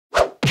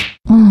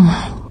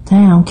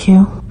Damn,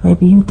 Q.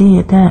 Baby, you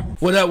did that.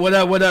 What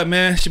up,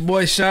 man? It's your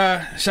boy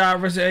Shad. Shad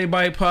vs.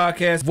 Everybody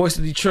podcast. Voice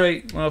of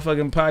Detroit.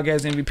 Motherfucking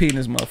podcast MVP in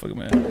this motherfucker,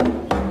 man.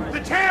 The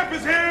champ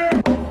is here!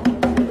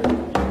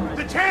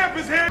 The champ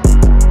is here!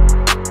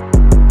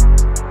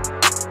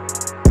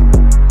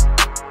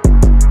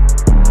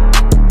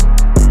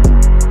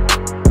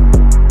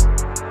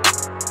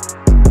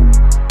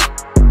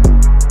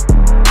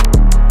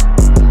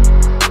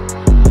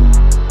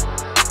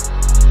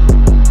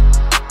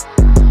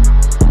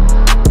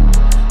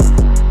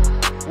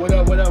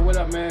 What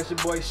up, man? It's your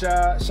boy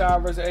Shad.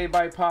 Shad vs.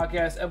 Everybody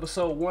podcast,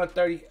 episode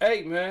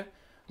 138, man.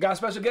 Got a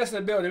special guest in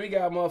the building. We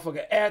got a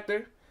motherfucking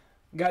actor.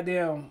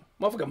 Goddamn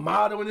motherfucking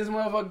model in this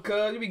motherfucker,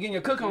 cuz. You be getting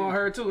your cook on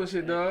her too and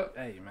shit, dog.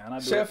 Hey, man, I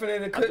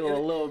do a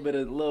little bit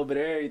of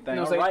everything.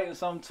 You know, I'm writing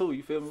something too,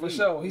 you feel me? For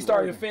sure. He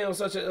started in films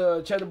such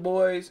as Cheddar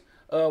Boys,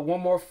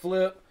 One More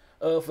Flip,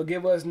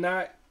 Forgive Us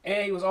Not,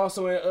 and he was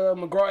also in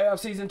McGraw Ave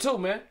season 2,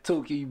 man.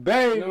 Tukey,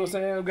 baby. You know what I'm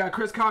saying? We got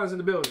Chris Collins in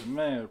the building.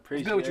 Man,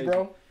 appreciate What's good with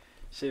you, bro?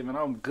 Shit, man,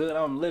 I'm good.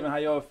 I'm living. How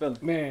y'all feeling?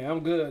 Man, I'm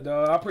good,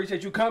 dog. I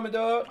appreciate you coming,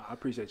 dog. I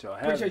appreciate y'all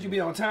having Appreciate you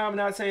being on time and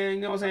not saying,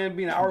 you know what I'm saying,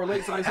 being an hour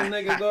late like some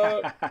niggas,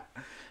 dog.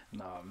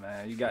 Nah,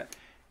 man, you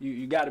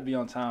got to be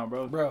on time,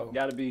 bro. You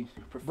got to be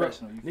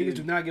professional. Bro, niggas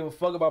do not give a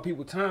fuck about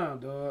people's time,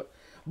 dog.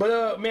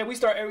 But, man, we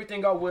start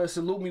everything off with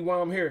salute me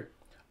while I'm here.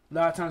 A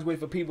lot of times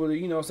wait for people to,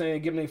 you know what I'm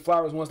saying, give them their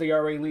flowers once they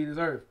already leave this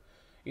earth.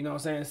 You know what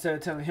I'm saying? Instead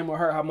of telling him or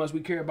her how much we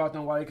care about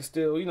them while they can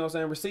still, you know what I'm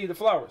saying, receive the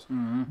flowers.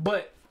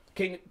 But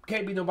can't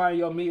be nobody in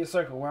your immediate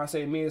circle. When I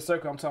say immediate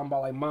circle, I'm talking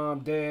about like mom,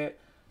 dad,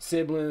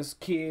 siblings,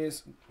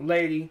 kids,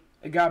 lady.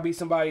 It gotta be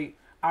somebody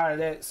out of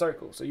that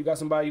circle. So you got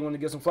somebody you want to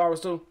give some flowers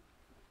to?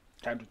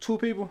 Can I do 2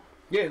 people?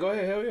 Yeah, go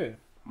ahead. Hell yeah.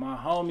 My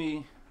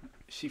homie,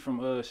 she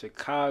from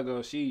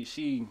Chicago. She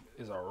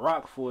is a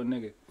rock for a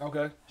nigga.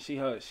 Okay. She's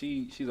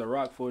a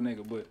rock for a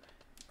nigga. But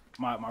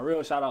my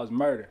real shout out is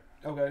Murder.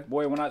 Okay.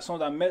 Boy, as soon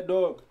as I met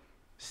dog,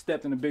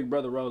 stepped in the big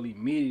brother role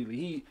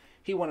immediately.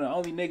 He one of the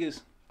only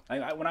niggas.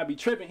 Like, when I be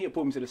tripping, he'll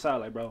pull me to the side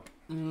like, bro,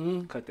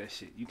 cut that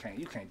shit. You can't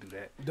do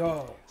that.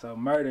 Dog. So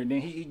Murder,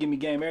 then he give me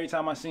game every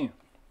time I see him.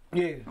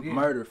 Yeah.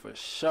 Murder for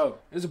sure.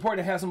 It's important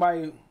to have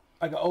somebody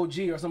like an OG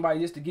or somebody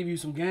just to give you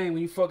some game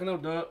when you fucking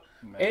up, dog.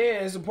 Man.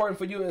 And it's important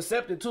for you to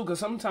accept it too, cause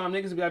sometimes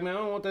niggas be like, man, I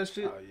don't want that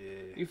shit. Oh yeah.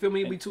 You feel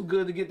me? It be too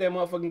good to get that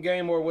motherfucking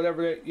game or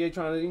whatever that you're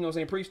trying to, you know what I'm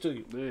saying, preach to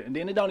you. Yeah. And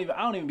then it don't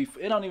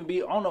even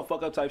be on no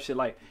fuck up type shit.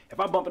 Like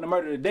if I bump into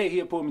Murder today,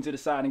 he'll pull me to the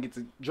side and get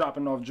to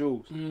dropping off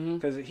jewels.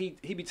 Cause he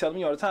be telling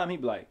me all the time, he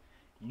be like,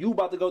 you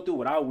about to go through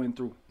what I went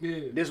through.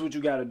 Yeah. This is what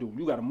you gotta do.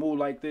 You gotta move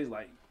like this,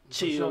 like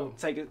chill, sure.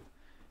 Take it.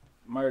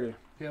 Murder.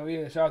 Hell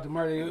yeah, shout out to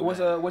Murder. What's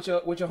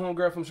your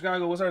homegirl from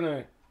Chicago? What's her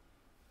name?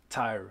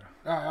 Tyra.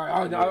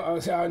 I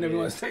never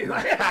want to say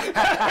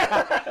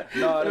that.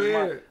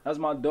 No, that's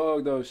my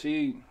dog though.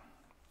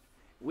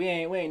 We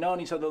ain't known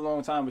each other a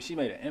long time, but she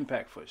made an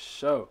impact for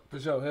sure. For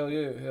sure, hell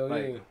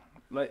yeah.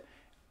 Like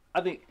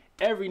I think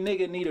every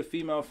nigga need a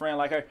female friend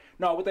like her.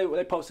 No, what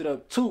they posted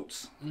up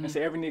Toots and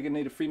said every nigga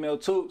need a female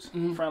Toots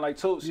friend like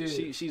Toots.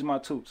 Yeah. She's my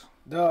Toots.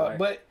 Like,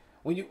 but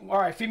when you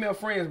female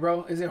friends,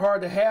 bro, is it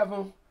hard to have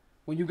them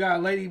when you got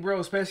a lady, bro?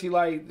 Especially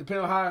like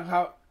depending on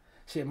how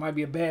shit might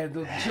be a bad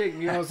little chick.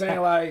 You know what I'm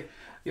saying? Like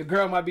your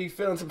girl might be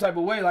feeling some type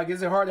of way. Like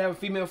is it hard to have a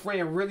female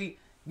friend and really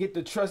get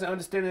the trust and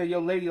understanding of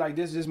your lady? Like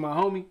this is just my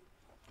homie.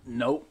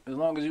 Nope. As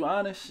long as you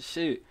honest,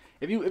 shit.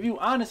 If you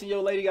honest and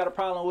your lady got a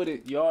problem with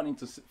it, y'all need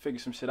to figure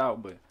some shit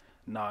out. But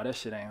nah, that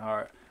shit ain't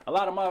hard. A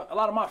lot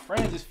of my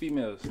friends is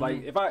females.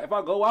 Like if I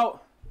go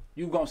out,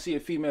 you gonna see a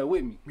female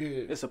with me.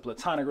 Yeah. It's a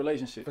platonic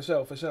relationship. For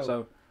sure.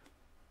 So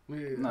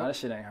yeah. Nah, that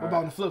shit ain't hard. What about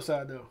on the flip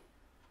side though?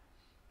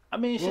 I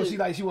mean, well,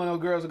 she one of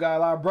those girls who got a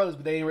lot of brothers,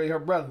 but they ain't really her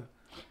brother.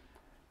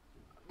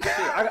 Shit,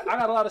 I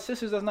got a lot of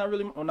sisters that's not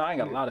really. Well, no, I ain't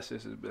got a lot of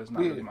sisters, but that's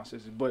not really my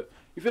sisters. But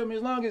you feel me?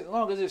 As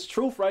long as it's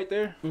truth right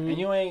there, and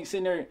you ain't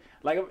sitting there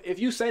like if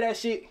you say that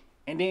shit.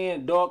 And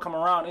then dog come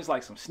around, it's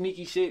like some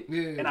sneaky shit.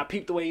 Yeah. And I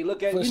peep the way he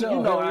look at you. Sure.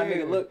 You know how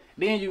nigga look.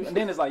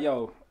 Then it's like,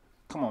 yo,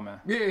 come on,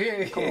 man.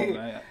 Yeah. Come on,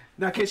 man.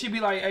 Now can she be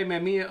like, hey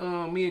man, me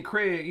and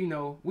Craig, you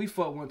know, we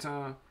fucked one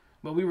time,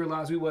 but we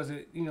realized we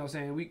wasn't, you know what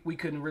I'm saying, we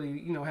couldn't really,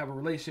 you know, have a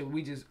relationship.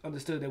 We just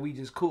understood that we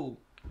just cool.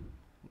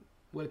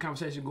 Where the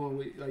conversation going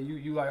with like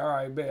you like, all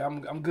right, bet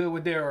I'm good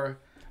with there or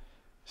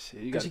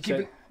shit, you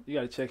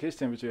gotta check his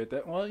temperature at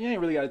that. Well, you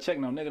ain't really gotta check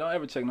no nigga. Don't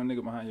ever check no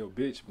nigga behind your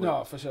bitch. But,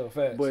 no, for sure,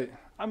 facts. But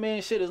I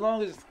mean, shit, as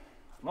long as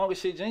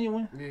shit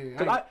genuine. Yeah.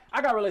 Cause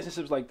I got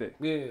relationships like that.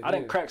 Yeah. I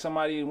didn't crack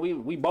somebody and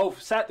we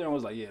both sat there and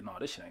was like, yeah, no,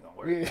 this shit ain't gonna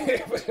work.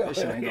 Yeah. This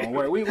shit ain't gonna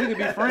work. We could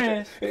be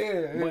friends.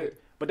 Yeah.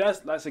 But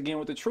that's again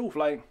with the truth.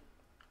 Like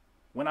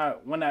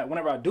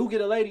whenever I do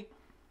get a lady,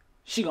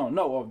 she gonna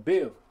know off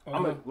bill.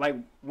 Like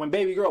when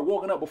baby girl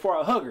walking up before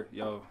I hug her,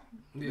 yo,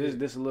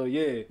 this a little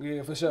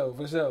Yeah, for sure.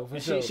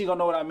 She gonna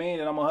know what I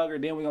mean, and I'm gonna hug her.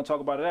 Then we gonna talk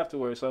about it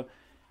afterwards. So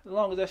as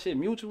long as that shit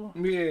mutual.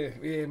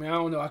 Yeah, man. I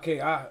don't know.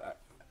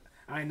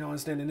 I ain't no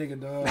understanding nigga,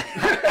 dog.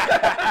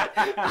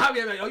 I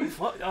be like, oh, you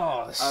fuck.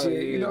 Oh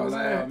shit, you know what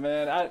I'm saying,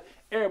 man.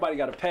 everybody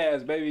got a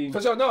pass, baby.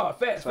 For sure, no,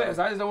 fast. I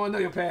just don't want to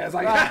know your past.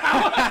 Like,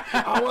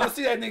 I want to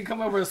see that nigga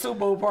come over to a Super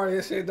Bowl party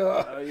and shit,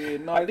 dog. Oh yeah,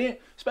 no. Like, then,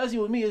 especially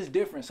with me, it's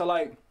different. So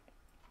like,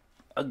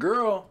 a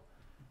girl,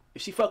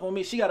 if she fucking with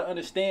me, she gotta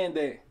understand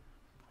that.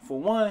 For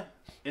one,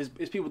 it's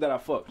people that I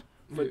fucked.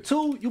 For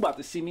two, you about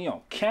to see me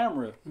on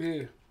camera,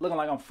 looking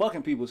like I'm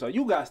fucking people. So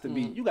you gotta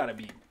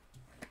be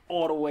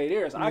all the way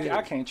there. So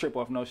I can't trip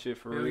off no shit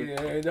for real.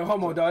 Yeah, the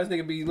homo dog, this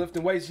nigga be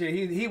lifting weights shit.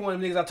 He one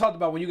of the niggas I talked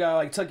about when you gotta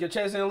like tuck your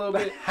chest in a little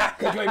bit.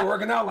 Cause you ain't been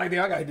working out like that.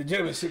 I gotta hit the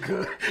gym and shit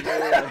good.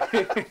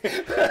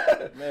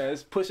 Man,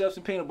 it's push ups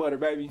and peanut butter,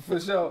 baby. For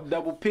sure.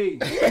 Double P.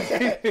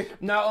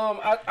 Now,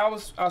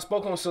 I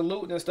spoke on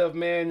Salute and stuff,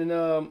 man,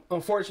 and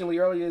unfortunately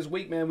earlier this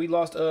week, man, we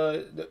lost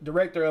the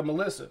director of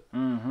Melissa.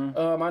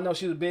 I know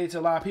she was big to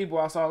a lot of people.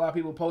 I saw a lot of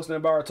people posting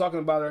about her, talking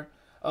about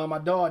her. My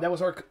dog, that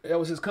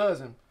was his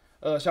cousin.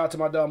 Shout out to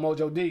my dog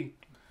Mojo D.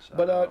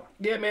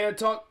 Yeah, man,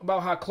 talk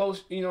about how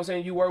close, you know what I'm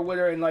saying, you were with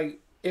her, and like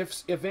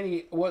if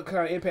any, what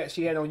kind of impact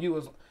she had on you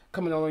was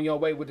coming on your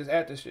way with this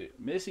actor shit.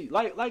 Missy,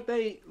 like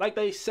they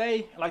gonna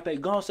say,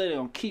 they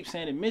gonna keep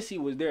saying it. Missy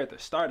was there at the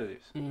start of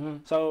this.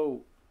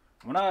 So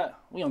we gonna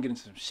get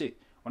into some shit.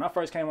 When I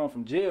first came home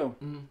from jail,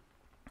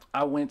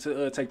 I went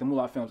to take the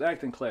Moolah Films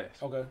acting class.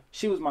 Okay.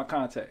 She was my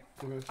contact.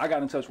 Okay. I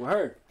got in touch with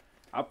her.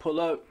 I pull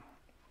up.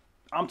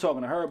 I'm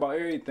talking to her about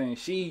everything.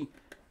 She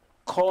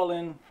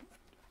calling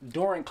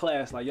during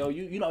class like, yo,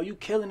 you know you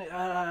killing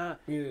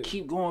it.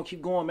 Keep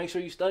going. Make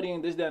sure you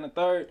studying this, that, and the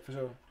third. For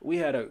sure. We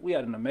had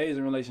an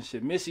amazing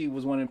relationship. Missy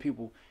was one of the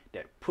people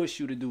that pushed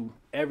you to do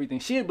everything.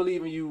 She'd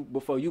believe in you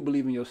before you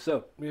believe in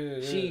yourself.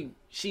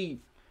 She.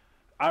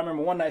 I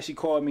remember one night she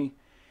called me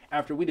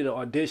after we did an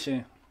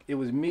audition. It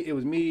was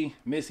me,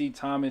 Missy,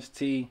 Thomas,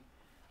 T,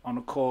 on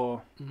the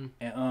call,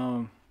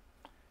 and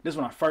this is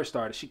when I first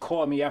started. She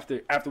called me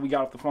after we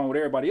got off the phone with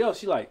everybody else.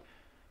 She like,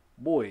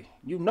 boy,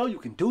 you know you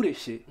can do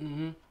this shit.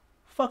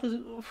 Fuck is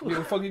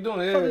the fuck you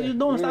doing? Fuck is you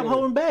doing? Stop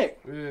holding back.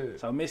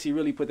 So Missy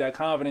really put that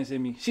confidence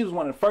in me. She was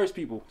one of the first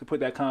people to put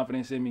that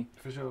confidence in me.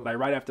 For sure. Like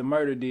right after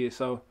Murder did.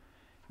 So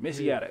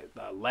Missy had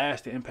a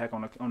lasting impact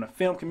on the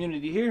film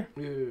community here.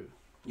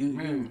 It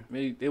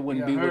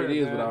wouldn't be what it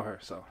is without her.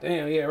 So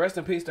damn, yeah, rest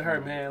in peace to her,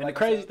 man. And like the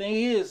crazy thing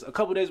is, a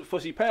couple days before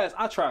she passed,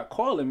 I tried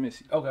calling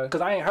Missy. Okay.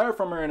 Cause I ain't heard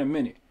from her in a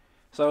minute.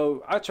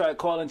 So I tried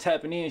calling,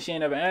 tapping in. She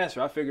ain't never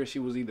answered. I figured she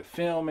was either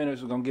filming or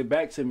she was gonna get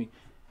back to me.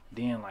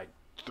 Then like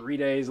 3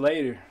 days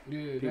later,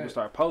 people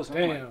start posting.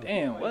 I'm like,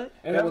 damn, what?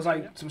 And that was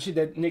like some shit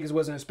that niggas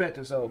wasn't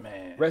expecting. So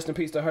man, rest in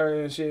peace to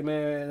her and shit,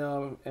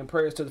 man. And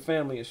prayers to the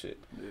family and shit.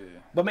 Yeah.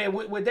 But man,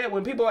 with that,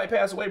 when people like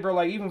pass away, bro,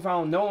 like even if I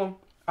don't know them,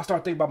 I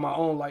start thinking about my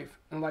own life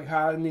and like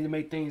how I need to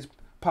make things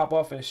pop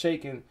off and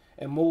shake and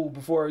move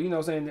before, you know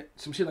what I'm saying,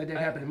 some shit like that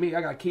happen to me.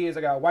 I got kids,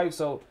 I got a wife,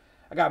 so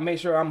I gotta make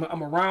sure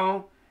I'm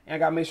around, and I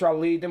gotta make sure I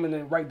lead them in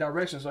the right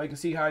direction so they can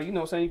see how, you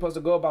know what I'm saying, you're supposed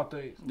to go about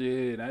things.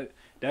 Yeah,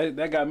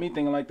 that got me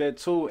thinking like that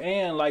too.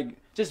 And like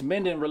just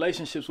mending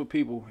relationships with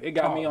people. It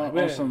got me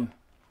on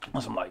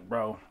some like,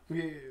 bro,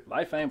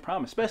 life ain't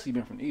promised, especially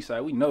being from the east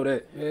side. We know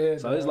that. Yeah,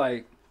 so it's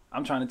like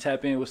I'm trying to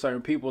tap in with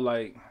certain people,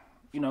 like,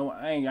 you know,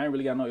 I ain't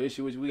really got no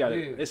issue with you. We got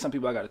it's some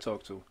people I got to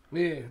talk to.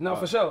 Yeah, no,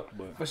 for sure,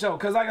 for sure.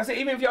 Cause like I said,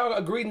 even if y'all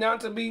agreed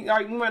not to be,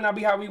 like, we might not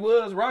be how we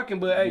was rocking,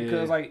 but hey,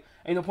 cause like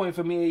ain't no point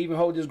for me to even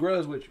hold this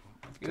grudge with you.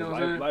 You know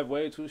what I'm saying? Life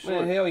way too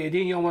short. Man, hell yeah.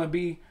 Then you don't want to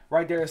be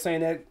right there saying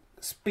that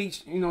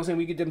speech. You know what I'm saying?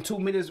 We get them 2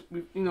 minutes.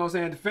 You know what I'm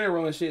saying? At the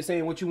funeral and shit,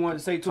 saying what you wanted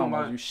to say to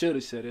them. You should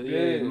have said it.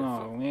 Yeah,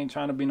 no, we ain't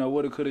trying to be no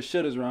woulda, coulda,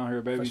 shouldas around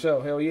here, baby. For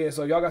sure, hell yeah.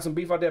 So y'all got some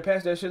beef out there?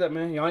 Pass that shit up,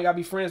 man. Y'all ain't gotta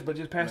be friends, but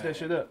just pass that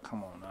shit up.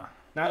 Come on now.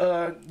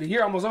 Now, the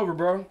year almost over,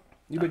 bro.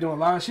 You been doing a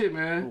lot of shit,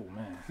 man. Oh,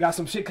 man. Got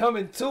some shit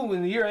coming, too,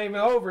 and the year ain't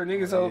even over,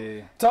 nigga.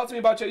 So, talk to me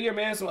about your year,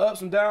 man. Some ups,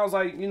 some downs,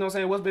 like, you know what I'm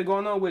saying? What's been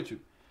going on with you?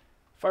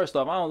 First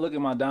off, I don't look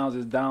at my downs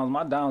as downs.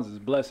 My downs is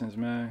blessings,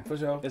 man. For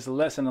sure. It's a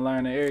lesson to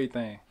learn in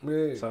everything.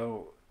 Yeah.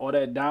 So, all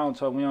that down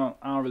talk, I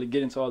don't really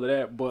get into all of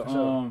that. But,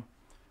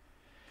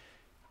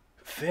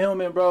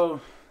 filming,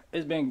 bro,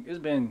 it's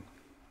been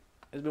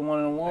one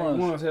of the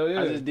ones. Hell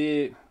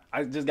yeah.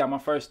 I just got my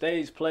first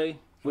stage play,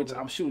 which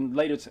I'm shooting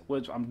later,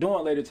 which I'm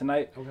doing later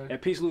tonight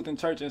at Peace Lutheran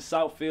Church in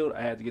Southfield.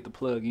 I had to get the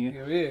plug in.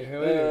 Hell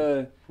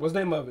yeah. What's the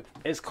name of it?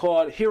 It's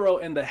called Hero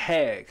and the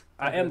Hag.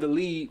 I am the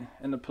lead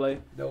in the play.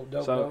 Dope.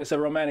 It's a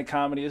romantic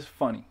comedy. It's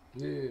funny.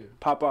 Yeah.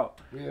 Pop out.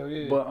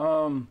 Yeah. But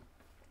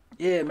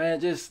yeah, man,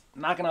 just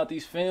knocking out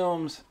these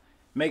films,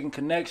 making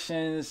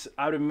connections.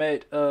 I've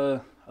met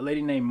a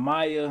lady named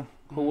Maya,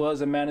 who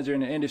was a manager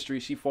in the industry.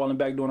 She falling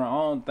back doing her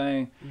own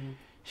thing.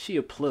 She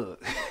a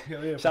plug.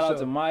 Shout out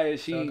to Maya.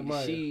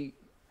 She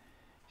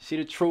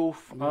the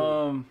truth.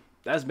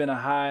 That's been a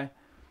high.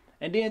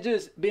 And then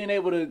just being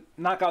able to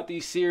knock out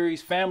these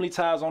series, Family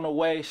Ties on the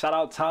way. Shout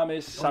out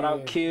Thomas. Shout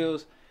out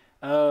Kills.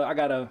 I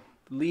got a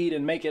lead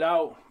and Make It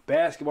Out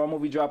basketball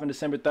movie dropping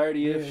December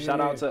 30th. Shout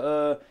out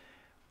to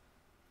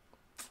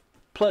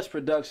Plush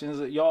Productions.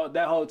 Y'all,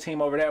 that whole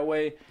team over that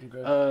way.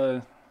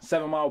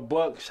 7 Mile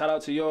Buck. Shout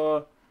out to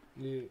y'all.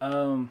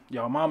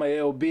 Y'all Mama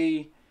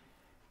LB.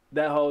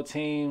 That whole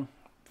team.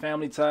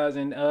 Family Ties.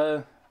 And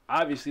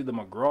obviously the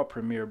McGraw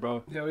premiere,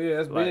 bro. Hell yeah,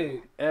 that's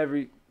like,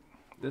 big.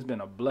 This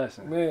been a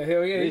blessing. Man,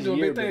 hell yeah, you doing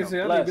big things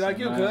here. I be like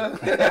you, cuz.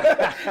 Hell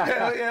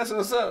yeah, that's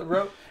what's up,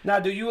 bro. Now,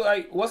 do you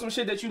like what's some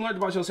shit that you learned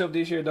about yourself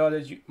this year, dog,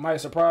 that you might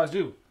have surprised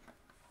you?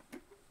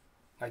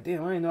 Like,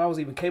 damn, I didn't know I was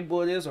even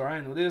capable of this, or I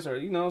didn't know this, or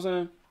you know what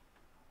I'm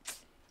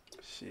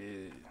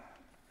saying?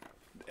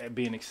 Shit,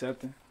 being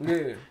accepting.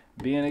 Yeah,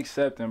 being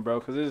accepting, bro.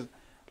 Cause it's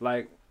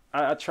like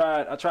I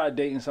tried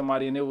dating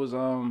somebody, and it was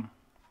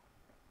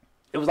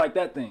like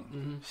that thing.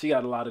 Mm-hmm. She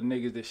got a lot of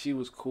niggas that she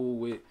was cool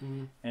with,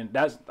 mm-hmm. and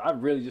I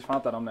really just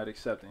found out I'm not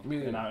accepting,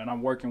 yeah. and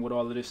I'm working with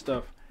all of this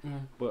stuff. Mm-hmm.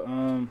 But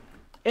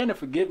and the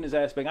forgiveness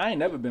aspect, I ain't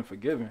never been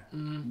forgiven,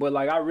 mm-hmm. but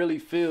like I really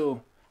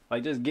feel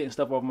like just getting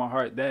stuff off my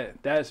heart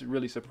that's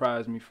really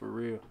surprised me for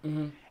real.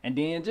 Mm-hmm. And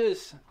then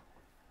just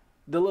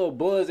the little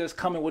buzz that's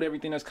coming with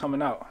everything that's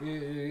coming out. Yeah.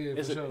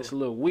 It's a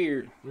little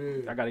weird.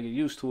 Yeah. I gotta get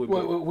used to it.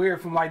 What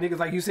weird from like niggas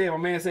like you said. My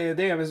man said,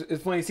 "Damn,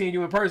 it's funny seeing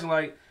you in person."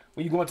 Like.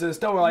 When you go into the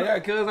store, like, yeah,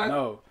 cuz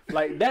no,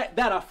 like that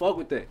I fuck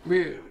with that.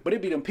 Yeah. But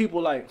it be them people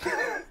like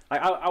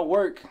I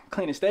work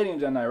cleaning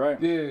stadiums that night,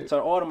 right? Yeah. So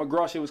all the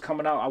McGraw shit was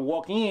coming out. I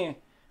walk in,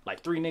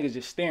 like 3 niggas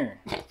just staring,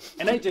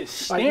 and they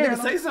just staring. Like,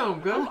 nigga, say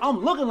something, cuz. I'm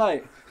looking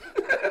like,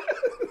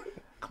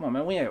 come on,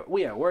 man,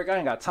 we at work. I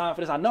ain't got time for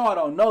this. I know I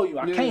don't know you.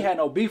 I can't have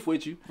no beef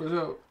with you. For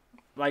sure.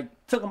 Like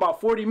took them about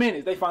 40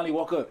 minutes. They finally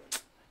woke up.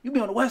 You be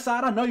on the west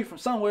side, I know you from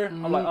somewhere.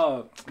 Mm-hmm. I'm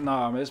like,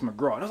 nah, man, it's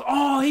McGraw. That's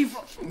he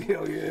from.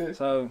 Hell yeah.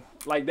 So,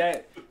 like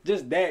that,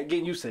 just that,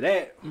 getting used to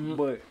that. Mm-hmm.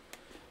 But,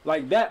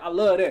 like that, I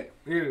love that.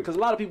 Yeah. Because a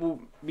lot of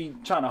people be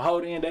trying to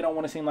hold in. They don't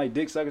want to seem like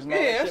dick suckers and all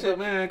that shit.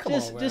 Man, come on,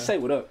 man. Just say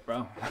what up,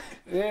 bro.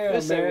 Yeah,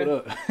 just man. Say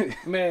what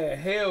up. Man,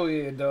 hell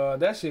yeah, dog.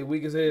 That shit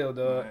weak as hell,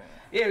 dog. Man.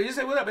 Yeah, just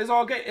say what up. It's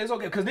okay. It's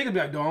okay. Because niggas be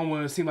like, dog, I don't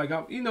want to seem like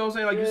I'm, you know what I'm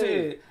saying? Like you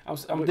said,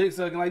 I'm dick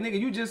sucking. Like, nigga,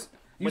 you just...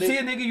 You see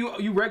a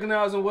nigga, you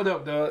recognize him, what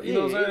up, dog? You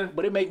know what I'm saying?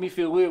 But it make me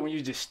feel weird when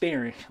you just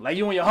staring. Like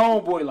you and your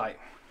homeboy, like.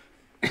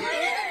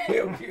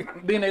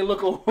 Then they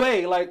look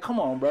away, like, come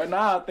on, bro.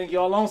 Now I think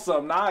y'all on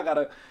something. Now I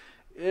gotta,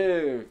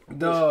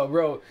 Duh,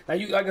 bro. Now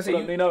you, like I said,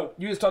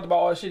 you just talked about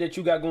all the shit that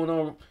you got going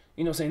on,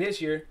 you know what I'm saying, this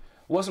year.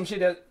 What's some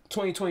shit that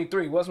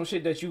 2023? What's some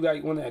shit that you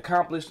got want to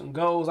accomplish, some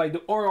goals? Like,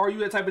 or are you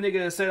the type of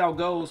nigga that set out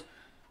goals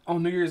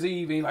on New Year's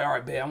Eve and you're like, all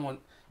right, man, I want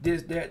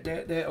this,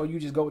 that, or you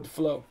just go with the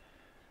flow?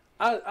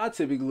 I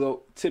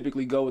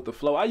typically go with the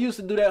flow. I used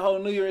to do that whole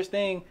New Year's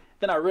thing.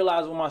 Then I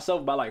realized with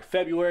myself by like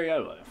February, I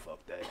was like, fuck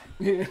that.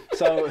 Yeah.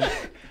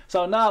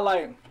 So now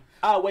like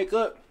I wake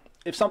up,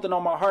 if something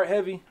on my heart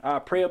heavy, I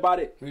pray about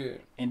it. Yeah.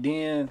 And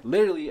then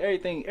literally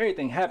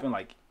everything happened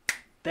like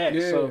that.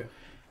 Yeah.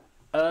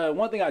 So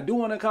one thing I do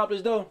want to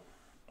accomplish though,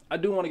 I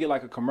do want to get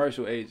like a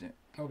commercial agent.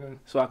 Okay.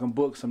 So I can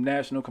book some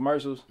national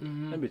commercials.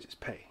 Mm-hmm. Them bitches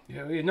pay.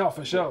 Yeah, no,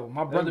 for sure.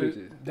 My brother,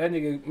 that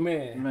nigga,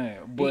 man,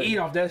 but he eat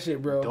off that shit,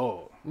 bro.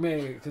 Dog.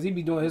 Man, because he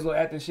be doing his little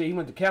acting shit. He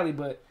went to Cali,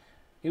 but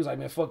he was like,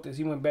 man, fuck this.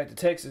 He went back to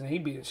Texas, and he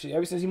be shit.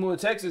 Ever since he moved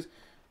to Texas,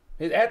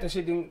 his acting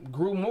shit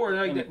grew more.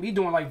 Like, he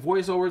doing like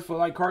voiceovers for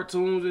like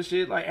cartoons and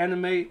shit, like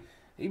anime.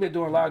 He been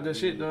doing a lot of good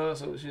shit, though.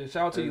 So shit,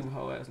 shout out to you,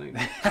 whole ass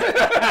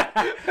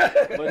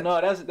nigga. But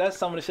no, that's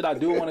some of the shit I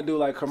do want to do,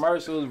 like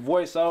commercials,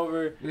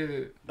 voiceover,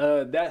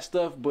 that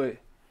stuff. But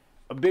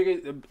a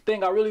bigger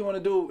thing I really want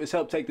to do is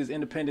help take this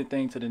independent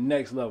thing to the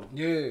next level.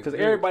 Yeah. Because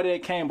everybody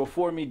that came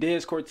before me,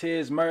 Dez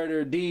Cortez,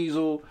 Murder,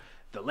 Diesel,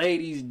 the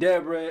ladies,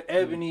 Deborah,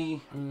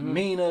 Ebony,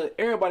 Mina,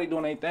 everybody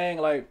doing their thing.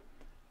 Like,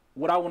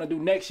 what I want to do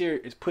next year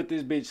is put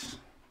this bitch,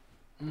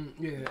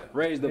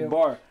 raise the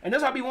bar. And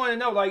that's what I be wanting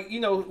to know. Like, you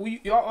know,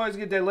 y'all always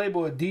get that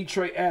label of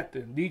Detroit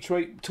actor,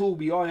 Detroit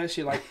Tubi, all that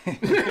shit. Like,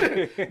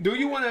 do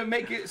you want to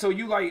make it so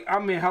you like,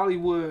 I'm in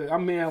Hollywood,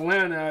 I'm in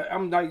Atlanta,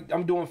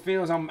 I'm doing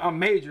films, I'm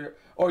major,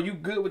 or you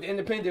good with the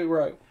independent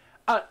route?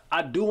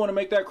 I do want to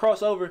make that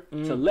crossover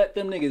to let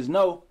them niggas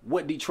know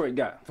what Detroit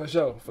got. For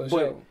sure.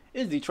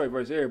 It's Detroit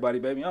versus everybody,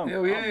 baby. I'm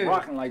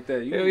rocking like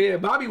that. Hell yeah.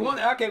 But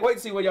I can't wait to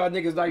see what y'all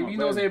niggas like. You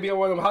know what I'm saying? Be on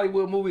one of them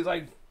Hollywood movies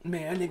like,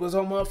 man, that nigga was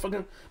on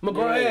motherfucking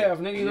McGraw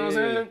Ave, nigga. You know what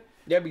I'm saying?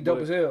 That'd be dope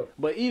as hell.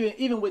 But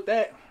even with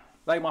that,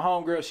 like my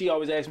homegirl, she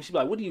always asks me, she be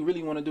like, what do you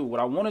really want to do?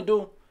 What I want to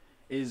do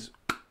is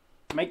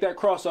make that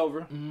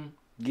crossover,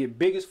 get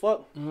big as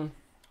fuck, and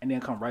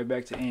then come right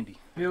back to indie.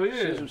 Hell yeah.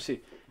 Shit, some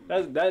shit.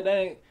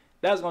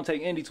 That's gonna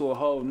take indie to a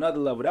whole nother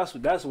level.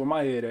 That's where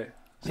my head at.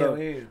 So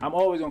I'm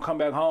always gonna come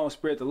back home,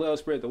 spread the love,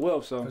 spread the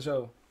wealth.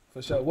 So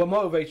for sure. What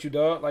motivates you,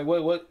 dog? Like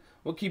what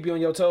keep you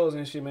on your toes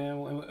and shit,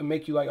 man? And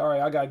make you like, all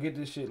right, I gotta get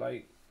this shit.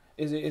 Like,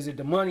 is it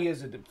the money?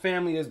 Is it the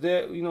family? Is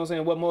that, you know what I'm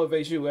saying? What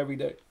motivates you every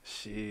day?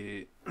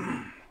 Shit,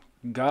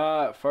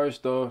 God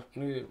first off.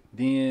 Yeah.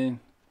 Then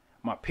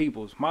my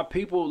people,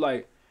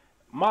 like.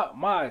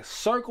 My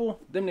circle,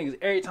 them niggas,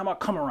 every time I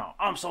come around,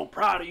 I'm so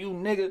proud of you,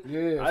 nigga.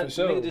 Yeah, for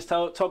sure. Nigga just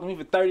talk to me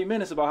for 30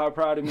 minutes about how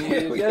proud of me he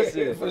is. That's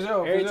it. For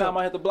sure. Every time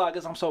I hit the block,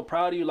 I'm so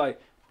proud of you.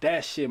 Like,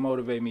 that shit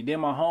motivate me.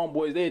 Then my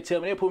homeboys, they tell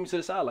me, they put me to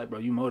the side like, bro,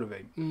 you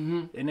motivate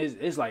me. And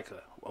it's like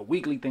a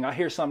weekly thing. I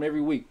hear something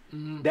every week.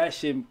 That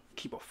shit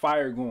keep a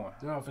fire going.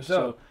 No, for sure.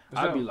 So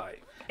I'd be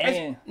like,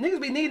 and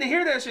niggas be needing to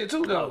hear that shit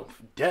too, though.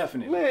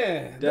 Definitely.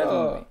 Man,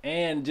 definitely.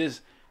 And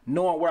just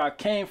knowing where I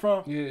came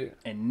from,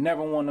 and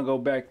never want to go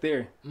back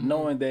there,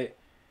 knowing that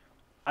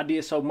I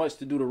did so much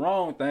to do the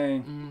wrong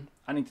thing.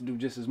 I need to do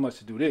just as much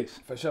to do this.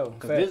 For sure.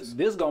 Because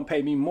this gonna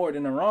pay me more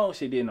than the wrong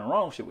shit did, and the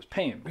wrong shit was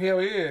paying me.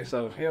 Hell yeah.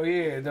 So hell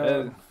yeah,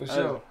 dog. For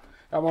sure.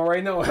 I'm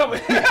already know. I'm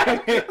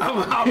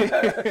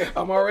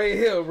already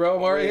here, bro.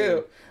 I'm already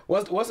here.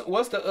 What's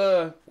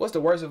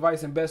the worst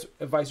advice and best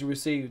advice you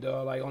received,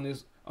 like on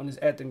this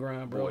acting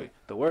grind, bro? Boy,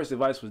 the worst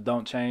advice was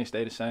don't change,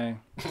 stay the same.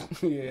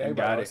 Yeah,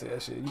 everybody say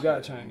that shit. You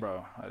gotta change,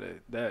 bro.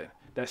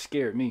 That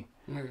scared me.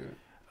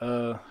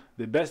 The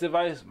best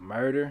advice,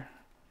 murder.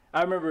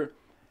 I remember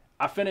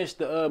I finished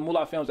the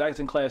Moolah Films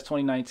acting class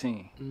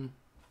 2019.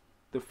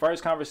 The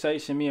first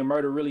conversation me and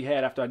Murder really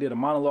had after I did a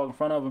monologue in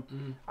front of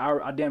him,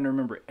 I damn near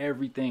remember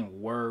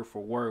everything word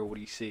for word what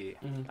he said.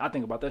 I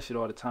think about that shit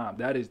all the time.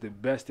 That is the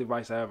best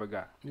advice I ever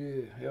got.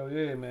 Yeah, hell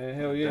yeah, man.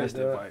 Hell yeah. Best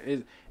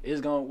advice. It's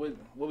gonna, what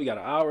we got,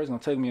 an hour? It's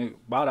gonna take me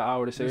about an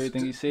hour to say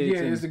everything he said.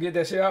 Yeah, just to get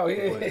that shit out.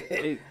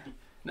 Yeah.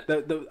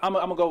 I'm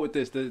gonna go with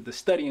this. The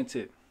studying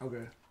tip.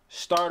 Okay.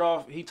 Start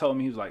off. He told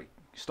me, he was like,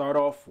 start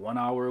off 1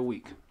 hour a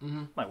week.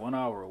 Like 1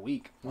 hour a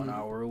week. 1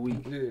 hour a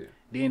week. Yeah.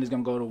 Then it's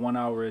gonna go to 1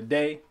 hour a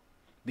day.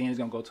 Then it's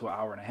gonna go to 1.5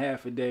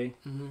 hours a day.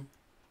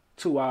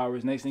 2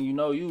 hours. Next thing you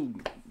know, you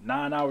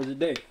 9 hours a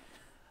day.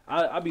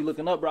 I be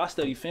looking up, bro. I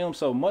study film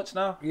so much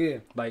now. Yeah.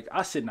 Like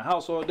I sit in the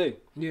house all day.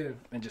 Yeah.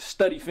 And just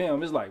study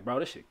film. It's like, bro,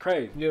 this shit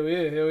crazy. Hell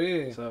yeah, hell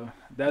yeah. So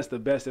that's the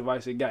best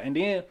advice it got. And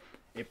then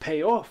it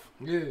pay off.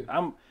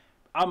 Yeah.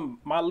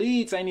 My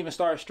leads ain't even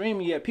started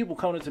streaming yet. People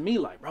coming to me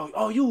like, bro,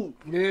 oh you.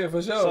 Yeah,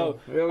 for sure.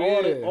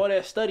 So all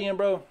that studying,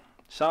 bro.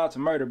 Shout out to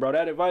Murder, bro.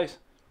 That advice.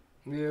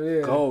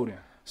 Yeah. Golden.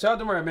 Shout out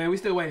to Murder, man. We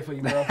still waiting for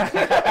you, bro.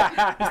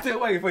 We still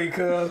waiting for you,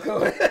 cuz.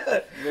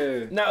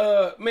 Yeah.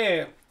 Now,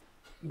 man,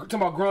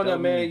 talking about growing up,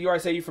 man. You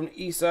already say you from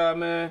the east side,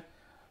 man.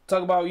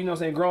 Talk about, you know what I'm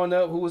saying, growing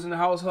up, who was in the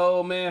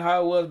household, man,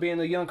 how it was being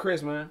a young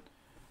Chris, man.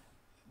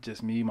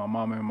 Just me, my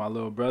mama, and my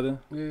little brother.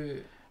 Yeah.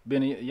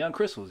 Being a young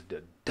Chris was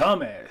the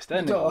dumbass.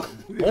 That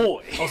nigga,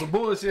 boy. Oh, some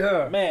bullshit,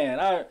 huh?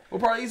 Man,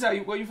 what part of east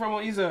side? Where you from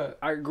on east side?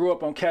 I grew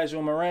up on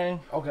Casual Moraine.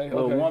 Okay, a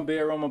little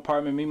 1-bedroom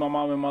apartment, me, my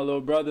mom, and my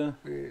little brother.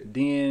 Yeah.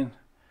 Then,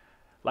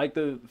 like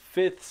the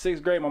 5th,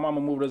 6th grade, my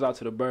mama moved us out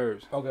to the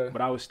burbs. Okay.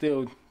 But I was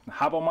still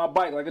hop on my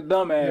bike like a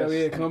dumbass. Hell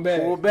yeah, come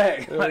back. Pull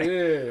back. Hell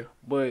yeah.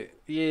 But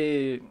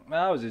yeah, man,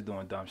 I was just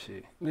doing dumb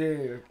shit.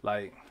 Yeah.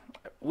 Like,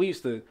 we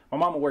used to, my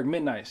mama worked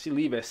midnight. She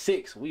leave at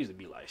 6. We used to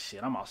be like,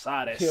 shit, I'm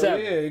outside at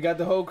 7. Yeah, you got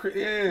the whole,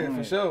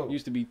 for sure.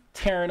 Used to be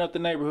tearing up the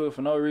neighborhood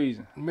for no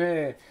reason.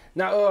 Man.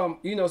 Now,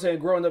 you know what I'm saying,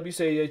 growing up, you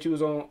say that you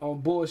was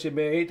on bullshit,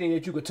 man. Anything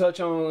that you could touch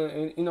on,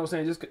 and you know what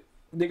I'm saying, just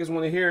niggas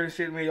want to hear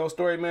shit, man, your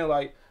story, man,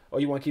 like,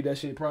 or you want to keep that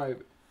shit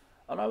private?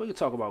 Oh, no, we can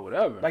talk about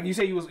whatever. Like you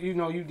say you was, you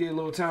know, you did a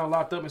little time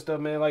locked up and stuff,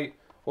 man. Like,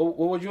 what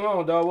was you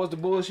on, dog? What's the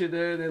bullshit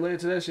that led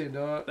to that shit,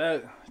 dog?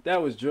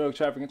 That was drug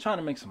trafficking, trying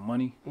to make some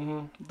money.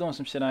 Doing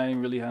some shit I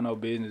ain't really had no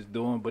business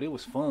doing, but it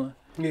was fun.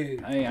 Yeah.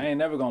 I ain't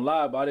never gonna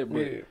lie about it,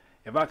 but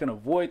if I can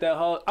avoid that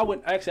whole, I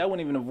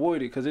wouldn't even avoid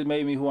it because it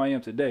made me who I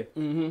am today.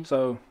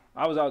 So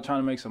I was out trying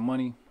to make some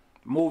money.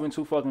 Moving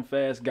too fucking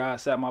fast, God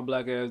sat my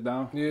black ass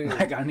down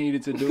like I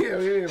needed to do.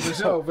 Yeah,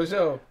 for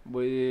sure.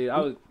 But yeah, I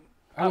was.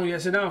 How long you had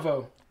to sit down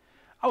for?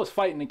 I was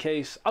fighting the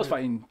case. I was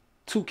fighting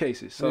 2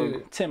 cases,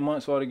 so 10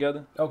 months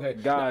altogether. Okay.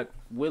 God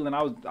willing,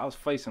 I was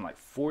facing like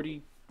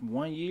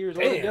 41 years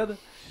altogether.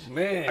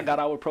 Man, I got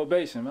out with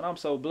probation, man. I'm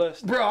so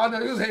blessed. Bro, I know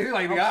you was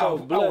like, I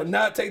would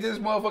not take this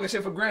motherfucking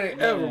shit for granted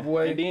ever,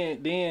 boy.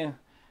 And then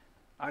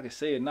I can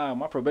say it now.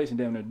 My probation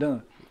damn near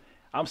done.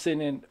 I'm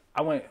sitting in.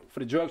 I went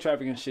for the drug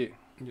trafficking shit.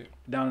 Yeah.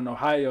 Down in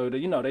Ohio,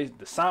 you know, the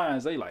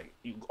signs, they like,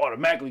 you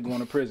automatically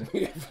going to prison.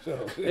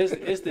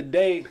 It's the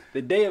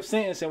day of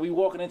sentencing. We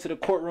walking into the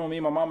courtroom, me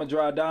and my mama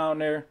drive down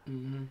there.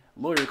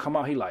 Lawyer come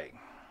out, he like,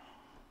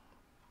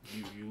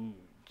 you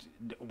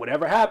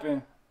whatever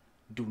happened,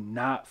 do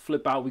not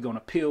flip out. We gonna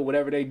appeal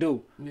whatever they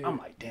do. Yeah. I'm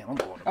like, damn, I'm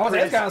going to prison. I was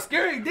like, that's kind of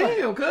scary,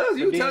 damn, cuz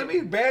you telling me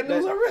bad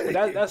news already.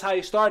 That's how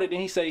he started,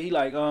 and he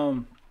like,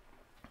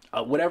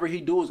 whatever he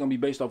do is gonna be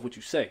based off what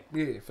you say.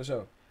 Yeah, for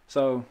sure.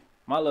 So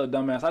my little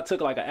dumbass, I took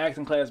like an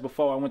acting class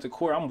before I went to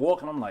court. I'm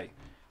walking, I'm like,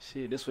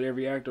 shit, this is what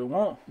every actor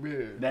want.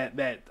 Yeah.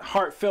 That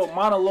heartfelt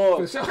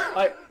monologue. Sure.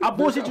 Like, I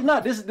bullshit you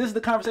not. This is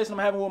the conversation I'm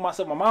having with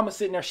myself. My mama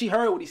sitting there, she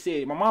heard what he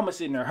said. My mama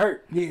sitting there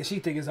hurt. Yeah, she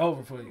think it's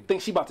over for you.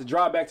 Think she about to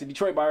drive back to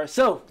Detroit by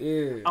herself.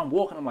 Yeah. I'm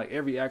walking, I'm like,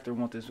 every actor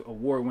want this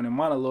award-winning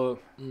monologue.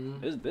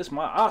 This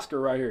my Oscar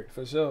right here.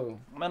 For sure.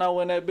 Man, I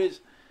went that bitch.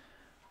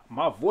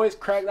 My voice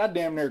cracked. I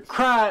damn near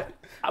cried.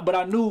 But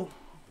I knew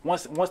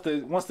once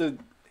the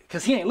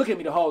cause he ain't looking at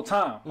me the whole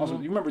time. You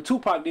remember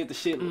Tupac did the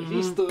shit.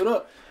 He stood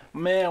up.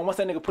 Man, once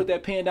that nigga put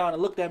that pen down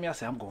and looked at me, I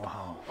said, I'm going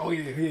home. Oh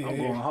yeah. I'm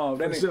going home.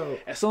 That nigga,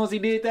 as soon as he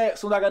did that, as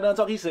soon as I got done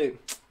talking, he said,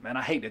 man,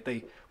 I hate that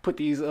they put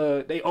these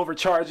they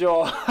overcharge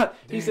y'all.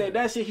 He said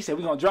that shit. He said,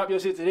 we gonna drop your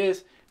shit to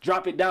this,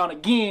 drop it down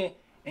again,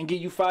 and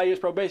give you 5 years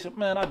probation.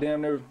 Man, I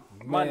damn near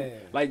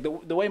like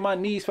the way my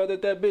knees felt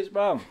at that bitch,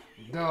 bro.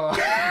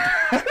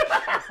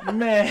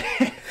 Man,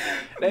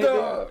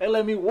 they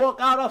let me walk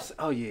out.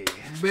 Oh yeah,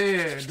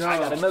 man, dog. I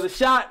got another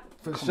shot.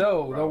 For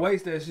sure. Don't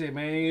waste that shit,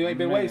 man. You ain't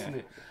been wasting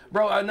it.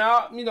 Bro,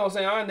 now, you know what I'm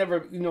saying, I never,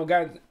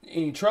 got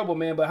any trouble,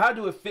 man, but how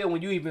do it feel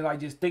when you even, like,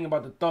 just thinking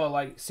about the thought,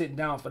 like, sitting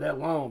down for that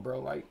long,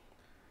 bro? Like,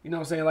 you know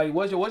what I'm saying? Like,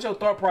 what's your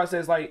thought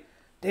process? Like,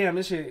 damn,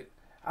 this shit,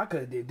 I could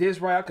have did this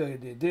right, I could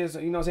have did this,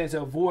 you know what I'm saying,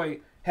 to avoid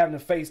having to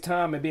face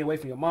time and being away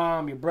from your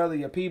mom, your brother,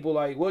 your people.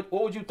 Like, what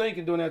was you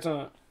thinking during that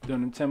time?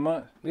 During them 10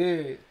 months?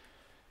 Yeah.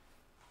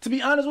 To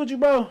be honest with you,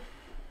 bro,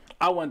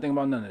 I wasn't thinking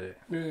about none of that.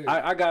 Yeah.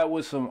 I got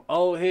with some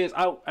old heads.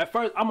 At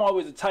first, I'm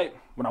always the type,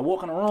 when I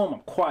walk in the room, I'm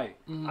quiet.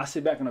 I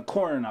sit back in the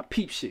corner and I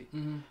peep shit.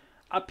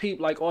 I peep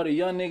like all the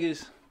young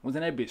niggas was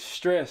in that bitch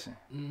stressing.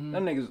 Them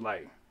niggas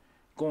like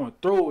going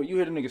through it. You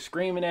hear the niggas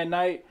screaming at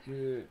night.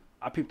 Yeah.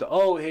 I peeped the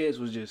old heads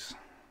was just,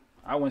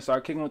 I went and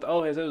started kicking with the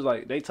old heads. It was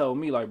like, they told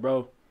me like,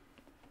 bro,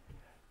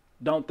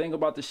 don't think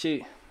about the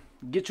shit.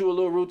 Get you a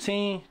little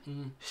routine.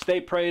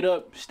 Stay prayed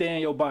up. Stay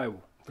in your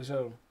Bible. For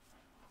sure.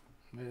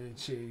 Man,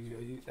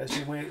 shit, that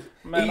shit went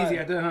easy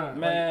after that, huh? Man,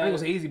 like, I ain't gonna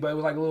say easy, but it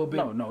was like a little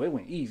bit. No, it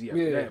went easy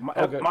after that.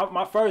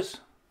 My first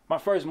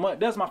month,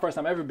 that's my first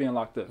time ever being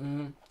locked up.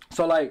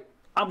 So like,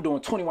 I'm doing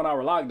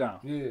 21-hour lockdown.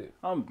 Yeah.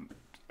 I'm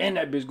in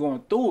that bitch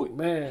going through it.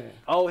 Man.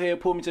 Old head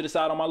pulled me to the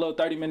side on my little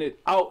 30-minute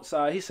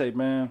outside. He said,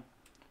 man,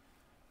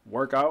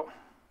 work out,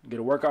 get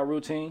a workout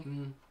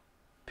routine,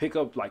 pick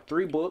up like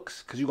 3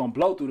 books, cause you gonna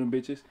blow through them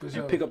bitches,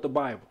 and pick up the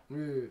Bible.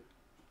 Yeah.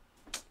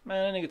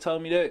 Man, that nigga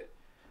told me that.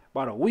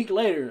 About a week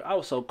later, I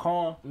was so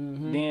calm.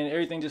 Then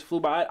everything just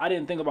flew by. I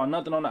didn't think about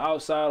nothing on the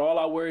outside. All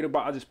I worried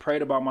about, I just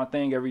prayed about my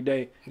thing every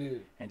day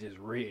and just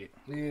read.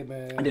 Yeah,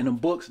 man. And then them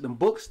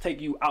books take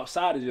you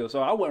outside of jail.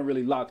 So I wasn't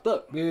really locked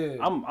up. Yeah.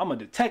 I'm a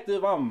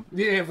detective.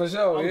 Yeah, for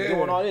sure. I'm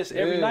doing all this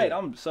every night.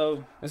 And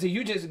see,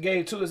 you just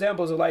gave 2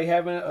 examples of like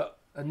having a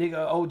nigga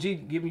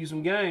OG giving you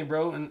some game,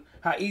 bro, and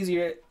how easy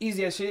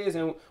that shit is.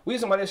 And we was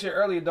talking about that shit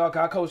earlier, dog.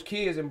 I coach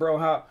kids, and bro,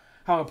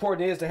 how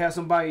important it is to have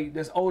somebody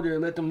that's older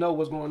and let them know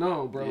what's going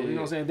on, bro. Yeah. You know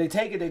what I'm saying? If they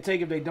take it, they take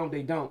it. If they don't,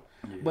 they don't.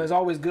 Yeah. But it's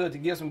always good to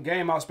get some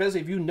game out,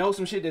 especially if you know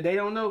some shit that they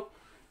don't know.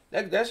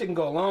 That shit can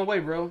go a long way,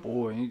 bro.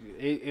 Boy,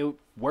 it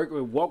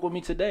walk with me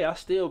today. I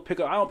still pick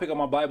up. I don't pick up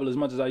my Bible as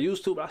much as I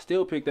used to, but I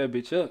still pick that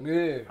bitch up.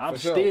 Yeah,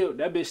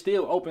 that bitch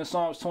still open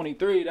Psalms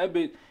 23. That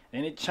bitch,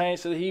 and it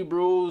changed to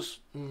Hebrews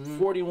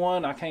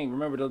 41. I can't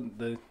remember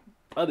the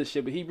other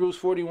shit, but Hebrews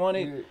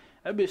 41.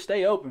 That bitch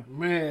stay open.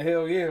 Man,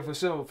 hell yeah, for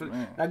sure.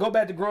 Now go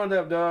back to growing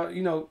up, dog.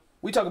 You know,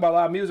 we talk about a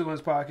lot of music on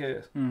this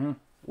podcast.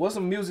 What's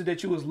some music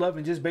that you was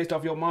loving just based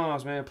off your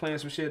mom's, man, playing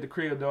some shit at the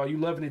crib, dog? You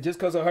loving it just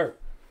because of her?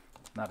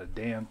 Not a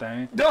damn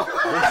thing.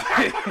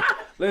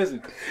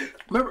 Listen,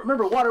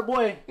 remember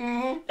Waterboy?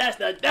 That's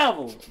the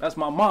devil. That's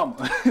my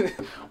mama.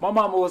 My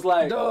mama was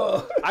like,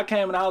 I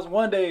came in the house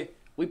one day,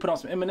 we put on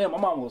some Eminem. My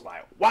mama was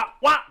like, wop,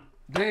 wop.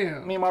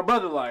 Damn. Me and my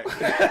brother like.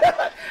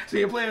 So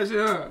you playing shit,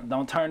 huh?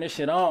 Don't turn this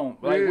shit on.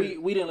 Like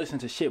we didn't listen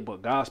to shit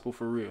but gospel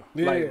for real.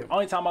 Yeah. Like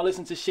only time I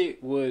listened to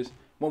shit was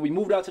when we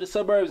moved out to the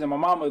suburbs and my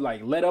mama like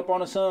let up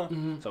on the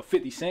son. So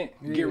 50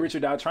 Cent, Get Rich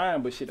or Die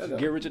Trying, but shit, that's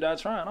Get Rich or Die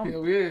Trying.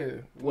 Hell yeah.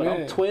 What,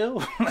 I'm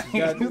 12? Hell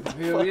yeah.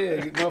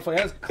 Motherfucker,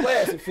 that's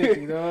classic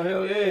 50, dog.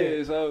 Hell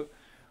yeah. So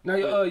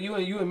now you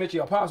and Mitch,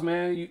 your pops,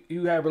 man,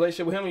 you had a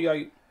relationship with him, and you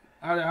like,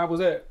 how was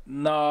that?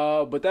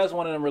 Nah, but that's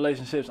one of them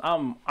relationships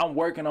I'm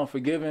working on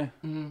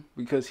forgiving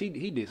because he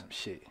did some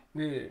shit.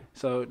 Yeah.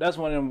 So that's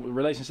one of them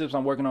relationships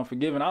I'm working on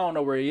forgiving. I don't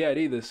know where he at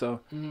either, so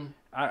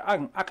I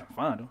can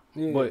find him.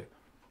 Yeah. But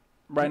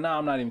right now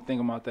I'm not even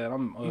thinking about that.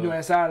 You know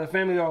that side of the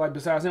family, or like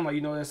besides him, like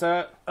you know that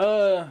side?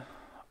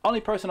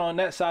 Only person on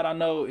that side I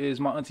know is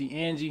my auntie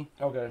Angie.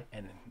 Okay.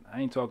 And I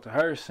ain't talked to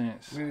her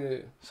since. Yeah.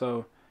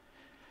 So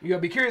you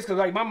gotta be curious, cause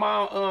like my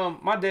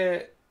mom, my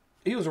dad,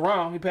 he was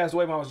around. He passed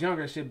away when I was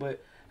younger and shit,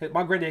 but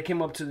my granddad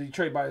came up to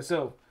Detroit by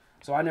himself.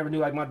 So I never knew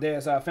like my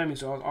dad's side of family,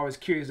 so I was always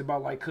curious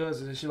about like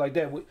cousins and shit like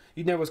that.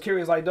 You never was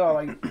curious like, dog,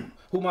 like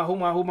who my you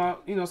know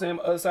what I'm saying,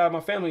 other side of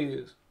my family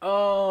is?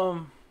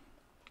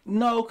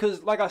 No,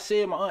 cause like I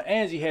said, my aunt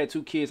Angie had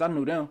 2 kids. I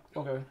knew them.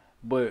 Okay.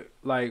 But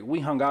like we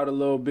hung out a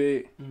little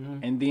bit,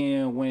 and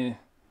then when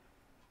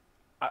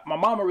my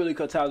mama really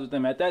cut ties with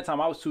them. At that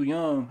time I was too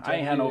young. I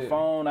ain't had no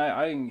phone.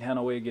 I ain't had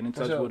no way of getting in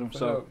touch with them.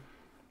 So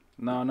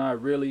no,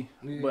 not really.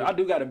 Yeah. But I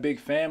do got a big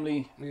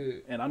family,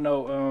 and I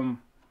know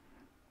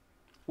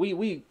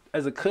we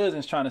as a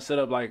cousins trying to set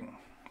up like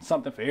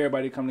something for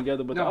everybody to come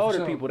together. But the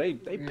older people, they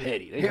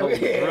petty. They hold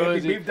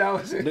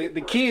grudges.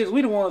 The kids,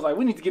 we the ones like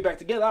we need to get back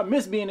together. I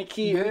miss being a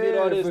kid. We did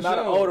all this. Now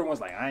the older ones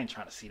like I ain't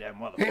trying to see that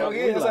motherfucker. Hell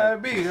yeah, that's how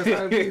it be. That's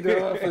how it be,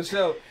 dog, for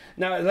sure.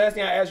 Now, the last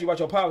thing I asked you about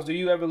your pops, do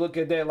you ever look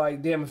at that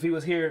like, damn, if he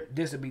was here,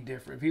 this would be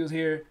different. If he was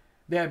here,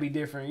 that'd be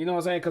different. You know what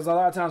I'm saying? Because a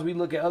lot of times we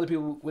look at other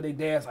people with their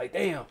dads like,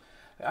 damn,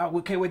 I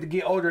can't wait to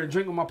get older and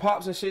drink with my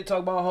pops and shit, talk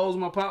about hoes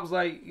with my pops,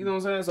 like, you know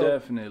what I'm saying? So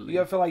definitely. You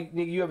ever feel like,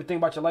 nigga, you ever think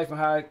about your life and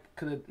how it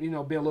could have, you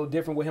know, been a little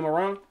different with him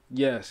around?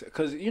 Yes,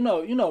 because, you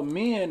know,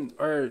 men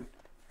are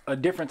a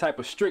different type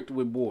of strict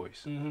with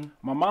boys.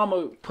 My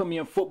mama put me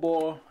in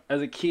football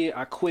as a kid.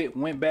 I quit,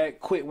 went back.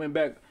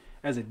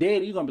 As a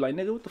daddy, you gonna be like,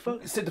 nigga, what the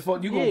fuck? Sit the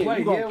fuck, you gonna play.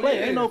 You gonna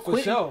play. Ain't no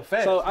quitting. Sure,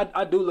 so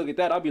I do look at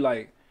that. I'll be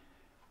like,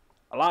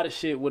 a lot of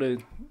shit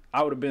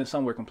I would have been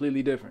somewhere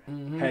completely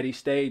different had he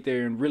stayed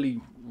there and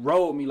really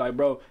rode me like,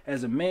 bro,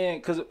 as a man,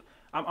 because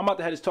I'm about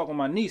to have this talk with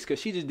my niece because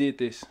she just did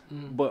this,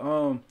 but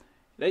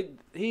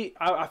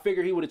I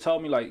figured he would have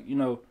told me like, you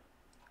know,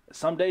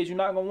 some days you're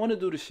not gonna want to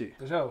do the shit,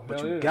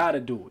 but you gotta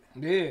do it.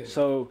 Yeah.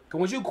 So, cause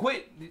once you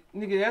quit,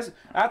 nigga,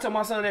 I tell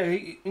my son that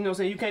you know what I'm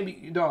saying, you can't be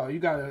dog. You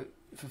gotta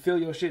fulfill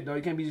your shit, though.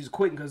 You can't be just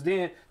quitting, cause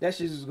then that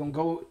shit is gonna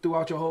go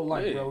throughout your whole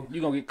life, bro.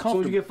 You gonna get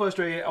comfortable. So you get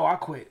frustrated. Oh, I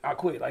quit.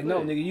 Like,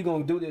 no, nigga, you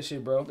gonna do this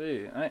shit, bro.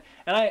 Yeah.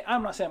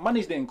 I'm not saying my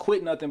niece didn't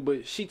quit nothing, but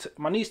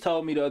my niece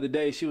told me the other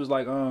day, she was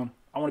like, I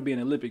want to be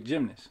an Olympic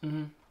gymnast.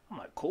 I'm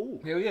like,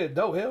 cool. Hell yeah,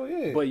 dope. Hell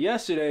yeah. But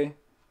yesterday,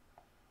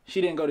 she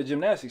didn't go to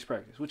gymnastics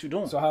practice. What you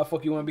doing? So how the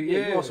fuck you want to be?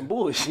 Yeah, you want some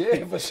bullshit.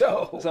 Yeah, for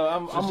sure. So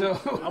I'm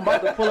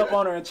about to pull up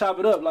on her and chop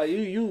it up. Like,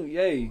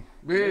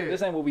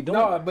 this ain't what we doing.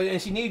 No,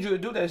 and she needs you to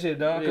do that shit,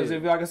 dog. Because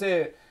if, like I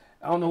said,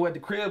 I don't know who at the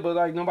crib, but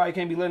like nobody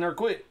can't be letting her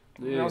quit.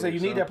 You know what I'm saying? You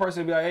need that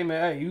person to be like, hey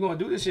man, hey, you gonna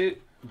do this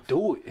shit?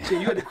 Do it.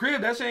 Shit, you at the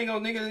crib, that shit ain't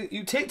gonna, nigga,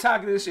 you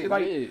TikToking this shit.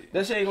 Like,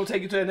 that shit ain't gonna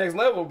take you to the next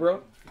level,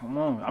 bro. Come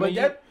on.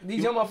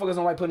 These young motherfuckers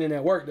don't like putting in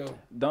that work,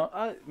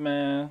 though.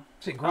 Man.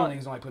 Shit, grown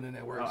niggas don't like putting in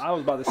that work. I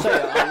was about to say,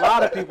 a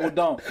lot of people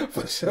don't.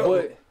 For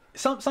sure. But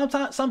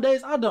sometimes, some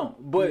days I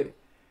don't. But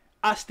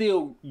I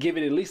still give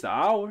it at least an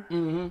hour.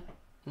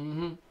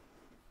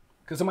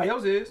 Cause somebody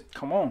else is.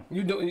 Come on.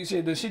 You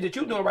said the shit that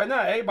you doing right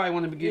now, everybody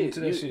want to be getting into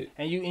that shit.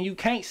 And you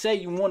can't say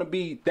you want to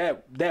be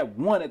that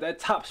one at that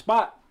top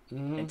spot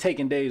and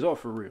taking days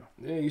off for real.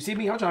 Yeah, you see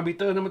me, I'm trying to be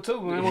third number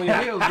 2, man. I'm on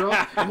your heels, bro.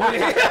 I'm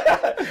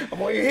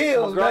on your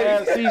heels,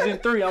 bro. Season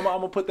 3, I'm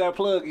gonna put that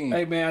plug in.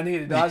 Hey man, I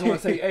need it, dog. I just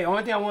want to say, hey,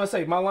 only thing I want to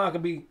say, my line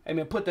could be, hey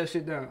man, put that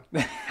shit down.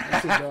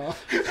 That's it,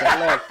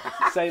 dog.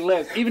 Say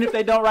less. Even if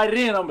they don't write it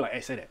in, I'm like,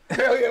 hey, say that.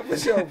 Hell yeah, for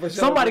sure.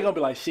 Somebody gonna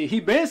be like, shit,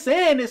 he been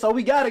saying this, so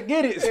we gotta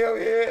get it. Hell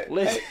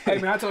yeah. Hey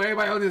man, I told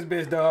everybody on this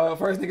bitch, dog.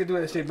 First nigga do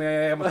that shit,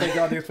 man. I'm gonna take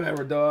y'all this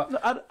forever, dog.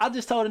 I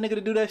just told a nigga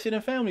to do that shit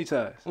in Family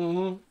Ties.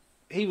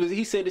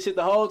 He said this shit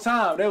the whole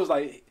time. They was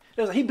like,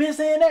 he been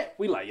saying that?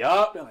 We like,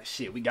 yup. They're like,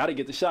 shit, we gotta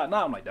get the shot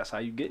now. I'm like, that's how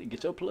you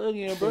get your plug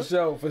in, bro.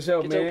 For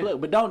sure, get man. Your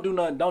plug. But don't do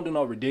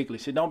no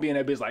ridiculous shit. Don't be in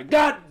that bitch like,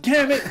 God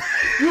damn it,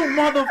 you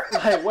mother.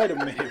 Like, wait a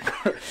minute,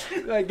 bro.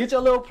 Like, get your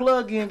little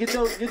plug in. Get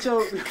your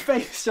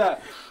face shot.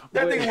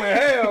 That nigga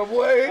went hell,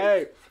 boy.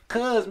 Hey,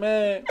 cuz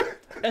man,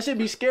 that shit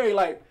be scary.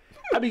 Like,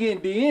 I be getting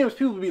DMs.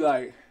 People be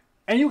like,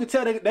 and you can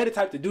tell they the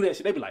type to do that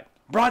shit. They be like,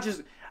 bro,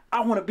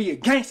 I want to be a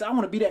gangster. I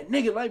want to be that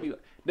nigga. Like,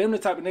 them the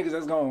type of niggas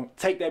that's gonna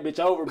take that bitch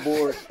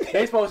overboard.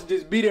 They supposed to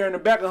just be there in the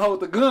back and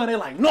hold the gun. They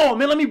like, no,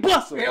 man, let me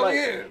bust him. Hell like,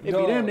 yeah. If be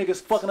them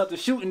niggas fucking up the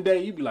shooting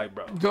day, you be like,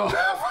 bro,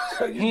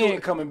 he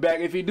ain't coming back.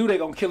 If he do, they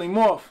gonna kill him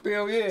off.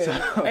 Hell yeah. So,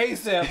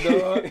 ASAP,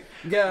 dog.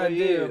 God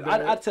damn.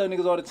 I tell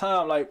niggas all the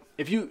time, like,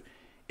 if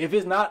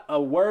it's not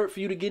a word for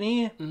you to get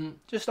in,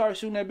 just start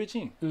shooting that bitch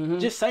in.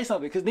 Just say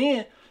something, because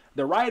then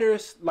the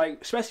writers,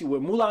 like, especially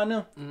with Moolah and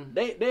them,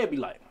 they'd be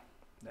like,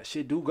 that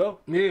shit do go.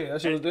 Yeah,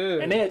 that shit was there.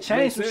 And they'll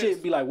change some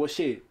shit, be like, well,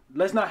 shit,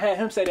 let's not have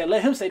him say that.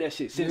 Let him say that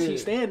shit since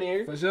he's standing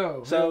there. For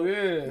sure. So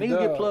niggas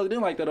get plugged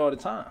in like that all the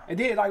time. And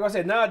then, like I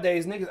said,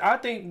 nowadays, niggas, I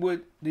think with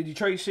the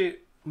Detroit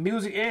shit,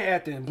 music and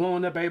acting,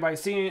 blowing up, everybody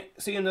seeing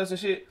us and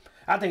shit,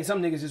 I think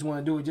some niggas just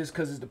want to do it just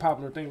because it's the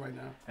popular thing right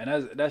now.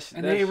 And that's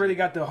they ain't really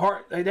got the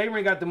heart. They ain't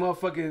really got the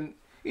motherfucking,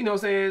 you know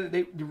what I'm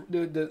saying?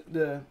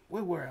 The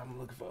what word I'm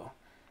looking for?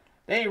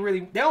 They don't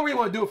really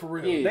want to do it for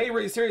real. Yeah. They ain't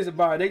really serious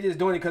about it. They just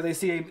doing it because they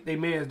see they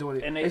man's doing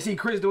it. And they see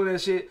Chris doing that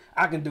shit,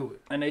 I can do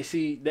it. And they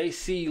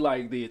see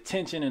like the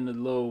attention and the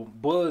little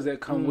buzz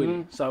that come with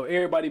it. So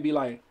everybody be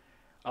like,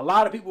 a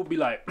lot of people be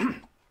like,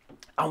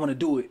 I want to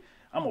do it.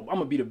 I'm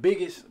gonna be the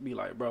biggest. Be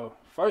like, bro,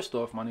 first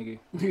off, my nigga,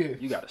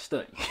 you gotta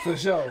study. For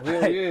sure.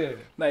 Yeah.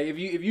 Like if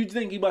you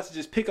think you about to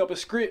just pick up a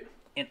script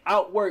and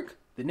outwork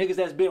the niggas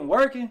that's been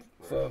working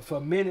for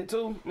a minute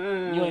too,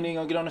 man, you ain't even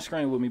gonna get on the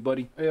screen with me,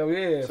 buddy. Hell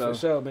yeah, for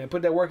sure, man.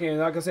 Put that work in.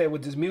 Like I said,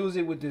 with this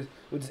music, with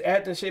this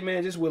acting shit,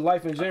 man, just with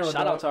life in general.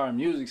 Shout out to our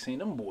music scene,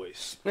 them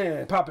boys,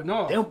 man, popping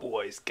off. Them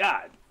boys,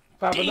 God,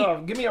 popping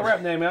off. Give me a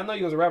rap name, man. I know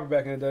you was a rapper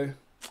back in the day.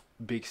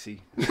 Big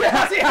C.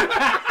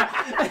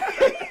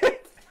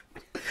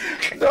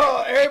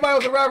 Dog, everybody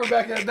was a rapper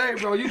back in the day,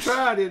 bro. You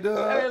tried it,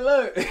 dog. Hey,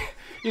 look.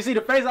 You see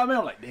the face I'm in?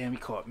 I'm like, damn, he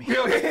caught me.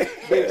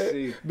 Big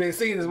C. Big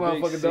C this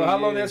motherfucker, dog. How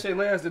long that shit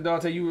lasted, dog,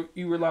 till you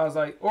realize,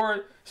 like,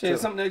 or shit,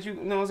 something that you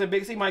know what I'm saying,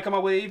 Big C might come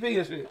out with an EP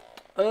and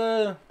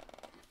shit.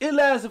 It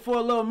lasted for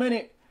a little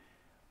minute,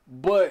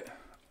 but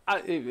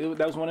that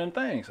was one of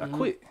them things. I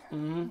quit.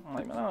 I'm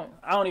like, man,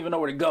 I don't even know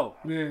where to go.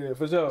 Yeah,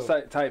 for sure.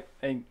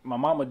 And my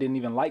mama didn't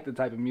even like the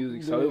type of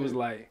music, so it was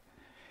like,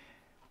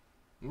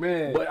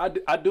 man. But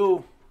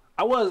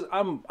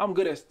I'm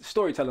good at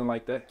storytelling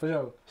like that. For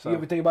sure. So you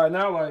ever think about it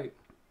now, like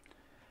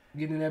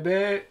getting in that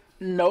bed?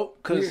 Nope,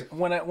 because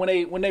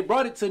when they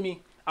brought it to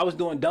me, I was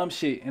doing dumb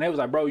shit, and they was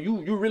like, bro,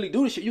 you really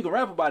do this shit. You can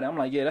rap about it. I'm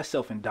like, yeah, that's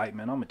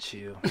self-indictment. I'ma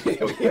chill.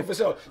 Yeah, for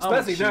sure.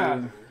 Especially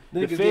now.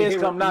 The feds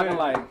come knocking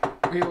like,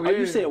 oh,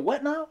 you said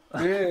what now?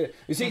 Yeah.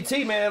 You see,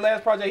 T, man, that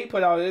last project he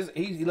put out,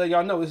 he let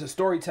y'all know it's a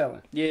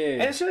storytelling.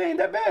 Yeah. And shit ain't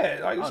that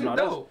bad. Like, shit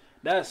dope.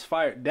 That's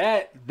fire.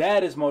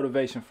 That is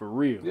motivation for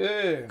real.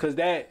 Yeah. Cause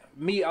I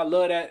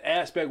love that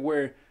aspect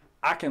where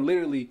I can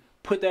literally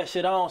put that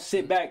shit on,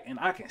 sit back, and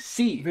I can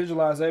see.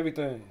 Visualize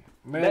everything.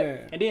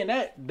 Man. And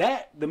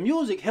then the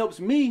music helps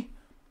me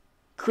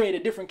create a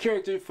different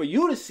character for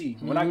you to see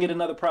when I get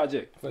another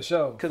project. For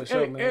sure. Cause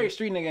every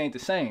street nigga ain't the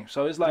same.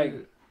 So it's like,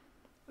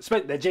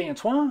 especially that Jay and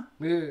Twan.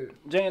 Yeah.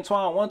 Jay and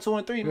Twan 1, 2,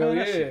 and 3, man. Hell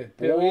That yeah. shit,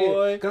 Hell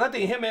boy. yeah. Cause I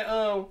think him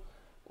and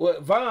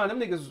Von, them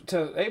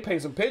niggas, they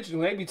paint some pictures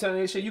and they be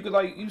telling this shit. You could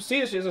like, you see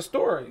this shit as a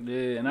story.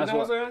 Yeah, and that's you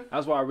know what I'm saying?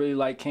 That's why I really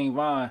like King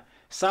Von.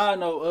 Side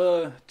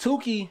note,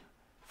 Tukey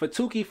for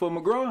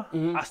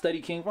McGraw, I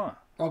studied King Von.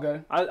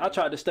 Okay. I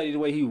tried to study the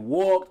way he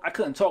walked. I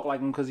couldn't talk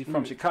like him because he's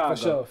from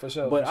Chicago. For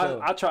sure. But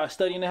I tried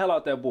studying the hell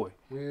out that boy.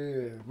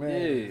 Yeah,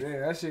 man. Yeah,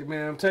 that shit,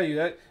 man. I'm telling you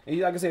that. And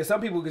like I said, some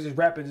people could just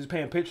rap and just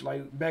paint pictures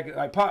like back at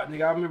like Pop,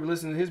 nigga. I remember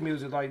listening to his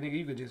music, like nigga,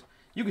 you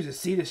could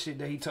just see the shit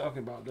that he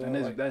talking about, dog.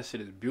 And like, that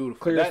shit is beautiful.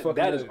 Clear as fuck.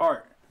 That is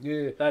art.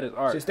 Yeah, that is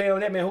art. Shit, stay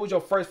on that, man. Who's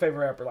your first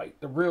favorite rapper? Like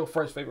the real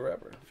first favorite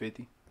rapper?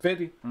 50.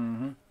 50.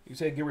 Mm-hmm. You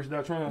said Get Rich or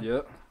Die Trying.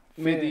 Yep.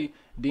 50.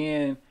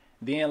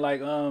 Then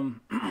like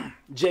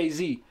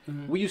Jay-Z.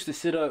 We used to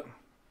sit up.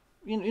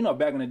 You know,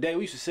 back in the day,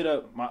 we used to sit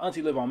up. My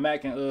auntie lived on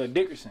Mack and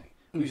Dickerson.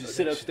 We used to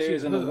sit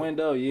upstairs in the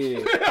window. Yeah.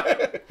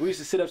 We used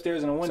to sit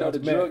upstairs in the window. The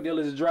drug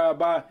dealers would drive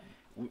by.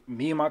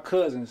 Me and my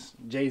cousins,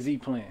 Jay-Z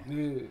playing.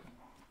 Yeah.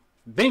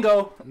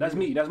 Bingo. That's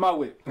me. That's my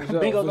whip. For sure,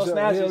 Bingo, no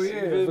snatches.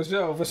 Yeah, for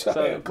sure.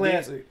 So,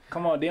 classic.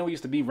 Come on. Then we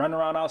used to be running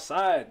around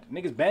outside.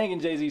 Niggas banging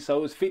Jay-Z. So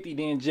it was 50,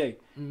 then Jay.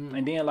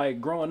 And then like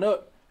growing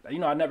up, you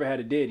know, I never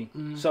had a daddy.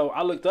 So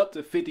I looked up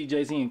to 50,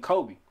 Jay-Z, and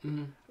Kobe.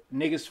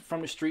 Niggas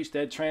from the streets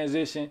that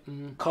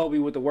transition, Kobe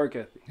with the work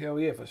ethic. Hell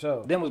yeah, for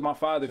sure. Them was my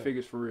father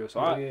figures for real. So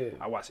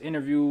I watch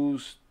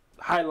interviews,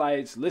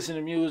 highlights, listen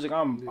to music.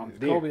 I'm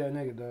there. Kobe that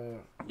nigga,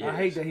 dog. Yes. I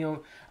hate that he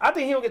don't. I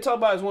think he don't get talked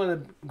about as one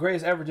of the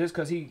greatest ever just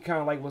because he kind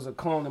of like was a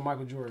clone of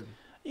Michael Jordan.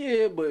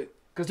 Yeah, but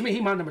because to me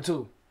he my number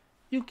 2.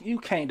 You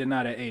can't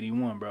deny that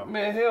 81, bro.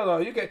 Man, hell no,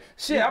 you can't.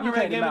 Shit, I remember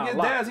that game against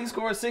Dallas. He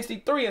scored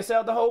 63 and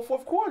sat the whole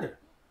fourth quarter.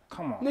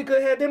 Come on. Nigga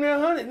had them there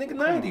 100, nigga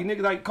 90.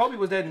 Nigga, like, Kobe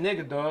was that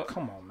nigga, dog.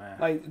 Come on, man.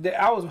 Like,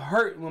 I was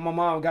hurt when my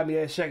mom got me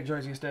that Shaq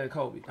jersey instead of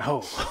Kobe.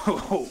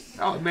 Oh.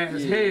 I was mad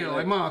as hell.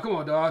 Like, Mom, come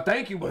on, dog.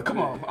 Thank you, but come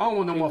on. I don't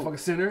want no motherfucking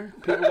center.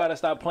 People gotta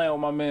stop playing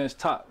with my man's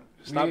top.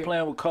 Stop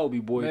playing with Kobe,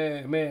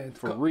 boy. Man.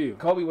 For real.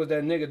 Kobe was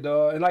that nigga,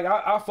 dog. And, like,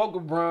 I fuck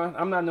with Bron.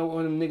 I'm not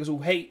one of them niggas who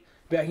hate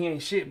that he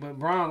ain't shit, but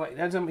Bron, like,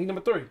 that's him. He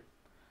number 3.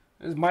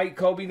 It's Mike,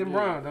 Kobe, then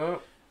Bron,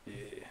 dog. Yeah.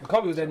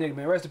 Kobe was that nigga,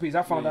 man. Rest in peace.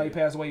 I found out he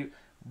passed away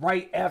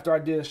right after I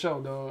did a show,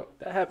 dog.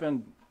 That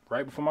happened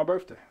right before my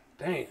birthday.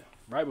 Damn.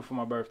 Right before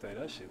my birthday.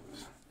 That shit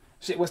was...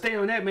 Shit, well, stay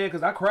on that, man,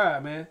 because I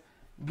cried, man.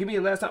 Give me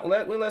the last time.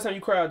 When last time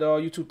you cried,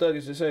 dog? You too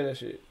thuggish to say that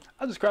shit.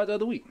 I just cried the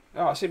other week.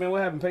 Oh, shit, man.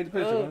 What happened? Paint the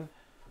picture, man.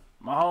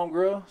 My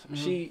homegirl,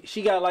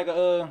 she got like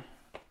a...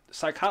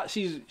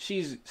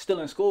 she's still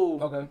in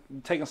school. Okay.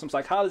 Taking some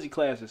psychology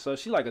classes. So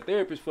she like a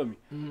therapist for me.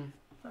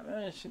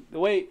 Man, the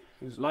way...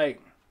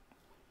 Like...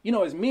 You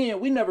know, as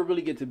men, we never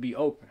really get to be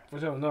open. For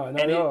sure, no,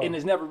 not and at all. And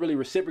it's never really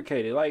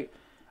reciprocated. Like,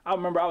 I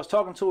remember I was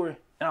talking to her,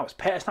 and I was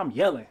past time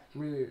yelling.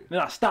 Yeah. Then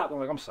I stopped. I'm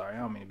like, I'm sorry, I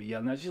don't mean to be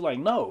yelling. And she's like,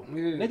 no,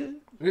 nigga,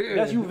 Yeah.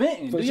 that's you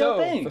venting. For Do sure,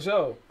 your thing. For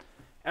sure.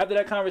 After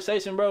that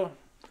conversation, bro,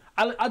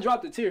 I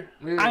dropped a tear.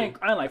 Yeah. I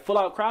ain't like full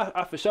out cry.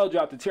 I for sure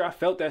dropped a tear. I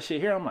felt that shit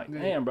here. I'm like,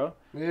 damn, bro,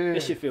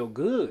 this shit feel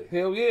good.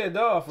 Hell yeah,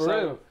 dog, for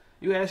real.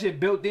 You had shit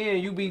built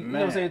in. You be, you know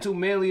what I'm saying, too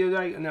manly.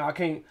 Like, no, I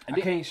can't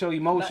show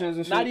emotions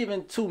and shit. Not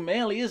even too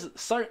manly. It's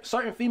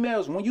certain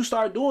females, when you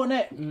start doing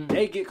that,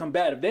 they get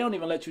combative. They don't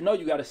even let you know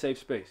you got a safe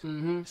space.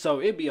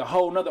 So it'd be a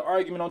whole nother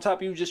argument on top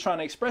of you just trying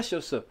to express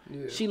yourself.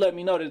 Yeah. She let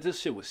me know that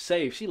this shit was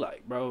safe. She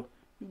like, bro,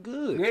 you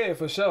good. Yeah,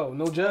 for sure.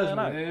 No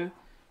judgment, man.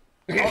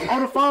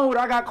 On the phone with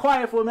her, I got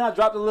quiet for a minute. I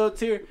dropped a little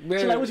tear.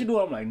 She like, what you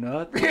doing? I'm like,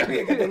 nothing.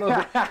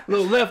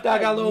 little left eye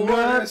got a little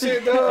word and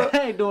shit, dog.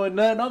 I ain't doing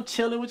nothing. I'm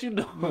chilling. What you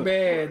doing?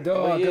 Man,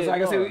 dog. Because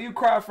like I said, you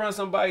cry in front of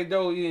somebody,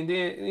 though, and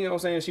then, you know what I'm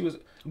saying, she was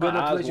good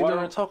enough to let you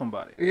know. Talking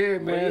about it. Yeah,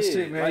 man,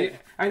 shit, man.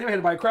 Like, I ain't never had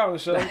anybody cry on the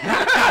show.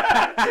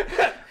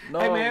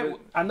 Hey, man,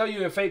 I know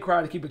you in fake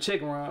cry to keep a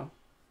chick around.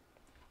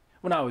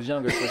 When I was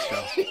younger, for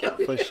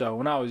sure. For sure.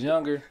 When I was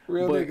younger.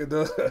 Real nigga,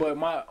 dog. But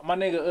my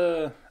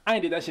nigga, I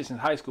ain't did that shit since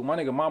high school. My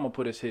nigga mama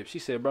put his hip. She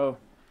said, bro,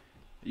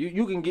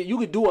 you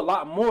could do a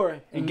lot more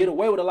and get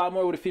away with a lot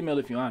more with a female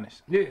if you're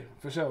honest. Yeah,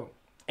 for sure.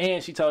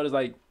 And she told us,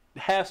 like,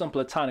 have some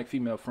platonic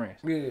female friends.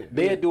 Yeah.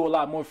 They'll do a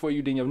lot more for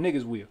you than your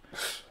niggas will.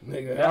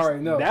 Nigga, I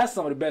already know. That's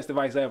some of the best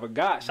advice I ever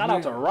got. Shout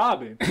out to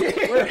Robin.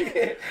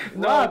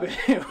 Robin.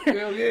 Hell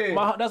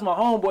yeah. That's my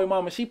homeboy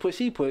mama. She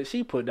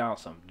put down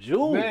some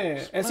jewels.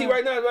 Man. And see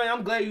right now,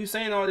 I'm glad you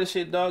saying all this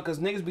shit, dog, because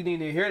niggas be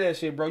needing to hear that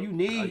shit, bro. You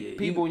need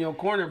people in your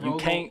corner, bro. You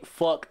can't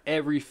fuck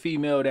every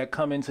female that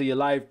come into your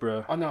life,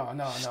 bro. Oh,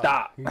 no.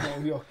 Stop. That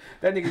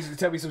nigga used to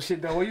tell me some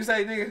shit, though. What you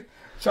say, nigga?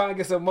 Trying to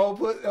get some more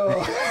put.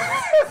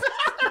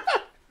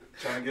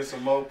 Trying to get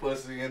some more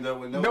pussy, end up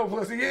with no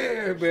pussy.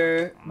 Yeah,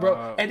 man,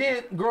 bro. And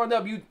then growing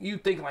up, you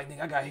think like,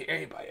 nigga, I got to hit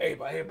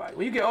everybody.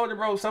 When you get older,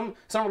 bro, some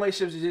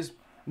relationships are just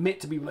meant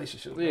to be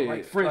relationships, yeah,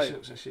 like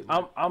friendships and shit.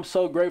 I'm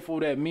so grateful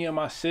that me and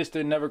my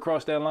sister never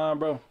crossed that line,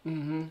 bro.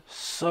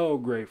 So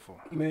grateful,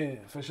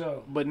 man, for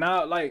sure. But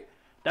now, like,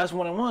 that's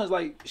one of the ones.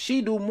 Like,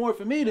 she do more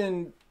for me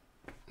than.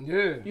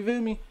 Yeah. You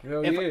feel me?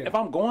 Hell if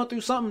I'm going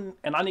through something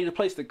and I need a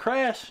place to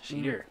crash,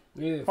 she there.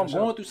 Yeah. If I'm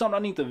going through something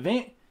I need to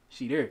vent,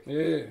 she there.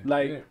 Yeah.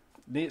 Like,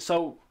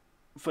 so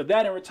for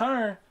that in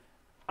return,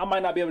 I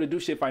might not be able to do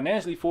shit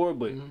financially for her,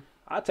 but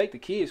I'll take the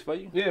kids for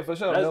you. Yeah, for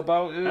sure.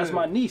 That's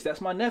my niece. That's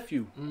my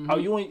nephew. Oh,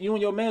 you and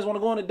your mans want to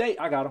go on a date?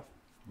 I got them.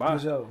 Bye.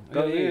 For sure.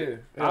 Go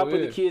ahead. I'll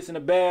put the kids in the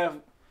bath.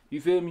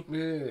 You feel me?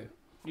 Yeah.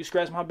 You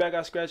scratch my back,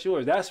 I scratch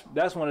yours.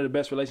 That's one of the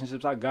best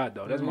relationships I got,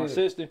 though. That's my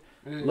sister.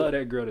 Love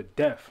that girl to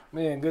death.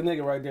 Man, good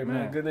nigga right there,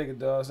 man. Good nigga,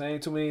 dog. So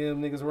ain't too many of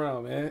them niggas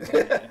around,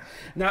 man.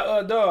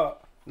 Now, dog,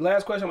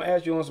 last question I'm gonna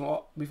ask you on some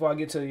before I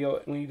get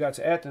to when you got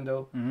to acting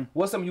though.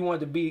 What's something you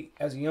wanted to be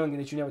as a youngin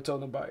that you never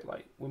told nobody?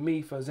 Like with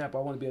me, for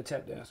example, I want to be a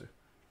tap dancer.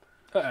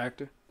 An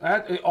actor.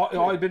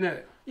 Always been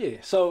that. Yeah.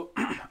 So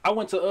I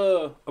went to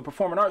a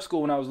performing arts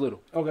school when I was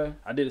little. Okay.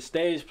 I did a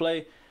stage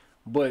play,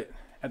 but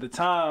at the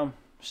time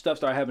stuff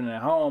started happening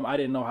at home. I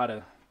didn't know how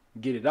to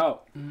get it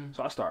out,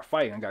 so I started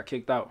fighting. I got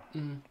kicked out.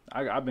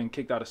 I've been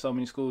kicked out of so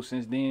many schools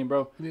since then,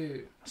 bro. Yeah.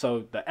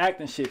 So the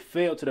acting shit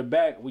fell to the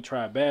back. We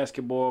tried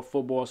basketball,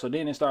 football. So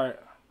then it started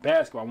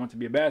basketball. I wanted to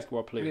be a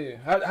basketball player.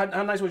 Yeah.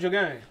 How nice was your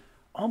game?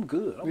 I'm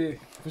good. Yeah,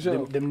 for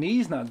sure. Them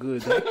knees not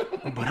good though,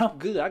 but I'm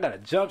good. I got a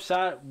jump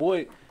shot,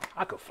 boy.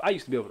 I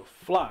used to be able to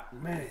fly.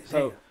 Man.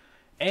 So,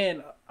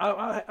 and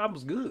I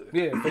was good.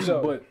 Yeah, for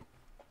sure. But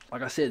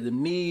like I said, the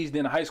knees.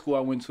 Then the high school I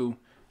went to,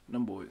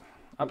 them boys.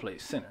 I play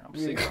center. I'm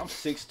 6'2",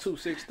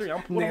 6'3".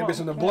 I'm putting bitch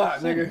on the block,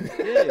 nigga.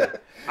 Yeah,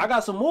 I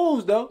got some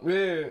moves though.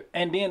 Yeah,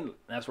 and then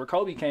that's where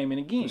Kobe came in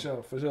again.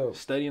 For sure.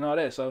 Studying all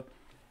that. So,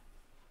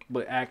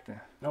 but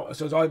acting. No,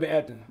 so it's always been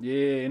acting.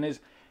 Yeah,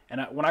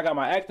 when I got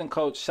my acting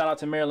coach, shout out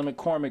to Marilyn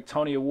McCormick,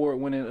 Tony Award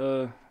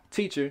winning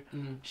teacher.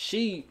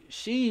 She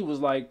was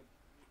like,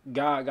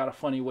 God got a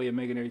funny way of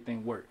making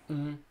everything work.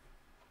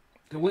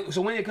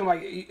 So when it come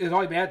like it's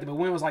always been acting, but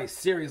when it was like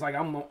serious, like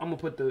I'm gonna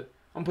put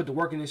the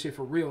work in this shit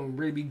for real and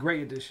really be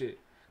great at this shit.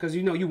 Cause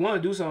you know you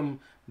want to do something,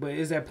 but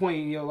it's that point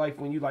in your life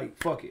when you like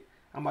fuck it,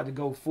 I'm about to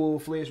go full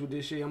fledged with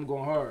this shit. I'm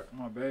going hard.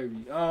 My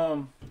baby.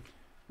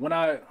 When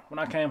I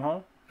came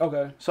home.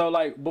 Okay. So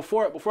like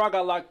before I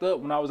got locked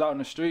up, when I was out in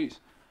the streets,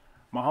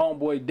 my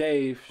homeboy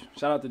Dave,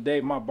 shout out to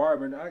Dave, my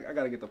barber. I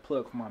gotta get the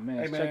plug for my man.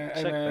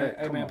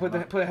 Hey man,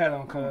 put a hat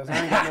on, cuz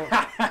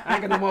I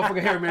ain't got no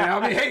motherfucking hair, man.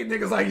 I be hating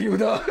niggas like you,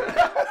 though.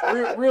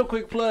 real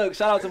quick plug.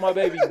 Shout out to my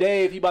baby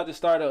Dave. He about to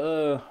start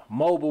a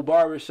mobile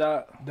barber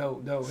shop.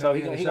 Dope. So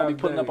he gonna be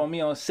putting up on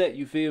me on set.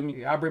 You feel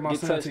me? Yeah, I bring my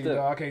son to you,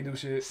 dog. I can't do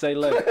shit. Say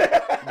less.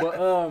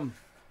 But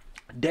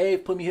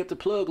Dave put me hip to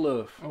Plug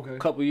Love. Okay. A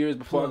couple years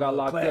before I got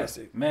locked up.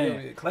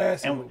 Man, yeah,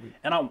 classic movie.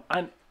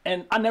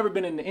 And I never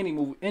been in any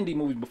indie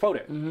movies before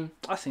that.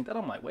 I seen that.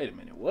 I'm like, wait a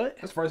minute, what?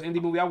 That's the first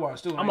indie movie I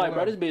watched too. I'm like,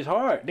 bro, this bitch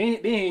hard.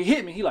 Then he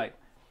hit me. He like,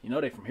 you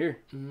know they from here.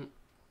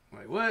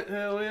 Like what?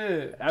 Hell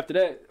yeah. After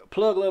that,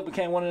 Plug Love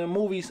became one of the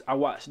movies I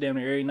watched damn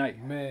near every night.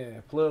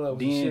 Man, Plug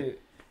Love was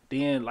shit.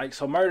 Then like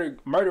so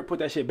murder put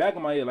that shit back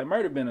in my head. Like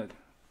murder been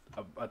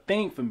a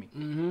thing for me.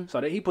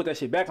 So that he put that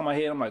shit back in my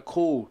head. I'm like,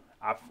 cool.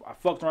 I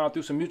fucked around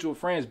through some mutual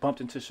friends,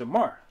 bumped into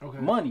Shamar,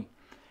 Money,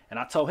 and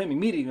I told him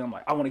immediately. I'm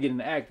like, I want to get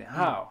into acting.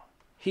 How?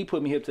 He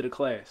put me hip to the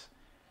class.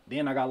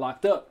 Then I got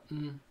locked up.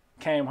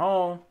 Came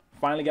home.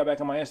 Finally got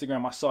back on my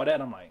Instagram. I saw that.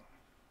 I'm like,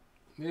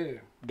 yeah,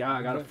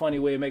 God got a funny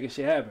way of making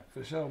shit happen.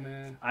 For sure,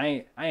 man.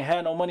 I ain't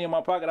had no money in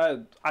my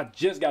pocket. I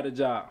just got a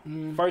job.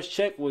 First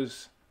check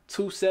was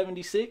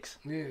 $276.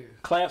 Yeah.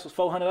 Class was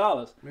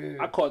 $400.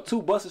 Yeah. I caught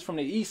 2 buses from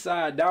the east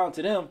side down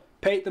to them.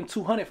 Paid them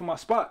 $200 for my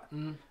spot.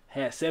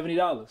 Had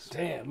 $70.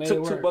 Damn, man.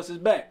 Took 2 buses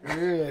back.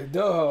 Yeah,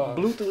 dog.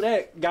 Blew through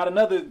that. Got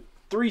another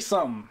 3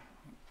 something.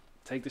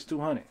 Take this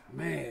 $200.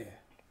 Man.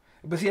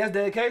 But see, that's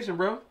dedication,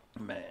 bro.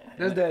 Man.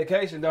 That's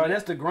dedication, dog.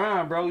 That's the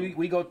grind, bro.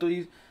 We go through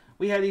these.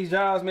 We had these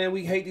jobs, man.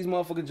 We hate these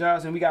motherfucking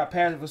jobs, and we got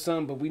passion for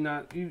something, but we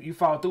not. You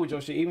follow through with your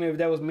shit, even if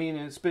that was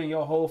meaning spending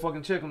your whole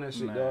fucking check on that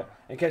shit, dog,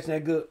 and catching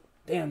that good.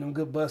 Damn, them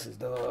good buses,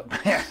 dog.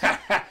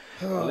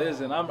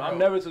 Listen, I'm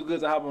never too good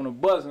to hop on a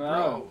bus, man.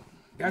 Bro,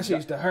 that shit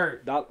used to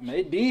hurt. Man,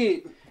 it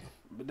did.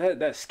 But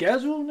that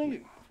schedule,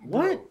 nigga.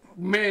 What? Bro,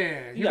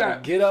 man, you gotta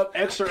get up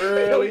extra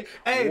early,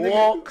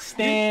 walk,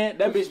 stand.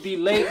 That bitch be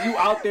late. You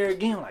out there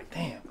again, like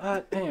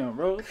damn,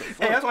 bro.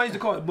 Hey, that's why I used to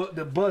call it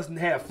the bus and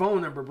have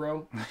phone number,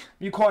 bro.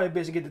 You call that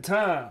bitch and get the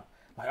time.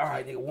 Like, all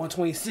right, nigga,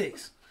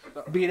 126.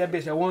 Be that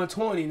bitch at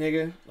 120,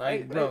 nigga.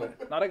 Like, bro.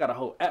 Now they got a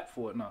whole app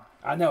for it now.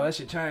 I know that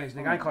shit changed,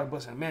 nigga. I ain't called the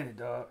bus in a minute,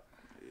 dog.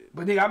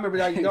 But nigga, I remember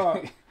that,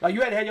 dog. Like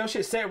you had to have your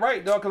shit set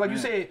right, dog. Cause like you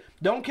said,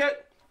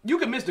 you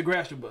can miss the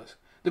Gratiot bus.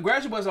 The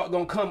Gratiot bus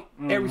gonna come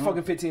every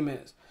fucking 15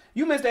 minutes.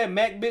 You miss that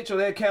Mac bitch or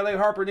that Cadillac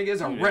Harper, nigga,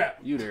 it's a wrap.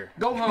 You there.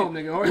 Go home,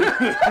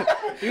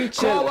 nigga. You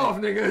chilling. Call off,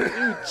 nigga.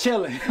 You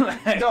chilling.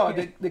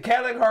 Dog, the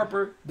Cadillac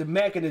Harper, the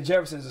Mac, and the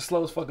Jefferson is the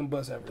slowest fucking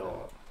bus ever,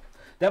 dog.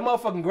 That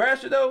motherfucking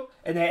Gratiot, though,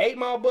 and that 8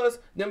 Mile bus,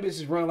 them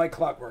bitches run like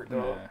clockwork,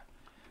 dog.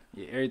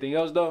 Yeah, everything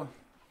else, though,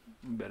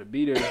 You better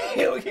be there.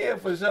 Hell yeah,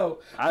 for sure.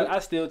 I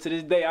still to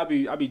this day I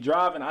be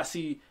driving. I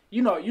see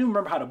you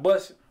remember how the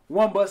bus.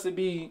 One bus would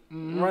be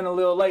running a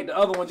little late, the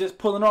other one just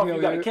pulling off.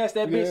 You gotta catch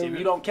that bitch. If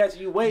you don't catch it,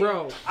 you wait.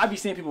 Bro. I be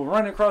seeing people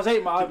running across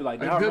 8 Mile. I be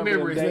like, I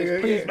remember them days.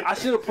 Please, I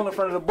should have pulled in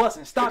front of the bus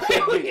and stopped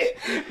that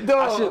bitch.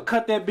 I should have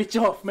cut that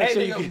bitch off. Make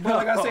sure you get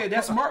like I said,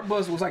 that smart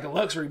bus was like a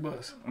luxury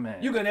bus.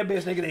 Man. You got that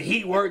bitch, nigga, the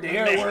heat work, the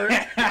air work.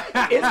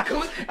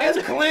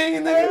 it's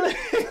clean,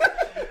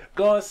 nigga.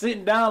 Going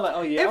sitting down like,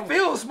 oh yeah. It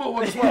feels smooth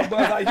on the smart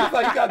bus. Like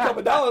you got a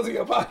couple dollars in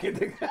your pocket,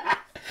 nigga.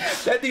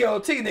 That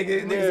DOT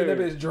niggas in that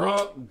bitch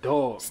drunk,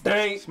 dog,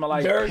 stank, smell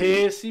like dirty.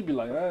 Piss. He be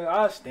like,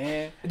 I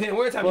stand. And then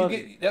every time you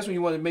get, that's when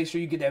you want to make sure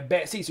you get that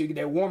back seat so you get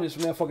that warmness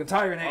from that fucking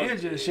tire and that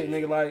engine and shit,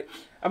 nigga. Like,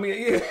 I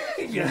mean,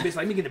 yeah, bitch,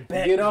 like me get the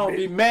back. Get on,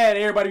 be mad.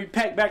 Everybody be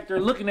packed back there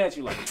looking at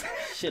you like,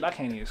 shit, I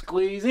can't even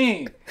squeeze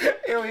in.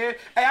 Hell yeah.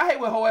 Hey, I hate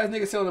when whole ass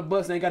niggas sit on the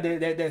bus and they got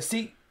that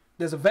seat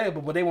that's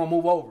available, but they won't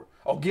move over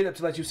or get up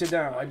to let you sit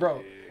down. Like,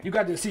 bro, you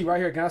got this seat right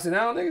here. Can I sit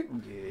down, nigga?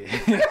 Yeah.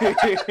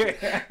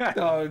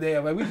 Oh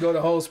damn, man, we go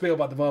the whole spiel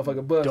about the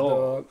motherfucking bus,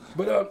 dog.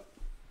 But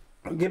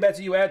get back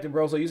to you acting,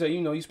 bro. So you say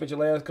you spent your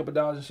last couple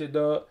dollars and shit,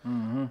 dog.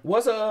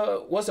 What's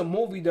a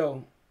movie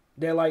though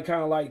that like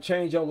kind of like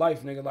changed your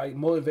life, nigga? Like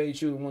motivated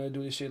you to want to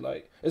do this shit?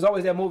 Like it's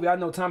always that movie. I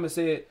know Thomas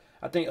said.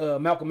 I think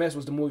Malcolm X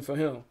was the movie for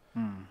him.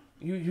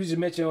 You just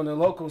mentioned on the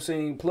local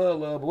scene, Plug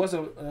Love. But what's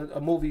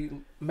a movie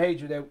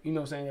major that what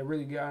I'm saying that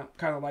really got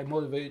kind of like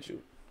motivated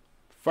you?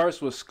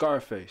 First was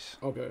Scarface.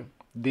 Okay.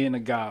 Then The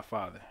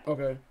Godfather.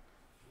 Okay.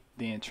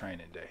 Then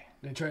Training Day.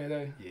 Then Training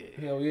Day?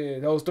 Yeah. Hell yeah.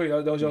 Those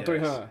your three,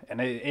 huh?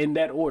 And they, in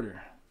that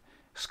order.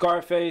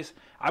 Scarface,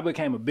 I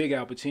became a big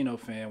Al Pacino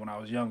fan when I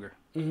was younger.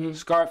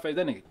 Scarface,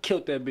 that nigga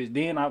killed that bitch.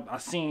 Then I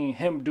seen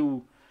him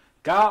do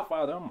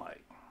Godfather. I'm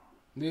like,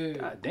 yeah.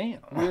 God damn.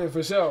 Yeah,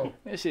 for sure.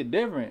 That shit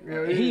different.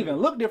 Yeah, he even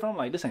looked different. I'm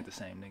like, this ain't the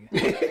same nigga.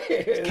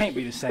 This can't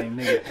be the same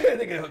nigga.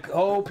 Nigga,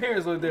 whole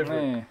appearance look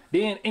different. Man.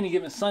 Then Any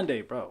Given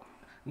Sunday, bro.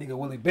 Nigga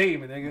Willie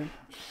Beeman, nigga.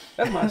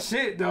 That's my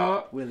shit,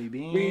 dog. Willie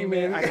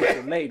Beeman. I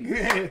got the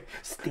lady.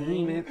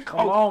 Steaming.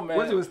 Come on, man.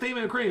 Was it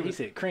steaming or creaming? He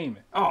said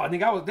creaming. Oh,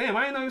 nigga, I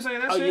didn't know you saying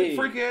that shit. Yeah.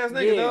 Freaky ass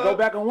nigga, yeah, dog. Go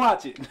back and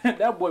watch it.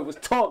 That boy was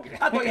talking.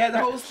 I thought he had the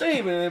whole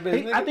steaming in that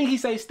bitch, nigga. I think he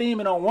say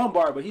steaming on one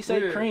bar, but he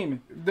say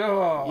creaming.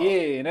 Dog. Yeah,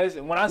 and that's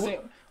when I seen.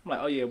 I'm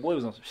like, oh yeah, boy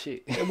was on some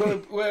shit.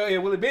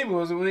 Willie Beeman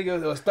was when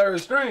nigga was third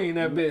string,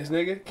 that bitch,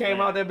 nigga.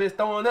 Came out that bitch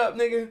throwing up,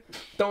 nigga.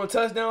 Throwing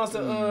touchdowns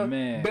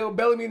to Bill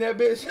Bellamy, that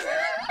bitch.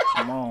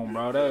 Come on,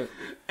 bro.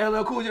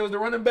 LL Cool J was the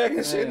running back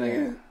and shit,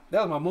 nigga.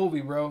 That was my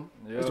movie, bro.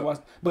 Yeah.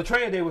 But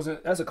Training Day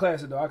that's a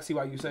classic, though. I can see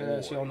why you say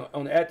that shit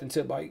on the acting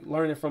tip, like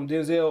learning from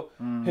Denzel,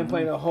 him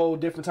playing a whole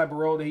different type of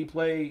role that he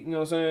played. You know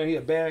what I'm saying? He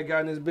a bad guy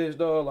in this bitch,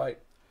 dog.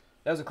 Like,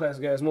 that's a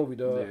classic ass movie,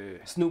 dog.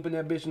 Yeah. Snooping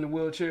that bitch in the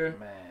wheelchair.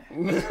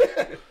 Man.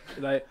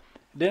 Like,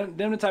 them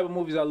the type of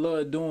movies I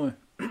love doing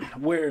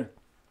where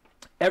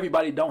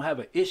everybody don't have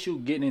an issue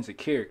getting into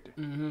character.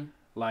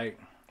 Like,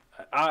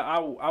 I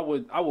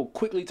would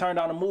quickly turn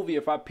down a movie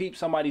if I peep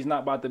somebody's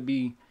not about to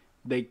be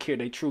they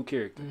true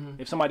character.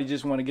 If somebody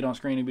just want to get on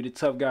screen and be the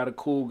tough guy, the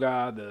cool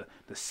guy, the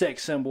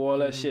sex symbol, all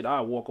that shit,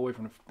 I walk away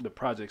from the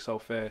project so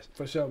fast.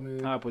 For sure,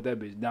 man. I put that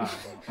bitch down.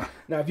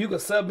 Now, if you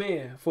could sub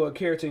in for a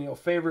character in your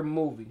favorite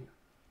movie,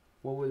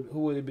 who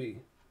would it be?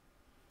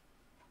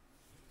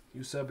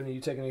 You subbing and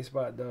you taking a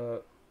spot,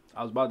 dog.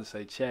 I was about to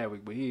say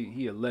Chadwick, but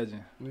he a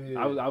legend.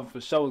 Yeah. I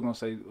for sure was gonna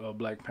say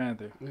Black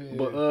Panther. Yeah.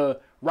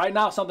 But right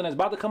now, something that's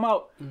about to come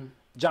out,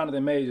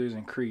 Jonathan Majors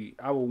and Creed.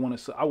 I wanted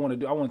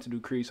to do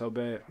Creed so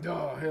bad.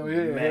 Oh hell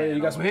yeah, man! You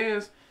got some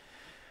hands.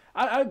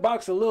 I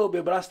boxed a little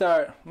bit,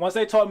 but once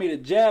they taught me to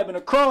jab and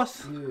a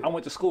cross, I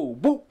went to school.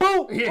 Boop,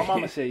 boop. Yeah. My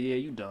mama said, yeah,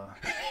 you done.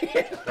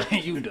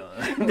 You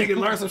done. Nigga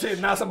learn some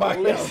shit, not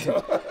somebody else.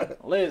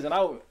 Listen,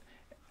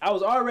 I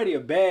was already a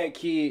bad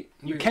kid.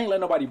 You can't let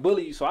nobody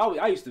bully you, so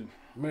I used to.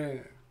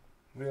 Man,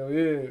 hell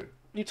yeah.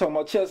 You talking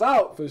about chest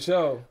out. For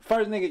sure.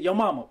 First nigga, your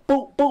mama.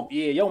 Boop, boop.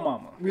 Yeah, your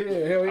mama. Yeah,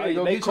 hell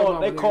yeah. They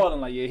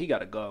calling like, yeah, he got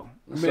to go.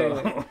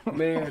 Man,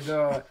 man,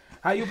 dog.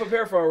 How you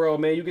prepare for a role,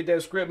 man? You get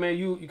that script, man.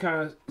 You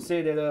kind of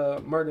said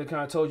that Murder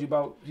kind of told you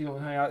about,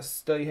 how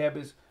study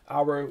habits,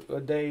 hour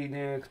a day,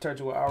 then turn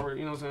to an hour,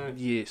 you know what I'm saying?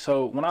 Yeah,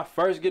 so when I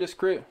first get a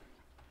script,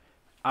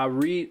 I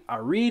read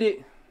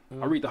it,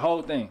 I read the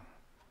whole thing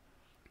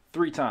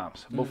 3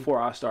 times before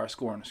I start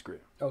scoring the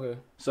script. Okay.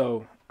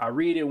 So I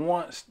read it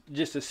once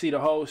just to see the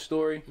whole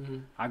story.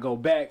 I go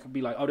back,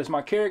 be like, oh, this is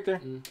my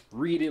character.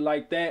 Read it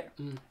like that.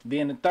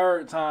 Then the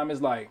 3rd time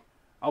is like,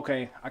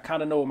 okay, I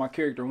kind of know what my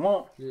character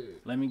want. Yeah.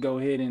 Let me go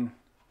ahead and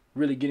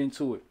really get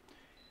into it.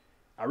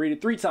 I read it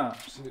 3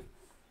 times.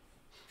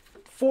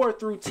 4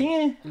 through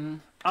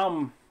 10,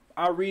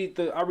 I read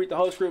the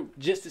whole script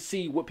just to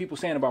see what people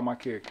saying about my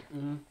character.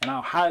 And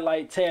I'll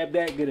highlight, tab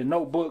that, get a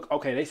notebook.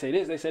 Okay, they say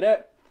this, they say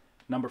that.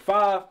 Number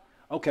 5,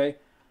 okay,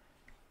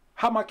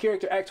 how my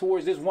character act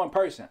towards this one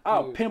person.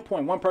 I'll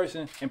pinpoint one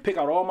person and pick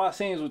out all my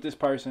scenes with this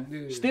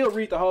person. Still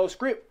read the whole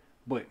script,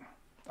 but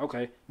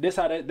okay, that's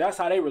how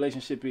their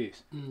relationship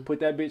is. Put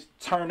that bitch,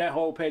 turn that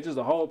whole page, just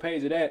a whole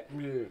page of that.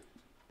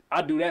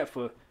 I do that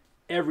for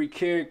every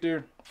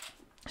character.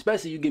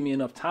 Especially you give me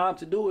enough time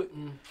to do it,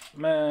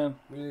 man.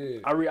 Yeah.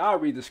 I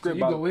read the script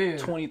about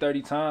 20,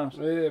 30 times.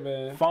 Yeah,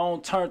 man.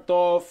 Phone turned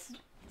off.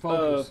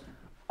 Focus.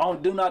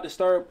 On do not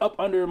disturb, up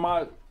under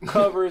my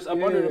covers,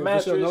 up under the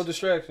mattress. Sure, no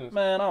distractions.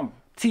 Man, I'm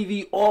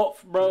TV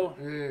off, bro.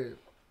 Yeah.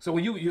 So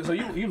when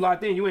you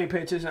locked in, you ain't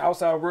paying attention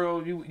outside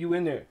world. You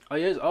in there. Oh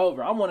yeah, it's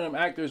over. I'm one of them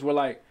actors where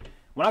like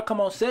when I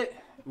come on set,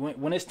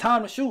 when it's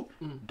time to shoot,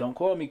 don't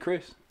call me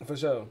Chris. For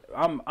sure.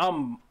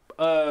 I'm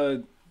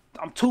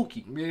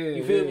Tukey. Yeah.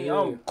 You feel me?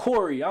 I'm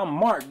Corey. I'm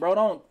Mark,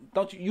 bro.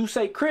 Don't you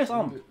say Chris?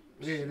 I'm.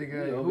 Yeah,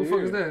 nigga. Who the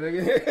fuck is that,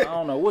 nigga? I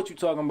don't know what you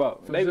talking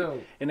about. For sure.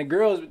 And the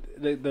girls,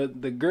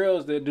 the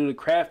girls that do the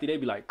crafty, they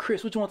be like,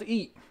 Chris, what you want to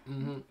eat?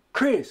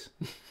 Chris,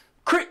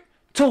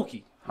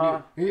 Tukey.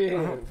 Huh?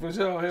 Yeah, for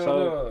sure. Hell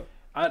no.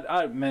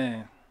 I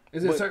man.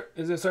 Is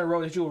it a certain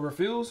role that you will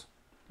refuse?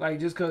 Like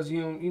just cause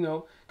you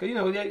know,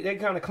 they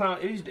kind of clown.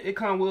 It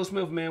clown Will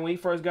Smith, man. When he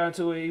first got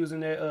into it, he was in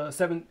that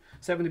 7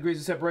 Degrees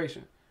of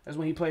Separation. That's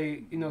when he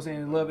played, you know, what I'm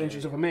saying, the love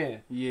interest of a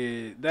man.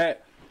 Yeah,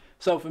 that.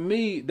 So for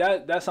me,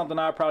 that's something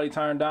I probably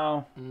turn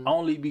down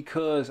only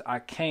because I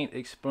can't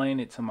explain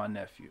it to my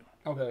nephew.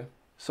 Okay.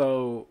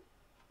 So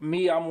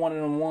me, I'm one of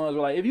them ones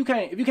where like if you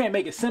can't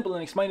make it simple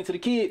and explain it to the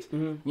kids,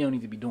 you don't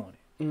need to be doing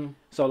it.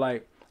 So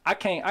like I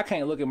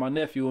can't look at my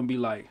nephew and be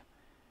like,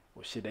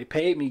 well shit, they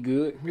paid me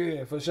good.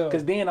 Yeah, for sure.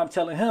 Because then I'm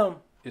telling him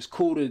it's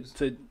cool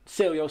to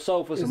sell your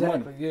soul for some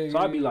money. Yeah, so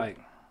I'd be like,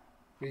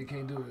 yeah, you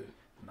can't do it.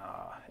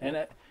 Nah.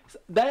 And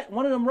that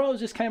one of them roles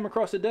just came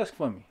across the desk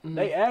for me.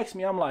 They asked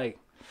me, I'm like,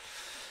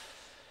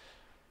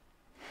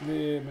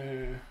 yeah,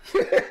 man.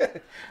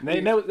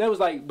 They was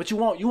like, but you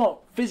won't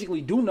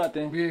physically do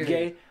nothing,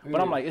 gay. But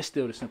I'm like, it's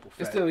still the simple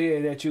fact. It's still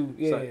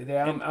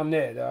I'm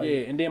that. Dog. Yeah,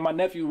 and then my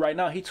nephew right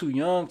now, he too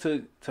young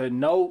to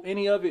know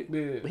any of it.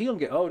 Yeah. But he gonna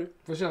get older.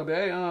 For sure. But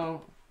hey,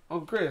 Uncle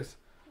Chris,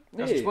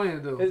 that's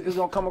explaining to It's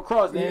gonna come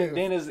across.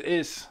 Then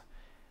it's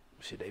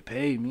shit, they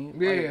paid me.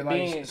 Yeah,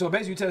 like so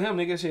basically you tell him,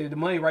 nigga, shit, the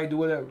money right, do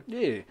whatever.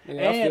 Yeah. And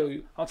I feel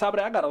you. On top of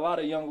that, I got a lot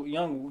of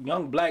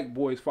young black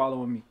boys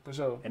following me. For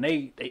sure. And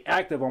they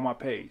active on my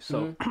page.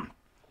 So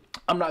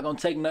I'm not gonna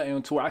take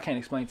nothing to where I can't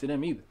explain to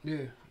them either.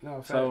 Yeah. No,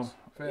 facts. So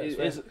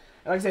facts.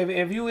 Like I said,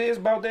 if you is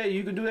about that,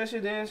 you can do that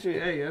shit, then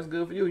shit, hey, that's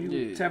good for you.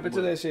 You tap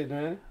into that shit,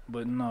 man.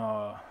 But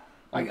nah.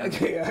 I can't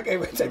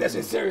take that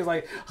shit serious.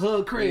 Like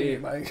hug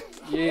Craig, like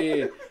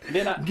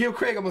Then I give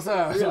Craig a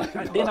massage.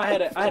 Then I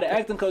had an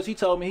acting coach. He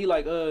told me he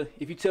like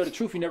if you tell the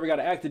truth, you never got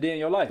to act a day in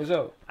your life. For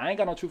sure. I ain't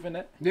got no truth in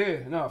that. Yeah,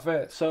 no,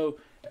 fast. So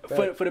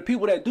for the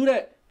people that do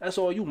that, that's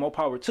all you. More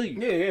power to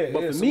you. Yeah.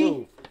 But for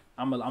me,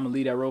 I'm gonna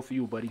leave that role for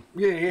you, buddy.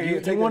 Yeah.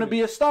 You want to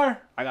be a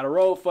star? I got a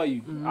role for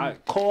you.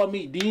 Call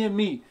me, DM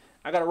me.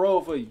 I got a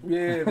role for you.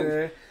 Yeah,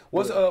 man.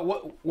 What's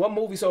what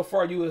movie so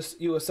far you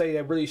would say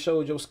that really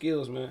showed your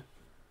skills, man?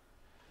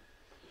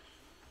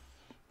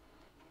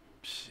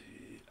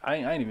 I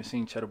ain't even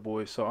seen Cheddar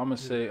Boys, so I'm gonna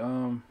say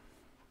I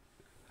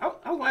was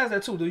gonna ask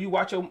that too. Do you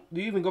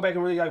even go back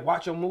and really like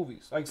watch your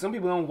movies? Like some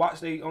people don't watch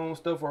their own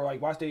stuff or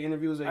like watch their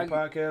interviews, their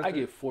podcasts. I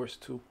get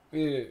forced to.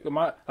 Yeah.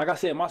 Like I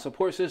said, my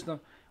support system.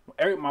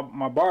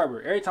 My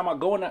barber. Every time I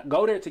go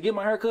there to get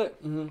my haircut,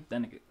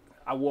 then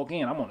I walk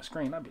in. I'm on the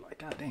screen. I'd be like,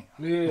 God damn.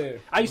 Yeah.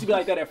 I used to be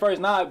like that at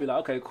first. Now I'd be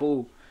like, okay,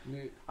 cool.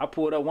 Yeah. I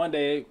pulled up one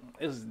day.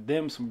 It was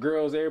them, some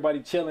girls, everybody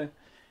chilling.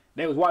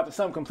 They was watching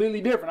something completely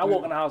different. I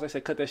walk in the house. They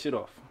said, cut that shit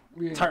off.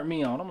 Yeah. Turned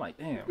me on. I'm like,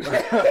 damn.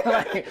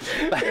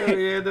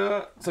 Yeah,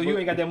 dog. So you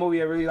ain't got that movie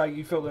that really like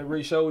you felt like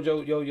really showed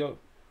your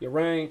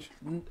range?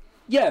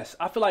 Yes,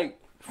 I feel like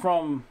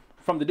from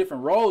the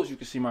different roles you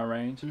can see my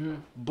range,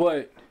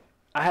 but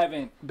I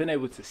haven't been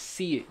able to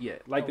see it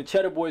yet. Like the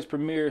Cheddar Boys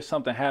premiere,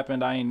 something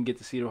happened. I didn't get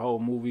to see the whole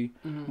movie,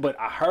 but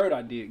I heard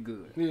I did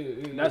good.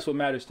 Yeah. That's what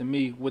matters to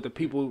me. What the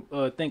people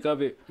think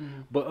of it.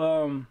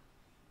 But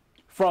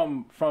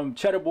from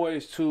Cheddar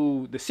Boys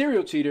to the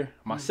Serial Cheater,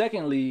 my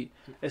second lead,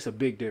 it's a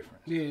big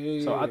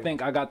difference. So I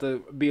think I got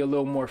to be a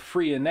little more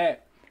free in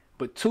that.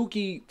 But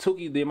Tukey,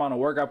 the amount of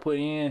work I put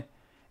in,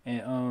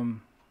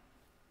 and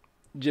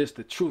just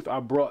the truth I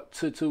brought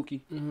to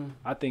Tukey,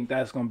 I think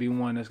that's gonna be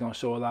one that's gonna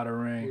show a lot of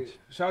range. Yeah.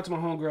 Shout out to my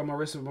homegirl,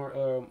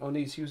 Marissa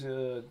O'Neal. She was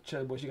in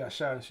Cheddar Boy. She got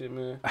shot and shit,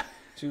 man.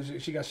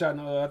 She got shot in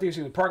I think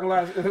she was parking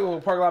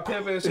lot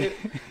pimping and shit.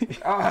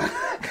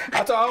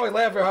 I always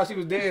laugh at how she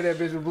was dead. That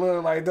bitch with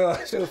blood, like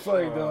dog. She was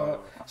funny,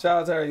 dog. Shout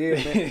out to her, yeah,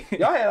 man.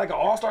 Y'all had like an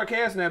all-star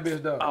cast in that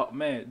bitch, dog. Oh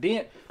man,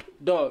 then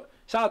dog.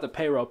 Shout out to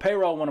Payroll.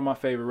 Payroll, one of my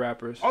favorite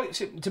rappers. Oh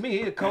shit, to me,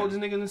 he's the coldest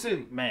nigga in the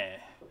city. Man,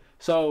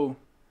 so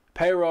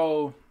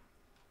Payroll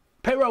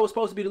was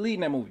supposed to be the lead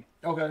in that movie.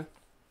 Okay.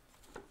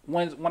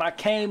 When I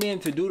came in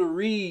to do the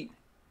read,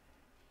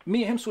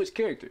 me and him switched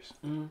characters.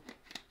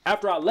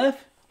 After I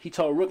left, he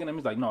told Rook and him,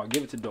 he's like, no,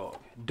 give it to Dog.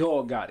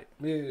 Dog got it.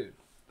 Yeah.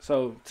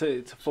 So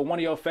for one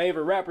of your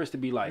favorite rappers to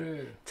be like,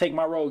 take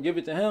my role, give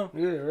it to him.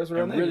 Yeah, that's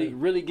what I mean.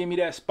 Really give me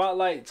that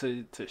spotlight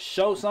to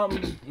show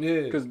something.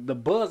 Yeah. Because the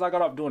buzz I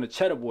got off doing the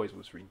Cheddar Boys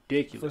was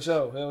ridiculous. For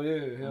sure. Hell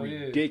yeah.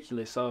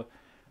 Ridiculous. So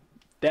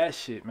that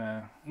shit,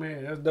 man.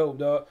 Man, that's dope,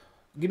 dog.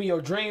 Give me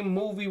your dream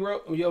movie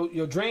role,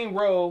 your dream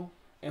role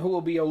And who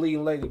will be your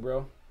leading lady,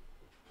 bro?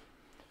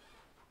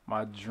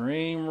 My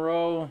dream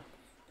role.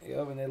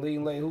 Yep, and that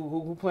leading lady.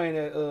 Who playing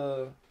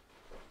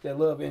that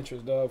love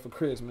interest, dog, for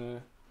Chris,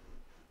 man?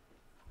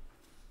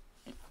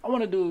 I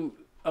want to do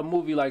a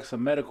movie like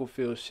some medical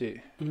field shit.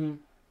 Mm-hmm.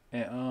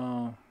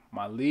 And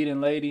my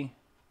leading lady,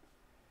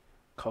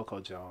 Coco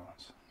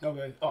Jones.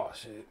 Okay. Oh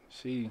shit.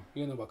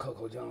 You know about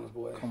Coco Jones,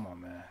 boy. Come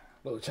on, man.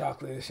 Little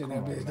chocolate and shit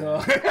in that bitch,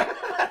 dog.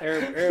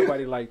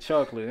 Everybody like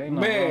chocolate. Ain't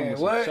no man,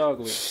 what?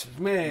 Chocolate.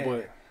 Man.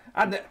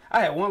 But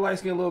I had one light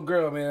skinned little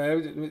girl,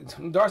 man.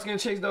 Dark skinned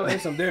chicks though,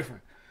 ain't some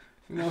different.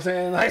 You know what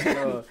I'm saying? Like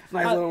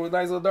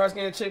nice little dark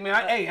skinned chick, man.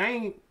 I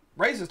ain't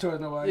racist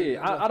towards nobody.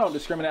 Yeah, I don't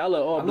discriminate. I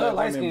love all black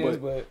light women,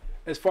 but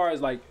as far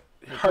as like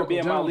her Coco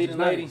being Jones, my leading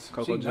lady, nice.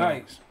 Coco Jones.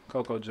 Nice.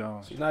 Coco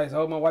Jones. She's nice. I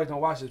hope my wife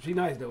don't watch it. She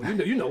nice though.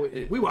 You know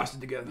it. We watched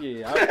it together.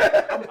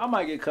 Yeah, I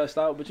might get cussed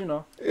out, but you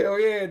know. Hell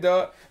yeah,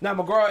 dog. Now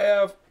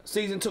McGraw Ave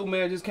season 2,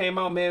 man, just came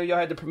out, man. Y'all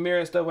had the premiere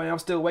and stuff, and I'm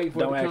still waiting for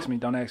it. Don't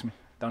ask me.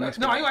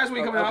 No, you ask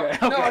me coming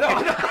out.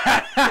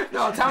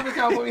 No, time is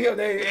coming for me here.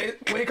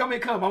 When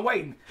it come. I'm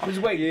waiting. I'm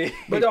just waiting. Yeah.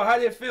 But though, how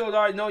did it feel,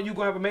 dog? You know you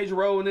gonna have a major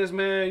role in this,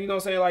 man. You know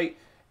what I'm saying? Like,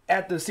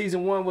 after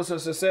season 1 was a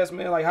success,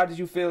 man. Like, how did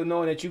you feel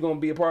knowing that you gonna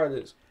be a part of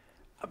this?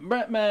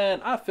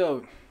 Man, I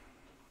felt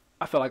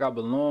like I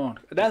belonged.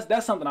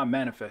 That's something I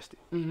manifested.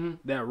 Mm-hmm.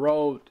 That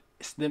role,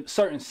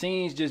 certain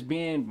scenes just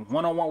being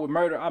one-on-one with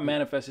murder, I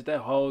manifested that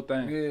whole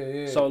thing.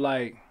 Yeah. So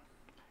like,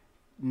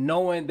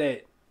 knowing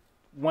that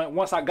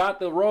once I got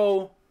the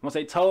role, once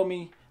they told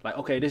me like,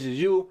 okay, this is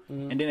you,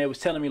 and then they was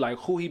telling me like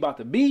who he about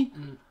to be.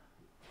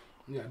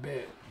 Yeah,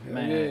 bad.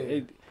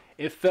 Man,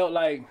 it felt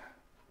like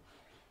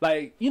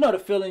you know the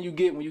feeling you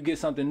get when you get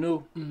something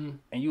new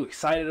and you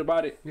excited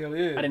about it. Yeah.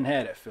 I didn't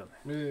have that feeling.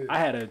 Yeah. I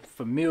had a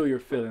familiar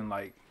feeling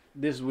like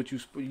this is what you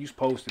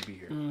supposed to be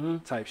here,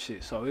 type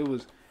shit. So it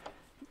was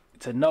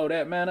to know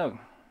that, man.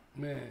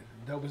 Man,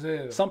 dope as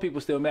hell. Some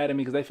people still mad at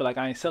me because they feel like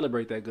I ain't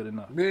celebrate that good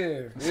enough.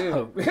 Yeah.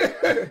 So,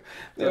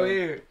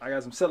 yeah. I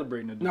got some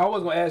celebrating to do. No, I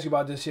was gonna ask you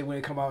about this shit when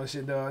it come out and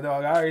shit, dog.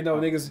 I already know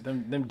niggas.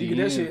 Them you get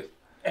that shit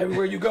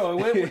everywhere you go.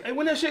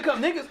 When that shit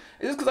come, niggas.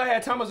 It's because I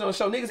had Thomas on the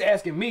show. Niggas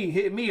asking me,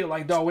 hit me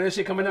like, dog, when that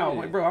shit coming out? I'm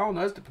like, bro, I don't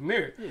know. It's the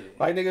premiere. Yeah.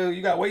 Like, nigga,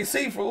 you got to wait and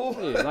see, fool.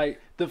 Yeah,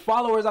 like the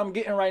followers I'm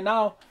getting right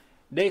now.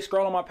 They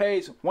scroll on my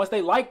page. Once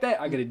they like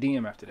that, I get a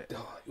DM after that.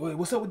 Wait,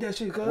 what's up with that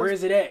shit, cuz? Where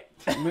is it at?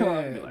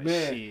 Man, like,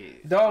 man.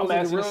 Shit. Dog I'm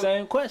asking the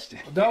same question.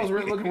 Dog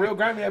was looking real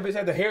grimy. That bitch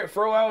had the hair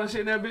fro out and shit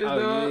in that bitch,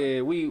 dog.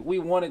 Yeah, we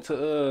wanted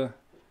to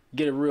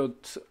get a real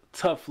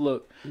tough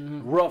look,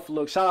 rough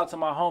look. Shout out to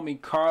my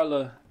homie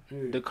Carla,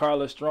 the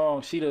Carla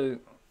Strong. She's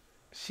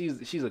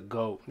a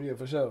goat. Yeah,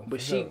 for sure.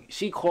 But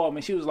she called me.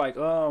 She was like,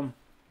 what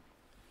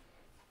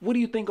do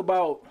you think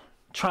about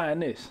trying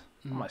this?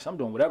 I'm like, I'm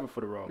doing whatever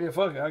for the role. Yeah,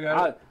 fuck it, I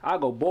got it. I'll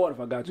go board if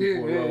I got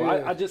you for a role.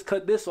 Yeah. I just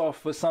cut this off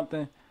for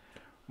something,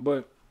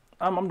 but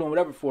I'm doing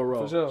whatever for a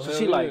role. For sure. So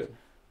she like,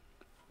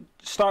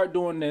 start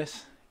doing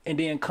this and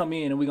then come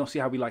in and we gonna see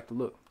how we like to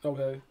look.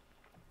 Okay.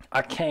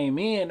 I came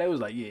in, they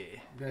was like, yeah.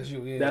 That's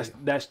you, yeah.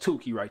 That's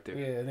Tukey right there.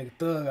 Yeah, nigga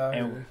thug out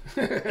here.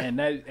 and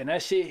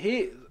that shit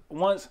hit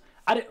once.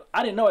 I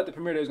didn't know at the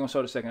premiere they was gonna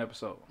show the second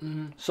episode.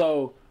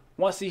 So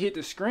once he hit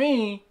the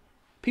screen,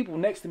 people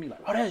next to me like,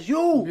 oh, that's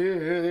you.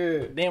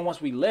 Yeah. Then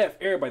once we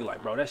left, everybody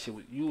like, bro, that shit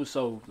you was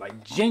so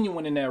like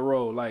genuine in that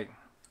role. Like,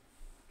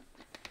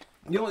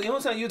 you know what you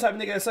the type of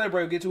nigga that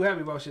celebrate get too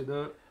happy about shit,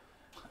 dog.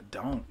 I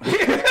don't.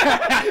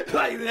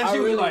 Like that's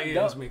you really like, yeah,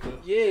 that's me, cuz.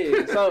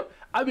 Yeah. So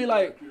I be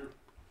like,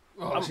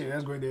 shit,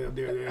 that's great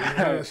there.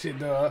 Yeah, shit,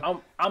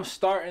 dog. I'm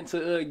starting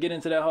to get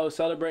into that whole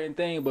celebrating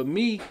thing, but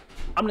me,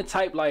 I'm the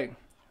type like,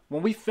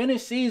 when we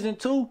finished season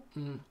 2,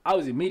 I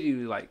was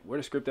immediately like, where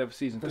the script at for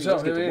season 3?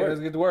 Let's get to work. Let's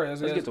get to work.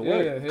 Let's get to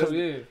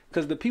work.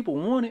 Because the people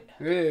want it.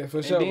 Yeah,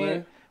 for sure,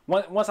 man.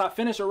 Once I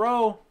finish a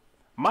role,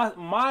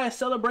 my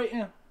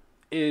celebrating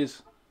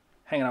is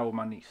hanging out with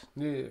my niece.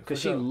 Yeah,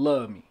 because she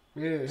love me.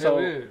 Yeah,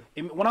 so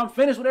when I'm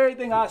finished with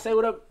everything, I say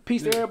what up,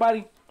 peace to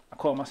everybody. I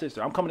call my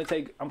sister. I'm coming to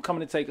take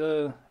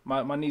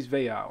my niece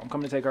Vay out. I'm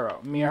coming to take her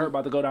out. Me and her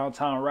about to go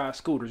downtown, ride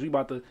scooters. We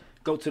about to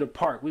go to the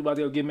park. We about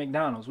to go get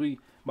McDonald's. We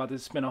about to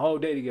spend a whole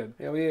day together.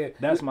 Hell yeah.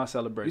 That's my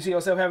celebration. You see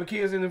yourself having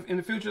kids in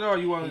the future though, or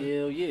you want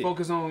to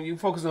focus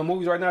on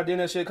movies right now, then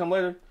that shit come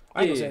later?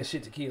 I ain't gonna say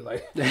shit to kids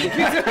like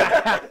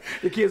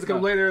the kids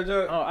come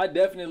later. Oh, I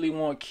definitely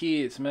want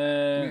kids,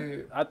 man. Yeah.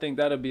 I think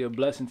that'll be a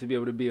blessing to be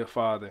able to be a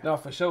father. No,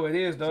 for sure it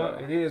is, dog.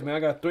 So, it is, man. I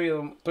got three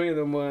of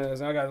them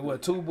ones. I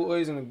got 2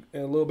 boys and a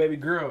little baby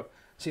girl.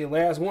 She the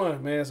last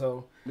one, man.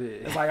 So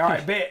it's like, all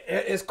right, bet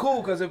it's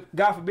cool because if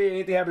God forbid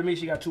anything happened to me,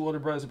 she got 2 older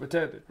brothers to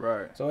protect her.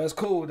 Right. So it's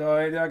cool,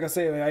 dog. Like I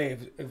said, hey,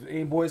 if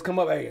any boys come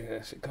up,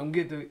 hey, come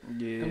get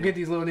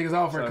these little niggas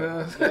off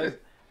her, cuz.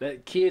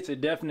 That kids are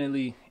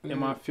definitely in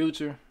my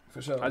future.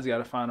 For sure. I just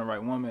gotta find the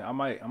right woman. I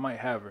might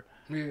have her.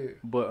 Yeah.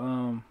 But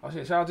oh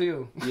shit, shout out to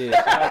you. Yeah,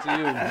 shout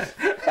out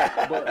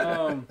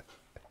to you.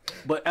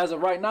 But as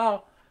of right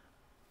now,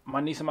 my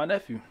niece and my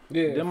nephew.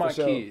 Yeah. They're my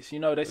kids. You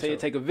know, they say it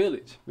take a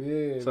village.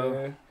 Yeah, so,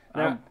 man.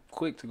 I'm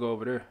quick to go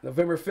over there.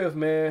 November 5th,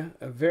 man.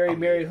 A very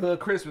merry hood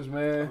Christmas,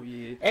 man. Oh,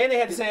 yeah. And they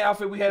had the same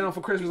outfit we had on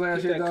for Christmas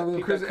last year, dog.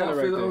 Little Christmas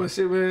outfit on and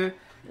shit, man.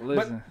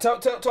 Listen.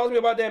 But talk to me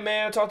about that,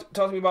 man. Talk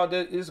to me about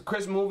that. It's a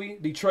Christmas movie.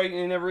 Detroit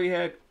never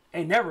had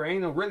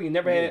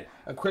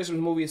a Christmas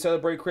movie to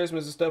celebrate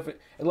Christmas and stuff. It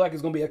look like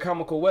it's gonna be a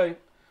comical way.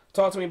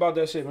 Talk to me about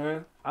that shit,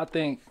 man. I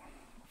think,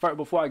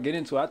 before I get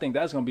into it, I think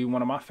that's gonna be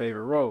one of my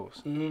favorite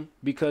roles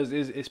because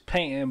it's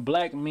painting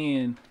black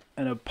men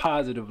in a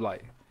positive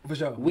light. For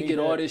sure. We get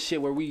all this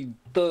shit where we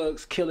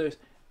thugs, killers.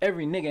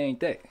 Every nigga ain't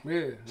that.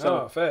 Yeah.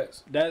 So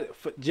facts.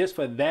 Just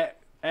for that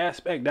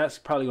aspect, that's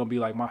probably gonna be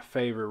like my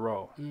favorite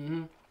role.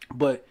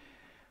 But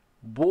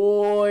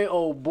boy,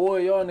 oh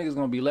boy, y'all niggas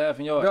gonna be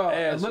laughing y'all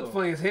ass. It looked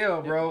funny as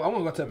hell, bro. I want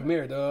to go to the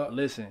premiere, dog.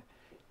 Listen,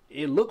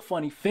 it looked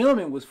funny.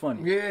 Filming was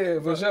funny. Yeah,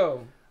 for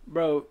sure.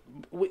 Bro,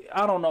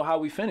 I don't know how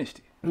we finished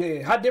it.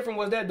 Yeah, how different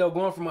was that though?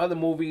 Going from other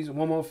movies,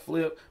 One More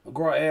Flip,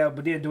 McGraw Ave,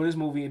 but then doing this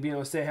movie and being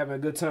on set having a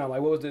good time.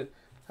 Like,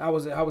 how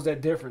was that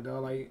different though?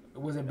 Like,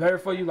 was it better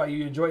for you? Like,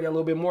 you enjoyed that a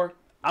little bit more?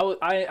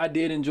 I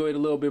did enjoy it a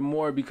little bit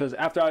more because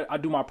after I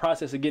do my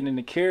process of getting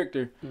into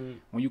character,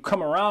 when you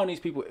come around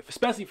these people,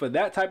 especially for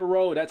that type of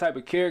role, that type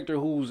of character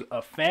who's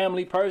a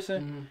family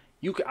person,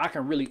 I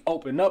can really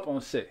open up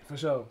on set. For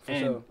sure.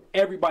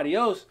 Everybody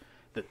else,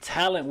 the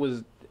talent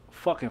was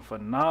fucking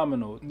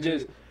phenomenal. Yeah.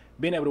 Just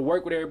being able to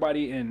work with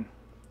everybody and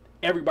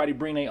everybody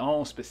bring their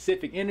own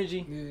specific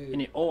energy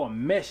and it all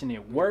mesh and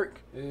it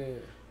work. Yeah,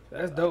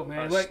 that's dope,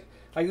 man.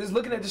 Like just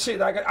looking at the shit,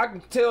 like I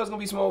can tell it's gonna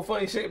be some old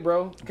funny shit,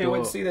 bro. Can't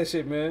wait to see that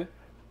shit, man.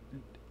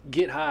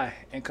 Get high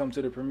and come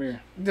to the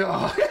premiere.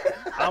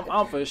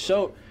 I'm for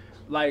sure.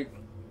 Like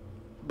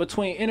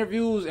between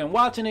interviews and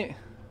watching it,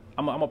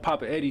 I'm gonna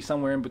pop an Eddie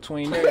somewhere in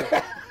between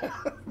there.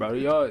 Bro,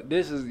 y'all,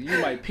 you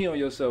might pee on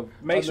yourself.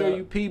 Make sure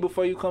you pee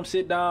before you come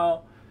sit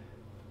down.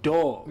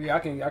 Dog. Yeah, I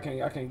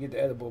can't get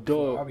the edible.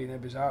 Dog. I'll be in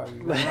that bitch. I'll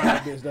be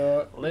that bitch,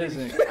 dog.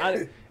 Listen,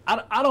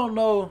 I don't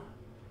know.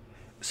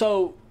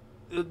 So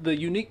the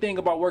unique thing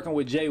about working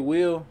with Jay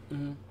Will,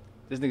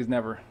 this nigga's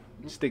never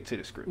stick to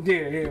the script.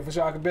 Yeah, for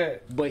sure, I can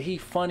bet. But he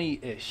funny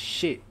as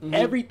shit.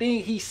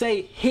 Everything he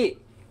say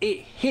it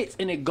hits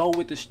and it go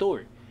with the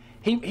story.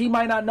 He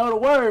might not know the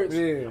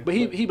words, but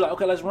he be like,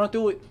 okay, let's run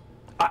through it.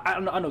 I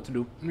know what to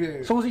do. Yeah.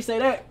 As soon as he say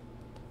that,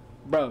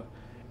 bro,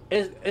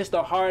 it's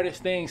the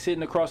hardest thing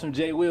sitting across from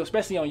Jay Will,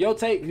 especially on your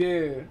take.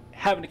 Yeah.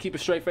 Having to keep a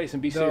straight face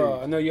and be serious.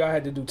 I know y'all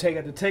had to do take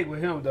after take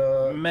with him,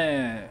 dog.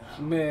 Man,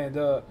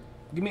 dog.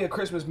 Give me a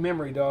Christmas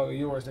memory, dog, of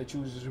yours that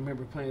you just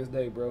remember playing this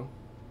day, bro.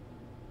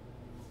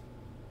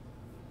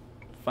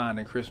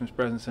 Finding Christmas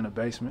presents in the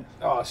basement.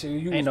 Oh shit,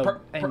 you ain't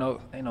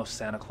no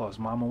Santa Claus,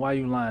 mama. Why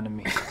you lying to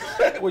me?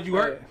 What you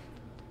hurt?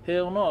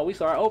 Hell no, we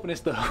started opening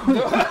stuff.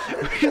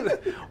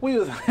 we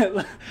was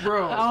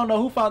bro. I don't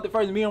know who found it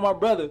first, me or my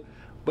brother,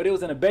 but it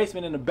was in the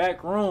basement in the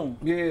back room.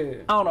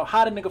 Yeah. I don't know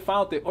how the nigga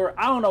found it, or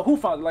I don't know who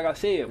found it, like I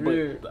said,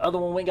 but the other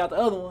one went and got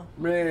the other one.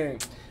 Man.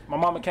 My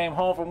mama came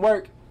home from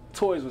work,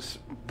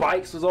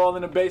 bikes was all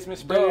in the basement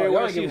spread.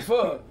 Y'all ain't give a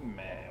fuck.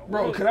 Man.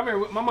 Bro, cause I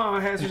remember my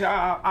mom had some shit,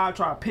 I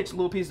try to pitch a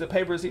little piece of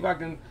paper to see if I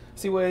can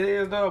see what it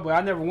is, though, but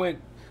I never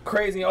went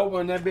crazy and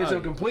opening that bitch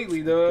up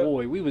completely, dog.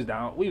 Boy, we was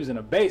in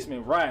the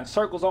basement riding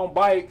circles on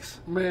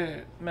bikes.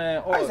 Man.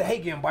 I used to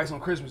hate getting bikes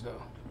on Christmas,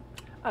 though.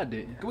 I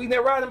didn't. We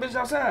never ride them bitches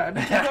outside.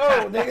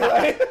 Nigga,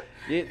 like.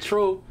 Yeah,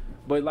 true.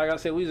 But like I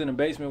said, we was in the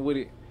basement with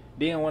it.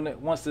 Then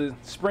once the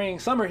spring,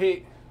 summer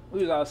hit,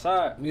 we was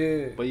outside.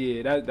 Yeah. But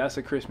yeah, that's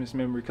a Christmas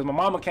memory. Cause my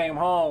mama came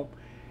home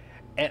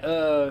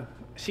and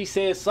she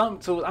said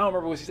something to us. I don't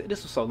remember what she said.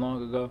 This was so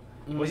long ago.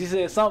 But she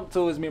said something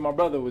to us. Me and my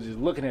brother was just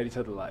looking at each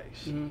other like,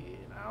 shit.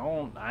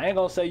 I ain't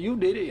gonna say you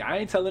did it. I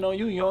ain't telling on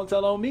you. You don't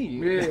tell on me.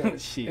 Yeah.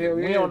 Shit.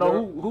 We don't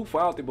know who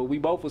found it, but we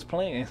both was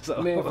playing.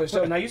 So. Man, for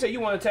sure. Now you say you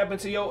want to tap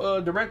into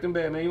your directing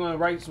bag, man. You want to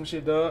write some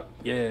shit, dog.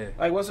 Yeah.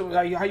 Like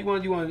how you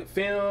want? You want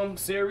film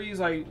series?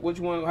 Like what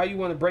you want? How you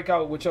want to break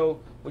out with your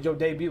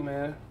debut,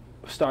 man?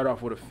 Start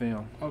off with a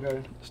film.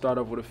 Okay. Start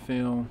off with a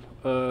film.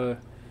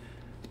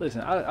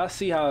 Listen, I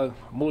see how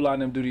Moolah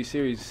and them do these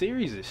series.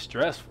 Series is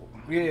stressful.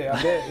 Yeah,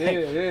 I bet. Yeah.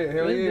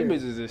 Hell yeah. Them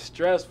bitches is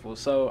stressful.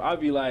 So I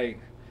be like,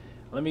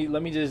 let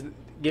me just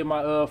get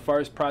my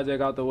first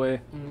project out the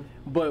way.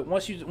 But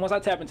once I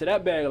tap into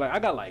that bag, like I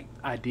got like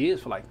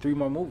ideas for like 3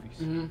 more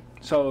movies.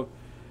 So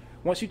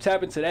once you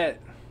tap into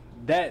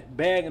that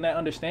bag and that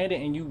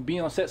understanding, and you be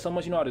on set so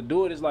much, you know how to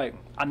do it. It's like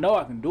I know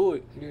I can do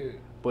it. Yeah.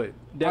 But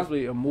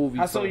definitely a movie.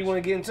 How soon you want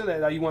to get into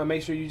that? Like you want to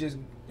make sure you just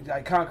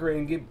like conquer it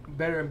and get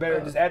better and better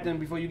just acting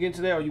before you get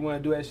into that, or you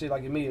want to do that shit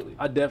like immediately?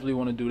 I definitely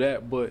want to do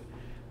that, but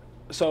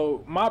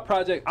so my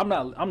project, I'm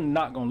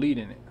not gonna lead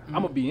in it.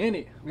 I'm gonna be in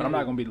it, but I'm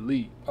not gonna be the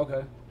lead.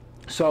 Okay.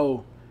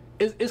 So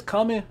it's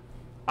coming.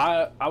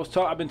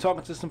 I've been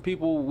talking to some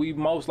people. We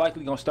most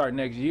likely gonna start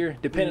next year,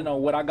 depending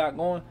on what I got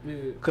going.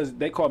 Yeah. Cause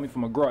they called me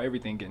from McGraw,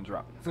 everything getting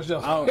dropped. For sure.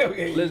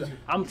 Listen,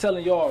 I'm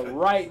telling y'all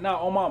right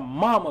now, on my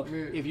mama,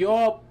 if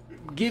y'all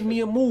give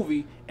me a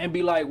movie and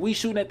be like, we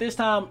shooting at this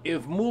time.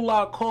 If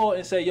Moolah call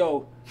and say,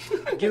 yo,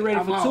 get ready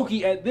for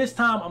Tuki at this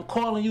time, I'm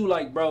calling you,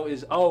 like, bro,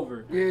 it's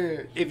over.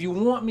 Yeah. If you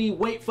want me,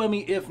 wait for me.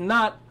 If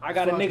not, I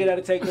got a nigga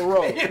that'll take the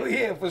role.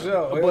 Yeah, for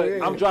sure.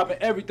 But I'm dropping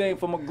everything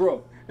for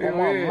McGraw. On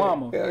my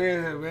mama. Hell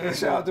yeah, man.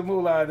 Shout out to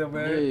Moolah, though,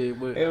 man. Yeah,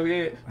 but hell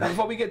yeah. Now,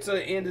 before we get to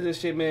the end of this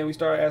shit, man, we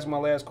start asking my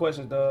last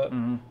questions, dog.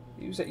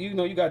 You said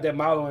you got that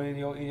model in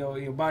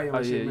your bio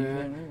and shit,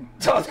 man.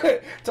 Talk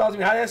to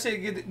me how that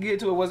shit get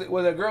to it.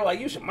 Was a girl like,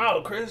 you should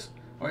model, Chris?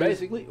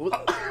 Basically.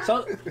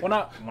 So when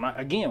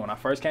I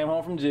first came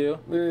home from jail,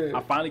 I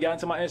finally got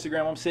into my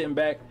Instagram. I'm sitting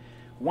back.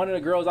 One of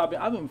the girls I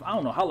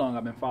don't know how long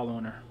I've been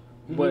following her,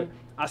 but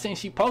I seen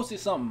she posted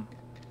something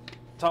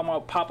talking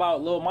about pop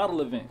out little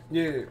model event.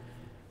 Yeah.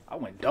 I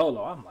went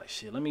dolo. I'm like,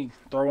 shit, let me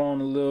throw on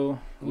a little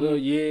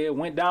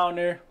went down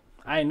there.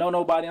 I ain't know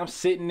nobody. I'm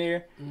sitting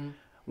there.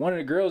 One of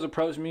the girls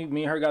approached me.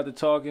 Me and her got to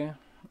talking,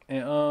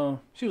 and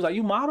she was like,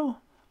 "You model?"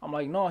 I'm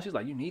like, "No." She's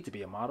like, "You need to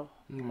be a model."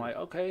 I'm like,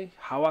 "Okay,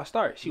 how I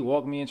start?" She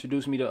walked me,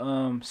 introduced me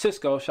to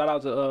Cisco. Shout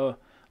out to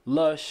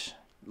Lush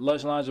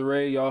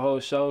Lingerie, y'all whole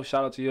show.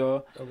 Shout out to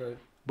y'all. Okay.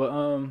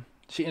 But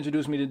she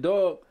introduced me to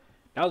Dog.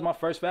 That was my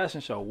first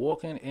fashion show,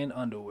 walking in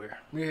underwear.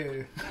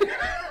 Yeah.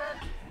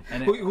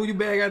 And who you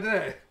bag after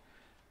that?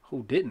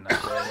 Who didn't I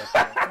bag after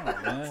that? Come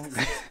on, man.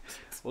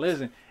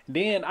 Listen,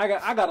 then I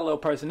got a little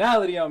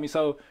personality on me,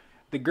 so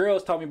the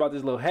girls taught me about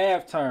this little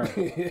half turn.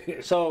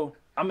 So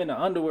I'm in the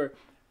underwear.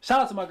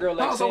 Shout out to my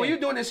girl. So when you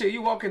doing this shit,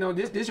 you walking on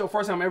this your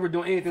first time ever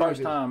doing anything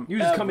first like this? Time you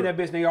just ever. come in that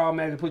bitch and they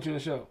automatically put you in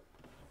the show.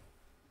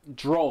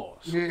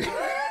 Draws. Yeah.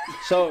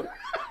 So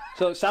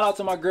shout out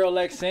to my girl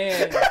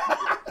Lexanne.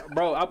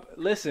 Bro,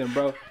 listen,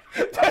 bro.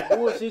 I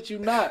bullshit you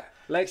not.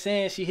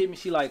 Lexanne, she hit me.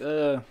 She like,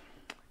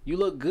 you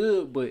look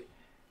good, but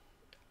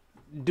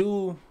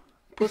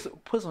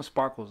put some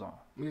sparkles on.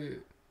 Yeah.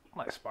 I'm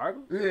like,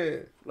 sparkles? Yeah.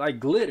 Like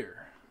glitter.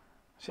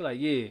 She like,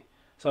 yeah.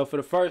 So for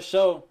the first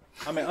show,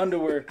 I'm in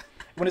underwear.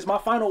 When it's my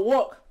final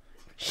walk,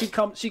 she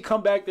come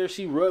back there,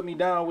 she rubbed me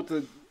down with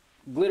the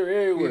glitter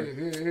everywhere.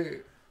 Yeah.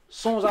 As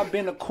soon as I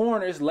bend the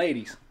corner, it's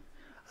ladies.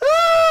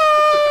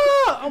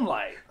 Ah! I'm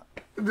like,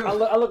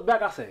 I look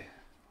back, I say,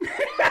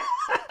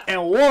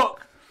 and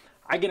walk.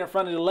 I get in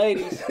front of the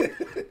ladies.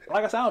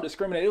 Like I said, I don't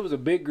discriminate. It was a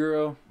big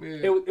girl.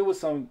 Yeah. It was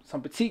some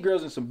petite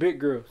girls and some big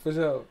girls. For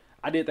sure.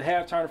 I did the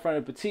half turn in front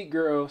of the petite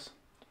girls,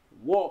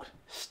 walked,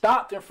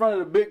 stopped in front of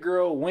the big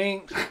girl,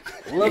 winked,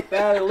 looked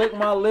at her, licked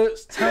my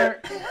lips, turned,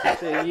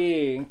 said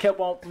yeah, and kept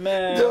on,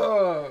 man.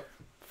 Duh.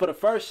 For the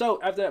first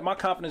show, after that, my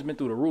confidence been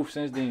through the roof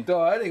since then.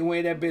 Dog, I think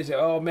when that bitch said,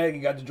 oh, Maggie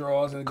got the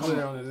drawers and the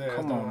glitter on his ass.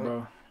 Come on,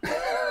 bro.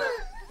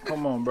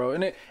 Come on, bro.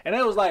 And it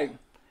was like,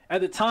 at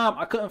the time,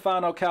 I couldn't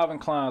find no Calvin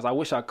Kleins. I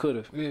wish I could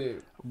have. Yeah.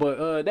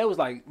 But that was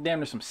like damn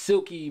near some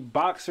silky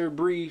boxer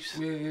briefs.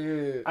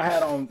 Yeah. I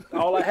had on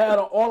all I had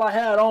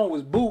on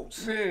was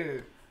boots.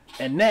 Yeah.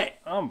 And that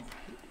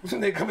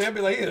they come in and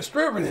be like, yeah,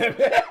 stripper that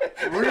man.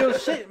 Real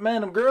shit,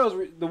 man. Them girls,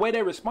 the way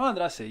they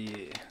responded, I said,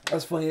 yeah.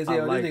 That's funny as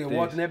hell. Like this nigga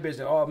walked in that bitch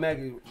and all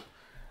Maggie.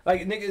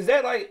 Like, nigga, is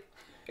it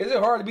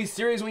hard to be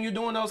serious when you're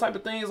doing those type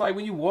of things? Like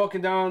when you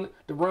walking down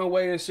the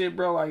runway and shit,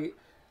 bro. Like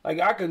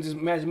I can just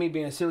imagine me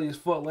being silly as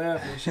fuck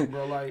laughing and shit,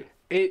 bro. Like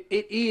it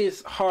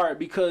is hard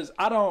because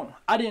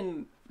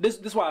this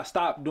is why I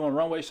stopped doing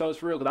runway shows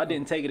for real, because I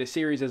didn't take it as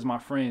serious as my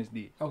friends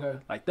did. Okay.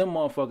 Like them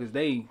motherfuckers,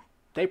 they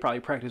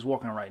probably practice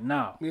walking right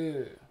now.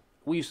 Yeah.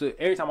 We used to,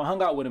 every time I hung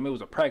out with them, it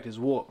was a practice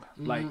walk.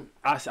 Like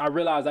I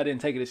realized I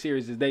didn't take it as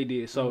serious as they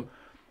did. So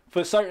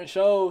for certain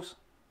shows,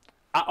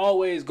 I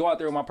always go out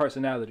there with my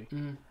personality.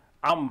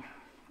 I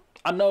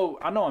know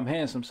I'm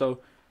handsome, so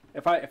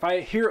if I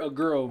hear a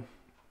girl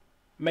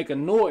make a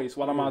noise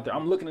while I'm out there,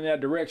 I'm looking in that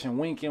direction,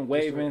 winking,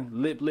 waving,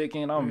 lip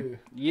licking. I'm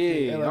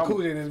letting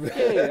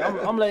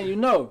you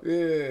know.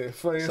 Yeah,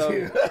 funny as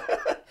hell.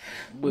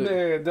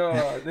 Man,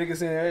 dog, nigga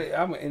saying, hey,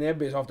 I'm in that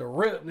bitch off the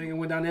rip, nigga,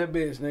 went down that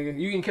bitch, nigga.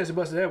 You didn't catch the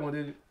bus of that one,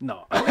 did you?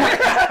 No.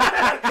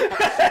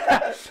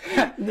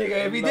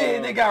 Nigga, if he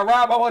did, they got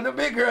robbed by one of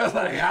the big girls.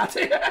 Like, I'll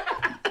tell you.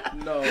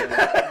 No.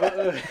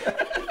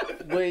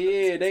 But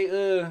yeah,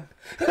 that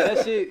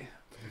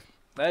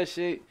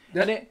shit.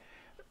 And then,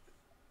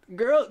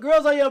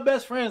 girls are your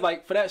best friends.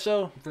 Like for that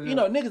show, you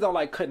know, niggas don't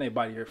like cutting their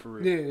body hair for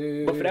real.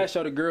 Yeah. But for that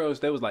show, the girls,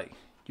 they was like,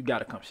 you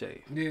gotta come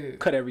shave. Yeah.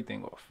 Cut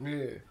everything off.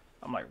 Yeah.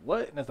 I'm like,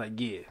 what? And it's like,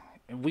 yeah.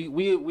 And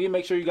we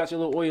make sure you got your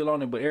little oil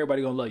on it, but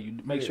everybody gonna love you.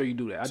 Make sure you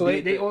do that. So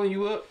they oiling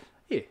you up?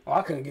 Yeah. Oh,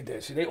 I couldn't get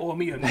that shit. They oil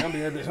me up. I'm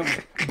in that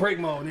bitch. I'm break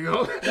mode,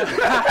 nigga.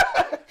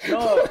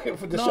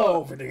 For the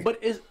show, for nigga. But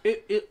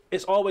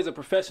it's always a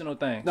professional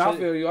thing. No, so I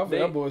feel you. I feel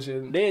that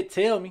bullshit. They'd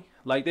tell me,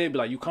 like they'd be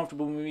like, you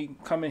comfortable with me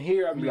coming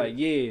here? I'd be like,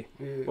 yeah.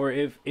 Or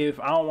if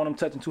I don't want them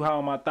touching too high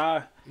on my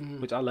thigh,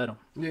 which I let them.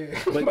 Yeah.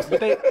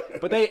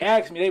 But they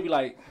ask me, they be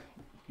like,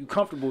 you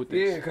comfortable with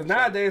this? Yeah, because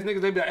nowadays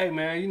niggas, they be like, hey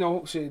man, you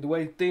know, shit, the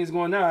way things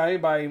going now,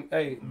 everybody,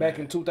 hey, back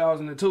in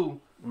 2002,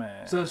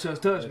 man, such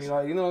touch me,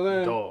 like, you know what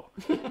I'm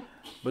saying? Dog.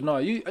 But no,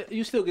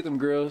 you still get them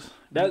girls.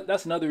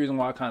 That's another reason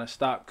why I kind of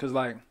stopped, because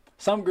like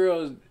some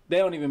girls, they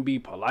don't even be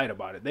polite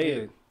about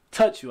it.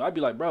 touch you, I'd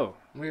be like, bro,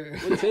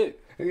 what's it?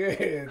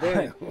 Yeah,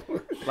 damn.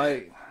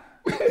 Like,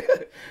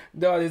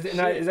 dog, is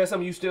that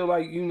something you still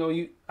like? You know,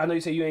 I know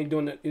you say you ain't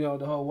doing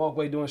the whole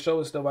walkway doing shows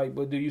and stuff like,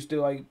 but do you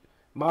still like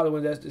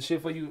modeling? That's the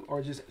shit for you,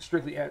 or just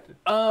strictly acting?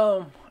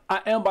 I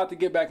am about to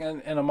get back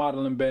in a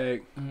modeling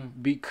bag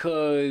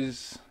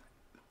because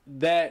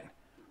that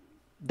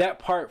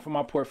part for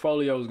my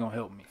portfolio is gonna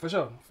help me for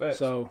sure. Facts.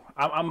 So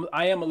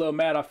I am a little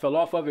mad I fell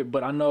off of it,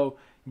 but I know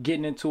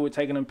getting into it,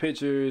 taking them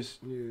pictures,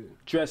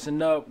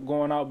 dressing up,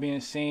 going out, being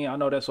seen, I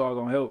know that's all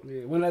gonna help.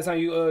 Yeah. When last time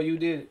you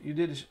did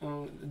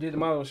the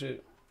model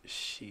shit?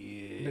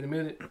 Shit. Been a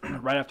minute.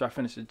 Right after I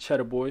finished the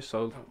Cheddar Boys,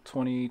 so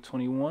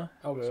 2021.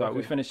 Okay. So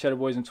we finished Cheddar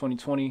Boys in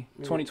 2020,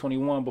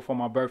 2021 before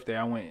my birthday.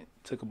 I went and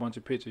took a bunch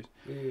of pictures.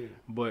 Yeah.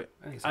 But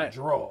I need some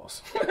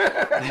draws.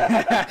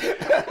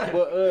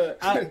 But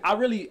I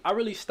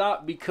really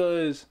stopped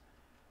because,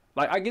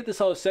 like, I get this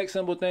whole sex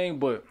symbol thing,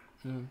 but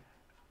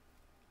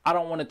I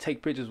don't want to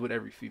take pictures with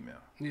every female.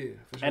 Yeah,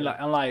 for sure.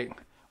 And like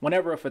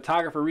whenever a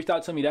photographer reached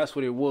out to me, that's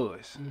what it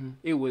was.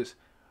 It was,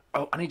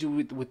 oh, I need you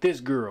with this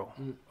girl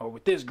or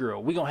with this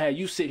girl. We gonna have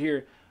you sit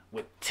here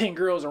with 10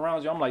 girls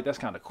around you. I'm like, that's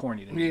kind of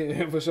corny to me.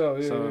 Yeah, for sure.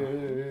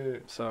 Yeah.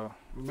 So,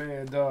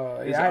 man,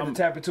 dog. Yeah, I had to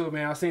tap into it,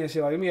 man. I seen this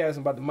shit like, let me ask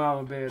him about the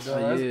modeling bed,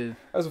 dog.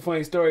 That's a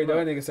funny story, though.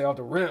 That nigga say off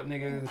the rip,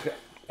 nigga.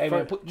 Hey,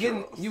 man,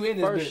 getting you in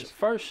this bitch.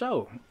 First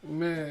show.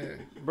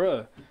 Man.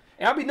 Bruh.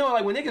 And I be knowing,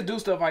 like, when niggas do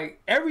stuff,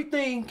 like,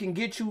 everything can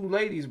get you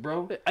ladies,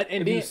 bro.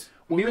 And then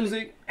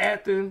music,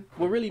 acting.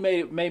 What really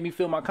made me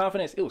feel my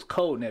confidence, it was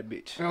cold in that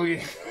bitch. Oh,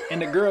 yeah.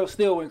 And the girl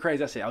still went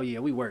crazy. I said, oh, yeah,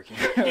 we working.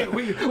 Yeah,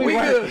 we good.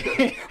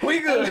 We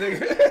good,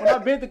 nigga. When I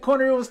bent the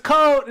corner, it was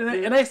cold.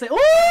 And they said, ooh!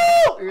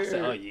 I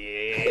said, oh,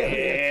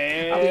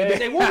 yeah. I mean,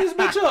 they warm this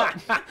bitch up.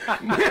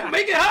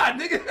 Make it hot,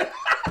 nigga.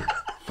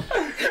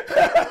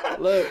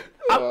 Look,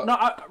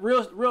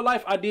 real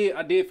life, I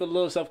did feel a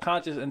little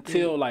self-conscious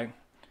until, like,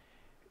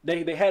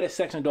 they had it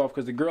sectioned off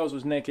because the girls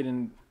was naked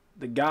and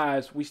the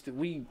guys,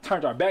 we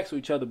turned our backs to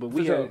each other, but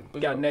we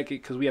got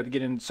naked because we had to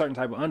get in certain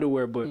type of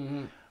underwear. But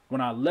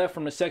when I left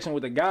from the section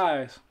with the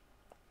guys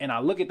and I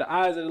look at the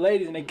eyes of the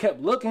ladies and they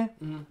kept looking,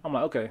 I'm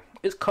like, okay,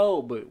 it's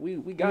cold, but we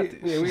got this.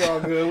 Yeah, we all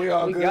good. We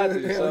all we good. Got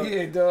this. Hell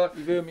yeah, dog.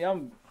 You feel me?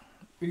 I'm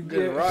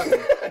good rocking.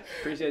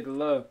 Appreciate the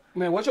love.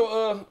 Man, what's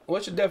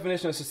your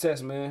definition of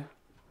success, man?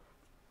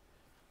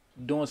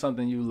 Doing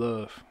something you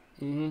love.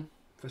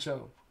 For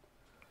sure.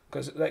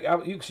 Cause like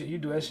you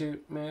do that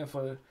shit, man.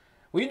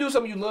 When you do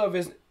something you love,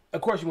 of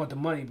course you want the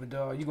money,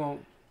 but you gon'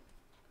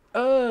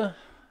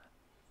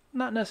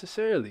 not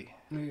necessarily.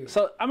 Yeah.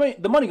 So I mean,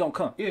 the money gonna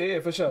come.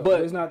 Yeah, for sure.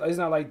 But it's not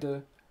like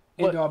the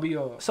end all be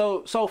all.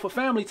 So for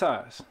family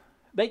ties,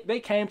 they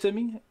came to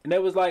me and they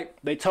was like,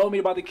 they told me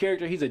about the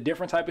character. He's a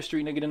different type of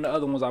street nigga than the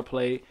other ones I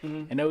played,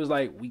 and they was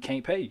like, we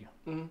can't pay you.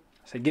 I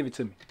said, give it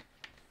to me,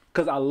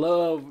 cause I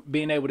love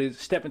being able to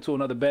step into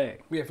another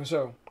bag. Yeah, for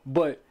sure.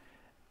 But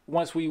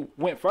once we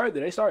went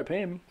further, they started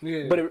paying me.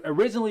 Yeah. But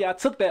originally, I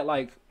took that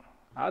like,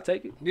 I'll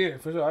take it. Yeah,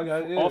 for sure. I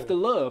got it. Yeah. Off the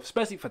love,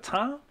 especially for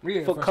time.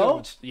 Yeah, for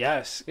coach. Sure.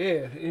 Yes.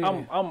 Yeah.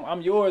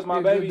 I'm yours, my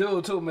baby. Good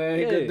dude too, man.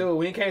 He good dude.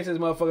 When he came to this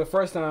motherfucker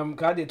first time,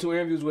 cause I did 2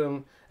 interviews with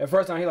him. At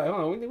first time, he like,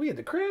 hold on, we at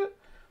the crib.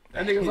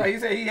 That nigga was like, he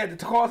said he had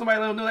to call somebody,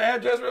 let him know the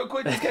address real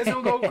quick, just in case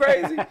him go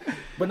crazy.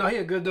 But no, he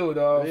a good dude,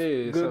 dog.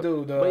 Yeah, good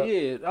dude, dog. But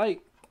yeah,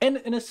 like. And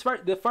it's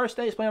the first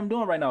stage play I'm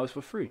doing right now is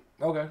for free.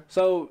 Okay.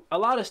 So a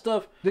lot of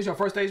stuff. This your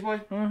first stage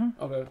play?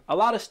 Okay. A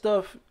lot of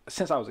stuff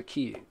since I was a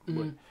kid.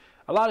 But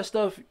a lot of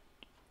stuff,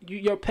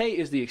 your pay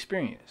is the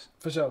experience.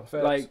 For sure.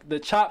 Facts. Like the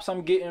chops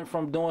I'm getting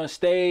from doing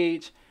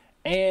stage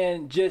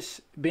and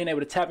just being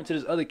able to tap into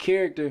this other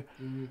character.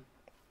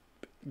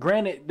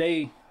 Granted,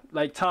 they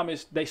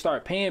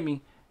started paying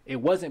me.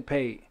 It wasn't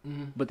paid,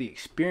 but the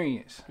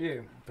experience. Yeah,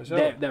 for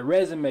sure. That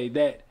resume,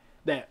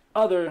 that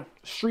other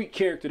street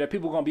character that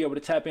people gonna be able to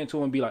tap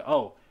into and be like,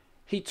 oh,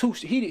 he's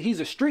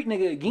a street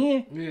nigga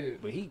again. Yeah.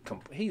 But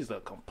he's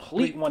a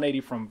complete 180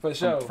 from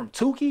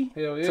Tukey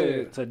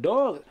to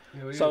dog.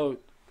 Yeah. So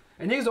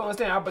and niggas don't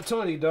understand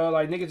opportunity, dog.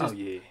 Like niggas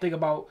just think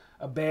about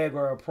a bag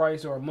or a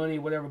price or money,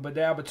 whatever. But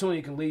that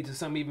opportunity can lead to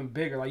something even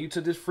bigger. Like you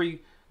took this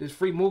free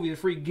movie, this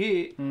free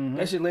gig,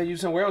 that shit led you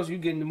somewhere else. You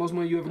getting the most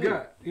money you ever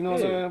got. You know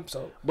what I'm saying?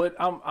 So, but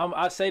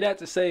I say that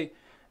to say,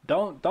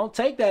 don't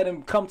take that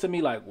and come to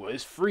me like, well,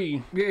 it's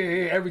free.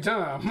 Yeah, every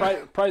time.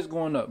 Price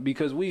going up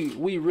because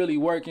we really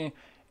working,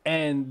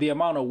 and the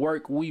amount of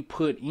work we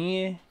put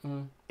in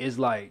is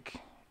like,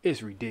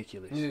 it's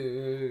ridiculous.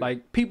 Yeah.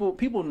 Like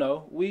people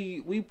know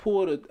we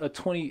pulled a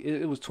 20.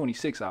 It was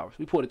 26 hours.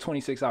 We pulled a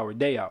 26-hour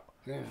day out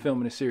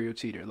filming a serial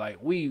cheater. Like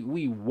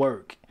we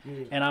work,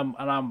 and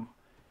I'm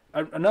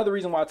another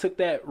reason why I took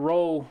that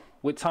role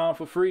with Tom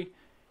for free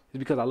is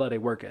because I love their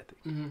work ethic.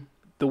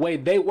 The way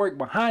they work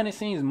behind the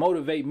scenes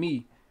motivate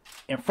me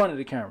in front of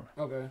the camera.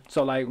 Okay.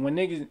 So like when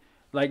niggas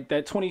like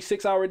that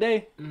 26-hour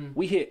day,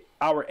 we hit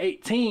hour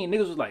 18.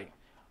 Niggas was like,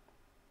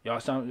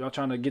 y'all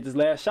trying to get this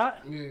last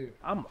shot? Yeah.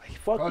 I'm like,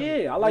 fuck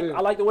yeah. I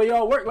like the way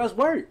y'all work. Let's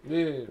work.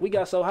 Yeah. We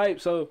got so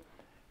hyped. So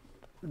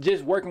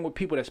just working with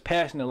people that's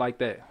passionate like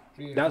that.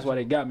 Yeah, that's why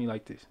they got me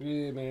like this.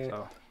 Yeah, man.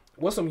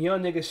 What's some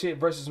young nigga shit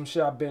versus some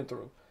shit I've been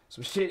through?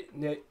 Some shit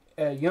that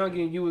at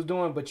youngin you was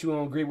doing, but you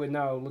don't agree with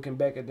now, looking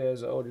back at that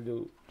as an older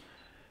dude.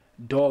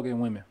 Dogging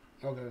women.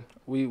 Okay.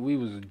 We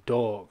was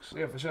dogs.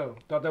 Yeah, for sure.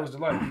 Thought that was the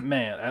life.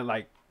 Man, at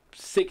like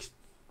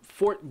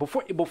 4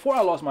 before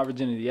I lost my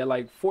virginity, at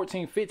like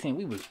 14, 15,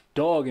 we was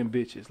dogging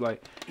bitches.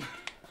 Like,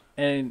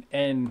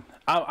 and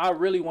I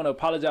really want to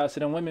apologize to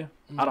them women.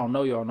 I don't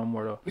know y'all no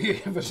more though. Yeah,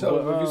 for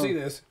sure. But, if you see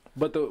this.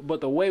 But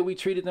the way we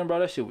treated them, bro,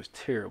 that shit was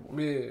terrible.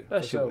 Yeah,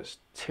 that shit was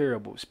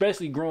terrible.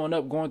 Especially growing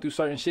up, going through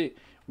certain shit.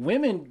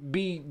 Women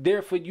be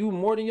there for you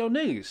more than your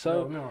niggas.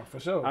 So no, for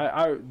sure.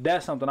 I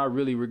that's something I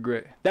really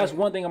regret. That's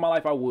one thing in my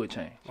life I would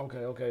change.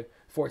 Okay.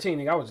 14,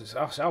 nigga, I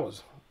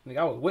was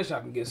wish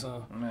I could get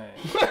some. Man.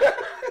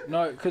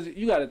 No, because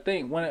you got to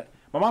think, when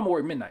my mama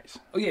worked midnights.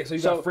 Oh yeah, so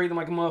you got freedom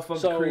like a motherfucker.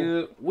 So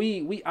crib.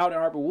 we out in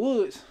Harper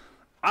Woods.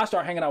 I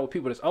start hanging out with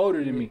people that's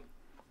older than me.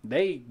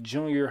 They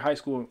junior in high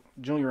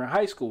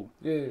school.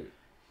 Yeah.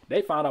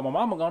 They found out my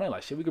mama gone. They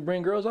like, shit, we could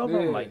bring girls over.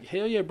 I'm like,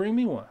 hell yeah, bring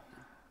me one.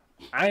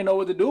 I ain't know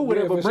what to do with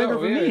it, but bring her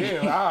for me.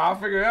 Yeah, I'll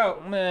figure it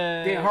out.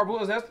 Man. Then Harper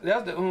Woods, that's the.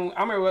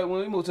 I remember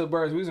when we moved to the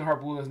Birds, we was in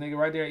Harper Woods, nigga,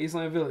 right there at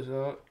Eastland Village,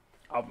 dog.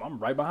 I'm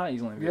right behind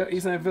Eastland Village. Yeah,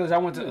 Eastland Village. I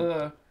went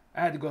to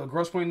I had to go to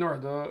Grosse Pointe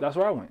North, dog. That's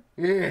where I went.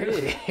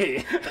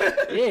 Yeah.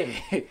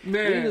 Yeah.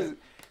 Man.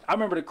 I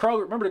remember the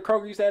Kroger. Remember the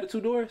Kroger used to have the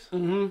 2 doors?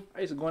 Mm-hmm.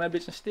 I used to go in that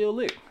bitch and steal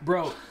lick.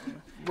 Bro.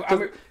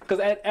 Because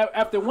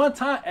after one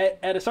time,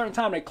 at a certain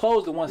time, they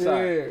closed the one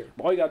side. Yeah.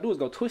 But all you gotta do is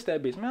go twist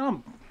that bitch,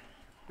 man.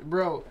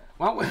 Bro.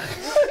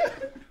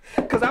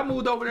 Because I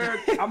moved over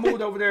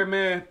there,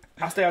 man.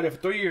 I stayed out there for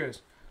 3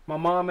 years. My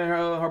mom and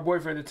her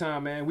boyfriend at the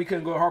time, man, we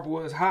couldn't go to Harper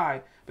Woods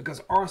High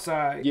because our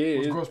side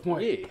was Grosse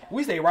Pointe. Yeah.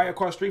 We stayed right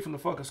across the street from the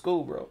fucking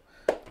school, bro.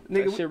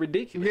 Nigga, that shit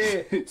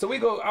ridiculous. Yeah. So we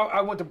go.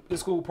 I went to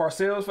school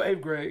Parcells for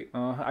 8th grade.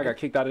 I got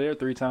kicked out of there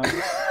 3 times.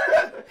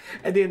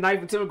 And then 9th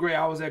and 10th grade,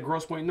 I was at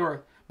Grosse Pointe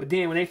North. But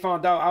then when they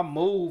found out I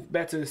moved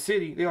back to the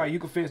city, they like, you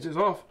can finish this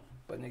off,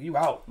 but nigga, you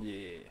out.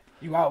 Yeah.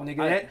 You out,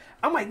 nigga.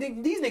 I'm like,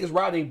 nigga, these niggas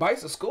ride their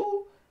bikes to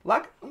school.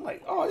 Like, I'm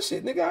like, oh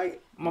shit, nigga.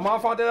 My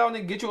mom found that out,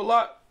 nigga. Get you a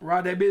lot,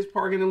 ride that bitch,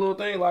 park in the little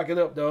thing, lock it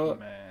up, dog.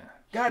 Man.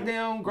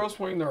 Goddamn Grosse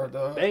Pointe North,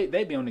 dog. They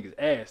be on niggas'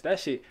 ass. That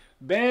shit.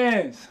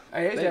 Bands.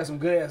 Hey, they had some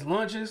good ass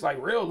lunches,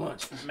 like real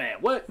lunches. Man,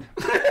 what?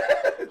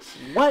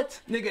 What?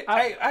 Nigga,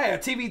 I had a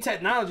TV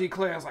technology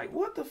class. Like,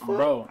 what the fuck?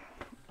 Bro,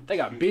 they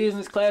got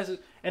business classes,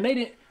 and they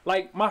didn't,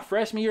 like, my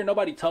freshman year,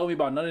 nobody told me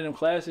about none of them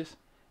classes.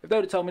 If they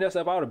would have told me that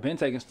stuff, I would have been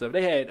taking stuff.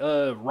 They had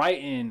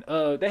writing,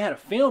 they had a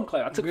film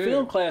class. I took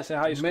film class in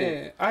high school.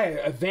 Man, I had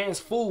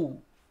advanced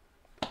food.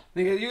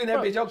 Nigga, you in that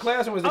bitch, your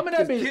classroom was I'm in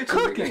that bitch kitchen.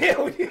 cooking.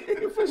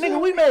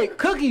 Nigga, we made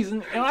cookies,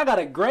 and I got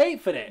a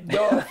grade for that.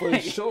 Dog, for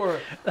sure.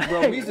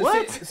 Bro, we used to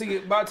What? see,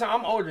 by the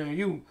time I'm older than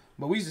you,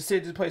 but we used to sit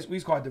at this place, we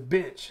used to call it the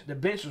bench. The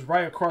bench was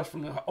right across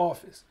from the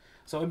office.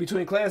 So in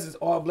between classes,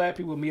 all black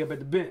people would meet up at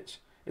the bench.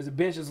 There's a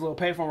bench, there's a little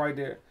payphone right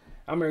there.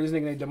 I remember this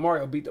nigga named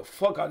DeMario beat the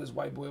fuck out of this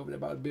white boy over there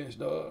by the bench,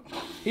 dog.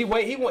 He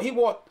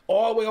walked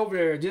all the way over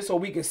there just so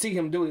we could see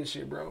him do this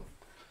shit, bro.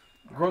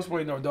 Grosse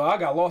Pointe North, dog. I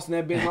got lost in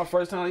that bitch my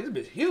first time. This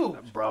bitch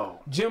huge, Bro.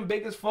 Jim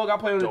big as fuck. I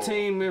played on the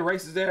team, man.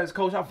 Racist ass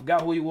coach. I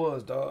forgot who he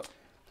was, dog.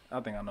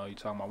 I think I know what you're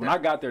talking about. When I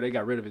got there, they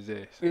got rid of his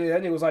ass. Yeah,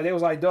 that nigga was like, they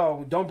was like,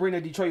 dog, don't bring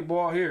the Detroit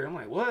ball here. I'm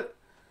like, what?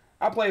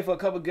 I played for a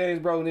couple games,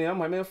 bro. And then I'm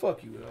like, man,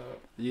 fuck you, dog.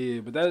 Yeah,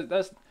 but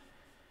that's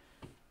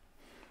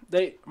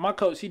my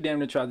coach, he damn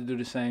near tried to do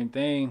the same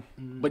thing.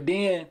 But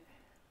then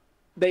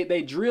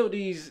they drill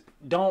these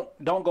don't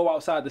go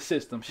outside the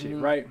system shit,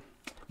 right?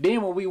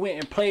 Then when we went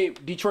and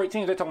played Detroit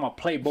teams, they talking about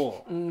play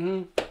ball.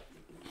 You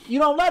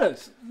don't let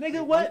us,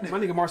 nigga. What? My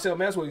nigga Marcel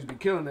Maxwell used to be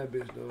killing that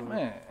bitch, dog.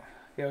 Man,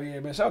 hell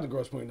yeah, man. Shout out to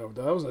Grosse Pointe North,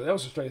 dog. That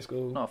was a straight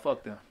school. no,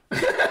 fuck them.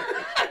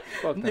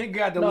 Fuck them. Nigga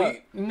got to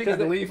leave. Nigga got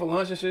to leave for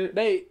lunch and shit.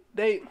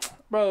 They,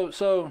 bro.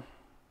 So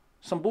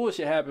some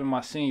bullshit happened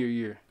my senior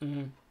year.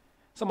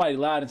 Somebody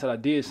lied until I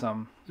did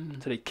something,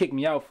 until they kicked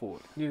me out for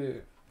it. Yeah.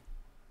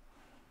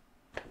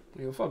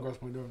 Yeah, fuck Grosse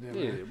Pointe North, damn,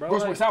 Yeah, man. bro,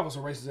 Grosse like- Pointe South was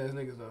some racist ass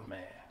niggas, though.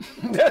 Man,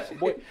 That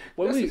boy,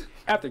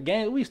 after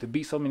games, we used to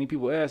beat so many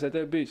people ass at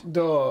that bitch.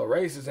 Dog,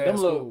 racist ass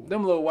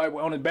Them little white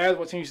boy on the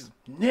basketball team used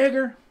to,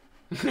 nigger.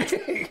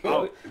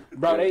 school.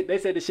 Bro, they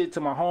said this shit to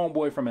my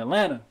homeboy from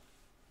Atlanta.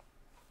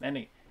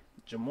 And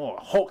Jamal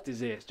hulked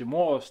his ass.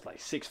 Jamal's like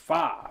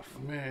 6'5".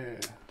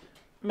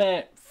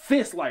 Man,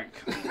 fist like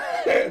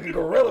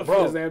Gorilla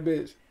Bro. fist, that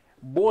bitch.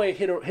 boy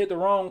hit the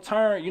wrong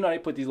turn. You know they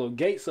put these little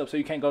gates up so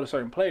you can't go to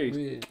certain plays.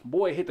 Yeah.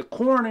 Boy hit the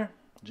corner.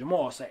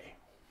 Jamal say,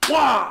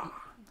 "Wow!"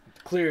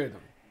 Clear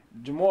them.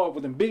 Jamal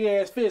with them big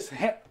ass fists.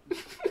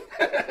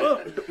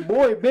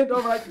 Boy bent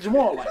over like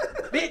Jamal like,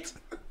 bitch.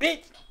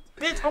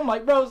 I'm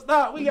like, bro,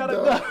 stop. We gotta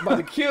go. About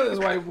to kill this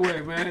white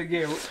boy, man.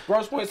 Again,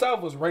 Grosse Pointe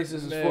South was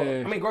racist as fuck.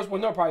 I mean, Grosse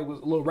Pointe North probably was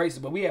a little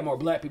racist, but we had more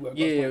black people at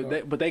Grosse Pointe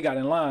North. But they got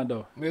in line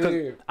though. 'Cause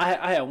Yeah.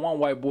 I had one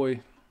white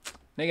boy.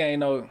 Nigga ain't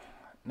no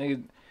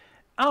nigga.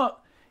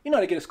 You know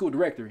they get a school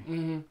directory.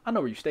 I know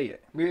where you stay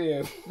at.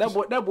 Yeah.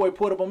 That boy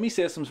pulled up on me,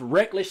 said some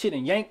reckless shit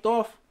and yanked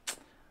off.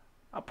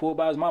 I pulled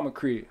by his mama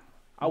crib.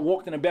 I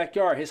walked in the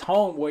backyard. His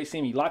homeboy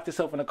seen me, locked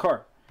himself in the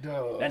car.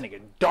 Duh. That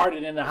nigga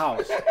darted in the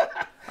house.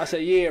 I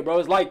said, yeah, bro,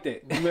 it's like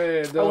that.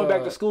 Man, I went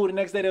back to school the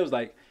next day. They was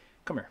like,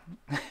 come here.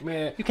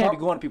 Man, you can't be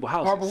going to people's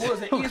houses. Harper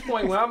Woods and East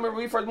Point, when I remember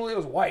we first moved, it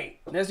was white.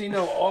 Next thing you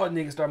know, all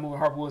niggas start moving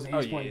Harper Woods and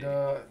East Point,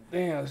 dog.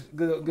 Damn,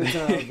 good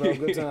times, bro.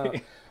 Good times.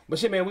 But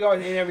shit, man, we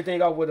always end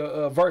everything off with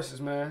a versus,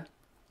 man.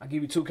 I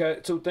give you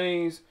two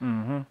things,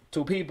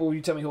 two people,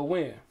 you tell me who'll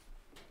win.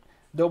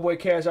 Doughboy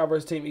Cash Out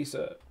versus Team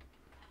Eastside.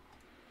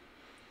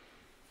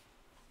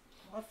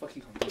 Why the fuck he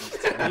gonna do this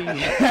to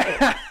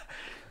me?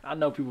 I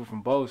know people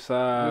from both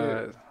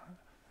sides. Yeah.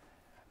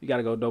 You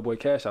gotta go Doughboy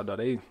Cash Out, though.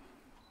 They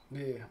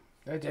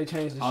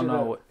changed the shit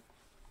know up. what.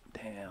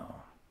 Damn.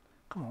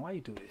 Come on, why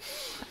you do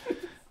this?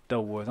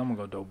 Doughboys. I'm gonna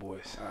go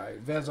Doughboys. All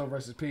right, Vezo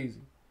versus Peasy.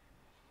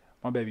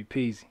 My baby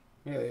Peasy.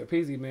 Yeah,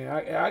 Peasy, man.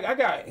 I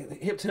got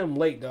hip to him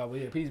late, dog,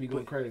 but yeah, Peasy be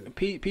going crazy.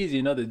 Peasy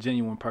another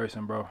genuine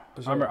person, bro.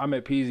 Sure. I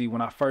met Peasy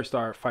when I first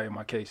started fighting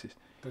my cases.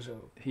 For sure.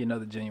 He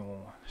another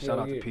genuine one. Shout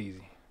out to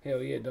Peasy.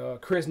 Hell yeah,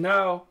 dog. Chris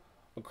now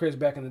or Chris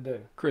back in the day?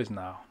 Chris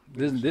now.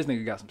 This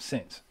nigga got some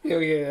sense.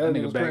 Hell yeah, that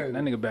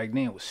nigga back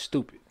then was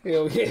stupid.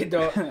 Hell yeah,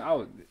 dog.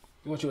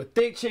 You want you a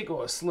thick chick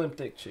or a slim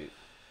thick chick?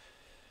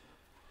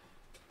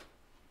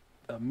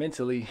 A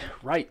mentally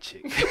right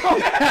chick.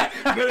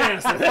 Good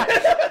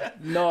answer.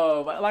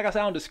 No, like I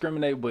said, I don't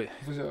discriminate, but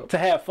sure. To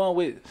have fun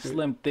with,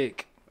 slim,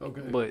 thick.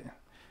 Okay. But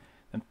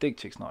them thick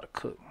chicks know how to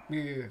cook.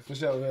 Yeah, for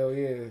sure. Hell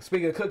yeah.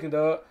 Speaking of cooking,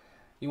 dog,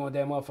 you want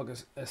that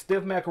motherfucker a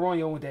stiff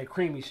macaroni or with that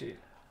creamy shit?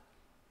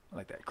 I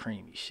like that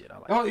creamy shit. I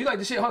like. Oh, you like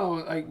the shit?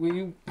 Hold on, like when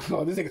you.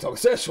 Oh, this nigga talking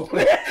sexual.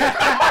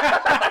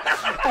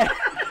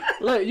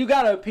 Look, you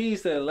gotta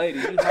appease that lady.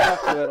 You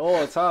have to at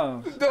all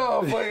times.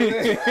 Dog,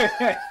 fucking.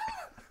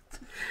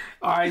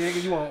 All right,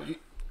 nigga, you want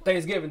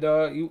Thanksgiving,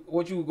 dog?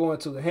 What you going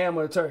to? The ham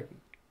or the turkey?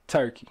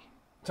 Turkey.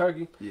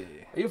 Turkey? Yeah.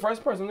 You the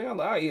first person, nigga.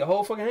 I eat a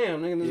whole fucking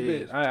ham, nigga. In this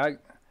bitch. I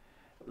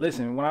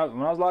listen. When I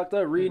was locked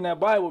up reading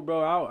that Bible,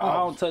 bro, I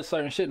don't touch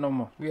certain shit no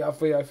more. Yeah, I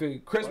feel you.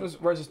 Christmas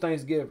versus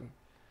Thanksgiving.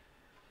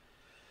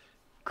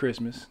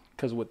 Christmas,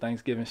 because what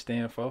Thanksgiving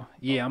stand for.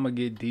 Yeah, I'm gonna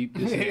get deep.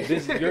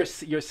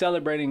 You're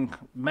celebrating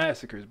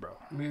massacres, bro.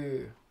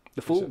 Yeah.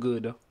 The food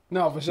good though.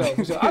 No, for sure.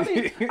 I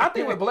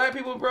think with black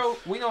people, bro,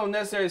 we don't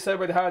necessarily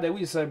celebrate the holiday.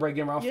 We just celebrate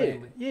getting around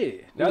family. Yeah,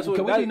 that's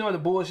what. We be knowing the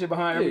bullshit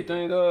behind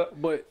everything, dog.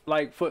 But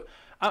like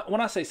when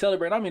I say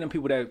celebrate, I mean them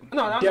people that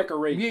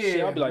decorate.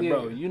 Shit. I'll be like,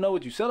 bro, you know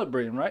what you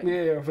celebrating, right?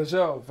 Yeah, for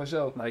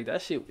sure. Like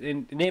that shit,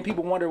 and then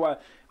people wonder why.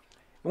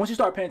 Once you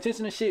start paying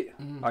attention to shit,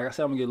 like I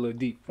said, I'm gonna get a little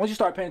deep. Once you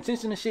start paying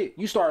attention to shit,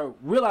 you start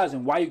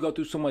realizing why you go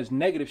through so much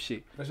negative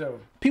shit. For sure.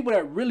 People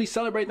that really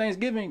celebrate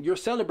Thanksgiving, you're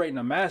celebrating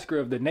a massacre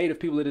of the native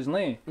people of this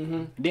land.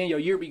 Then your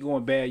year be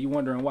going bad, you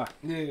wondering why.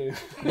 Yeah.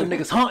 Them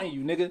niggas hunting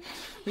you, nigga.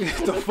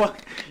 The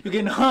fuck? You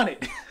getting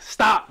hunted.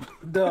 Stop.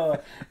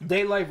 The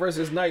daylife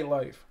versus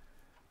nightlife.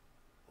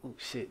 Oh,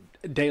 shit.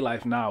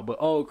 Daylife now, but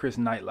old Chris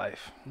nightlife.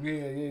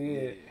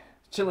 Yeah.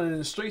 Chilling in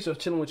the streets or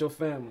chilling with your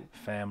family?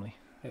 Family.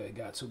 Yeah,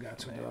 got to,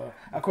 dog.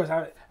 Of course,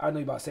 I know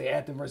you about to say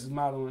acting versus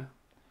modeling.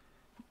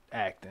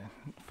 Acting,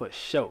 for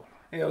sure.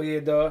 Hell yeah,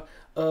 dog.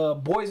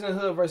 Boys in the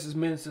Hood versus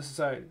Menace to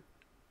Society.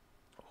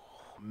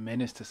 Oh,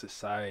 Menace to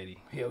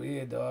Society. Hell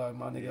yeah, dog.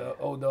 My nigga,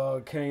 old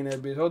dog, Kane,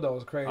 that bitch. Old dog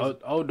was crazy.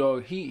 Old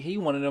dog, he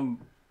one of them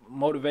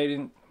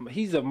motivating.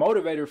 He's a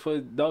motivator for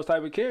those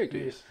type of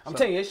characters. Yeah. I'm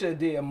telling you, they should have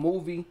did a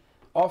movie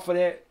off of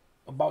that.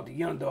 About the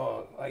young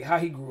dog, like how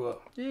he grew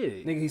up. Yeah.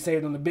 Nigga, he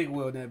saved on the big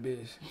wheel in that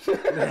bitch.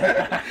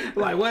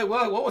 Like,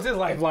 what was his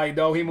life like,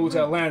 dog? He moved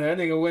to Atlanta. That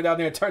nigga went out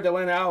there and turned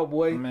Atlanta out,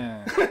 boy.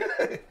 Man.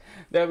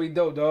 That'd be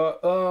dope,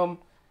 dog.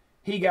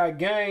 He got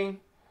Game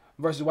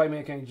versus White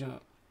Man Can't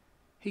Jump.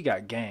 He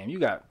got Game. You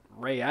got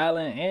Ray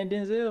Allen and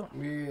Denzel?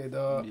 Yeah,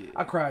 dog. Yeah.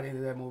 I cried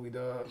into that movie,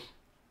 dog.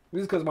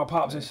 This is because of my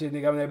pops and shit,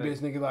 nigga. I mean, that bitch,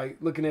 nigga, like,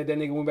 looking at that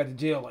nigga went back to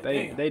jail, like,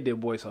 damn. They did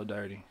boy so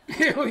dirty.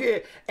 Hell yeah.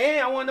 And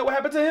I want to know what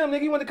happened to him,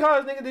 nigga. He went to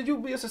college, nigga. Did you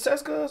be a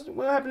success, cuz?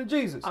 What happened to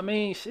Jesus? I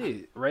mean,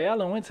 shit. Ray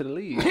Allen went to the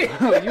league.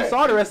 You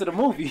saw the rest of the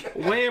movie.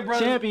 Wayne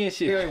Brothers.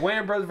 Championship. Yeah,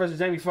 Wayne Brothers versus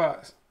Jamie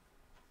Foxx.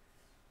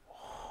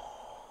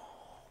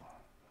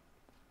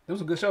 Those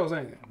were good shows,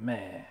 ain't it?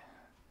 Man.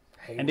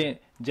 And then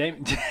Jamie,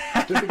 this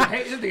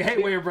nigga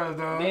hate Wayne Brothers,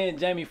 dog. Then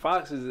Jamie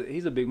Foxx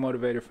he's a big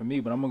motivator for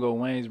me, but I'm gonna go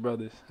Wayne's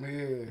Brothers.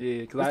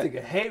 Yeah, cause this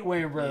nigga hate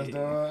Wayne Brothers,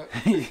 dog.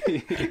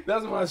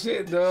 That's my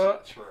shit,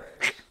 dog.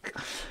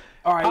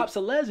 All right, Pop's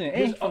a legend,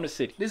 and he's from the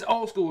city. This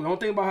old school. Don't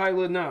think about how he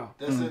look now.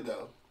 That's it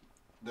though.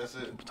 That's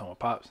it. I'm talking about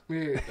Pops.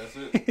 Yeah, that's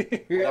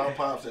it. Without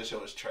Pops, that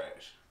show is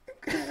trash.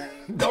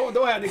 don't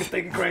have niggas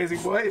thinking crazy,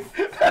 boy.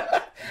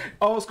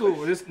 Old school.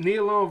 This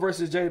Nia Long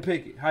versus Jada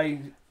Pinkett. How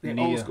you?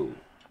 Old school.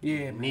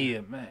 Yeah,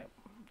 Nia, man.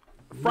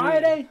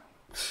 Friday?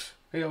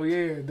 Hell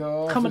yeah,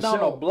 dog. Coming down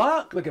the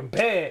block? Looking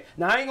bad.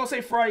 Now, I ain't going to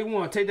say Friday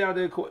 1. Take down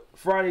the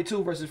Friday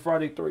 2 versus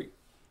Friday 3.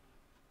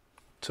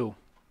 2.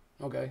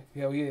 Okay.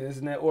 Hell yeah. It's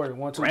in that order.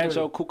 1, 2, 3.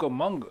 Rancho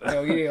Cucamonga.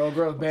 Hell yeah. Old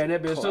girl's bad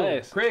in that bitch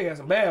too. Craig has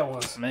some bad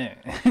ones. Man.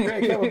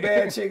 Craig have a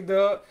bad chick,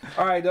 dog.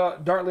 All right,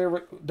 dog.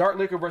 Dark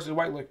liquor versus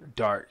white liquor.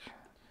 Dark.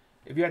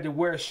 If you had to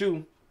wear a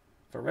shoe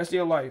for the rest of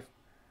your life,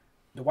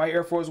 the white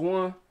Air Force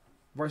 1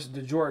 versus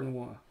the Jordan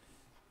 1.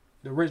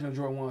 The original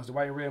Jordan 1s, the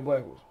white, red, and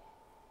black ones.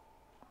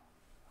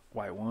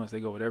 White ones, they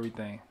go with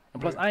everything.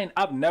 And plus,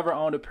 I've never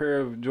owned a pair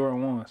of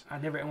Jordan 1s. I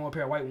never owned a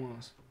pair of white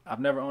ones. I've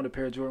never owned a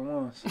pair of Jordan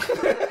 1s.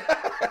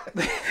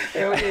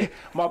 Hell yeah.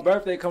 My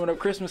birthday coming up,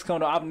 Christmas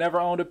coming up, I've never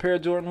owned a pair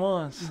of Jordan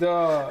 1s.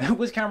 Duh.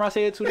 Which camera I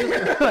say it to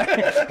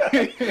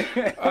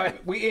this? All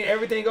right, we end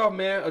everything off,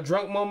 man. A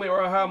drunk moment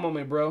or a high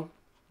moment, bro.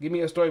 Give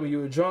me a story when you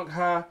were drunk,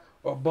 high,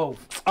 or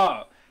both.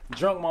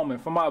 Drunk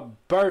moment for my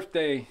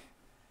birthday.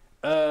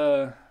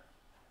 No,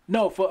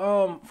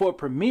 for a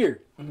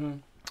premiere. Mm-hmm.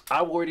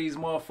 I wore these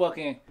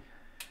motherfucking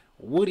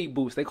Woody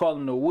boots. They call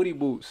them the Woody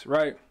boots,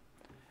 right?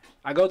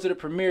 I go to the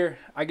premiere.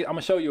 I'm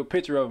gonna show you a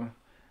picture of them.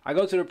 I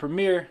go to the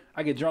premiere.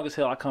 I get drunk as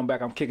hell. I come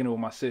back. I'm kicking it with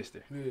my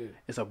sister. Yeah.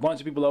 It's a bunch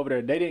of people over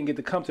there. They didn't get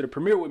to come to the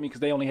premiere with me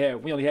because we only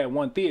had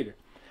one theater.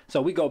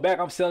 So we go back.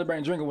 I'm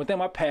celebrating, drinking with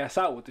them. I pass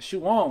out with the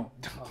shoe on.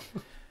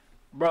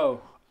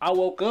 Bro, I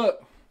woke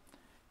up.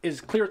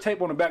 It's clear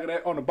tape on the back of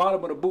that, on the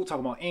bottom of the boot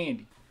talking about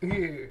Andy.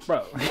 Yeah.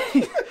 Bro.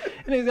 And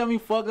they got me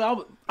fucked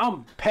up.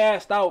 I'm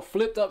passed out,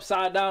 flipped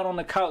upside down on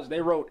the couch.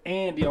 They wrote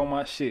Andy on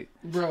my shit.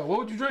 Bro, what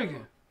were you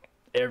drinking?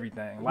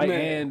 Everything. Light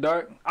and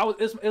dark.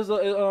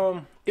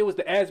 It was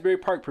the Asbury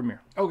Park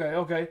premiere.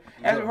 Okay.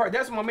 Asbury Park.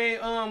 That's my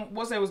man,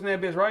 what's that was that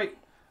bitch, right?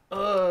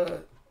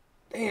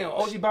 Damn,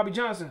 OG Bobby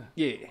Johnson.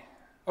 Yeah.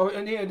 Oh,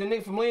 and yeah, the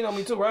nigga from Lean on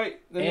Me too, right?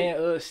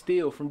 And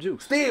Steel from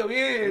Juice. Steel,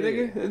 yeah.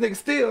 Nigga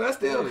Steel, that's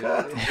Steel.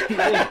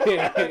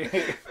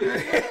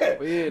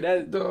 Yeah,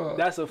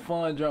 that's a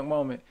fun drunk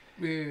moment.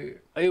 Yeah.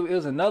 It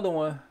was another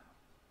one.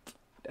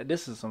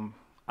 This is some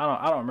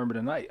I don't remember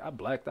the night. I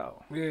blacked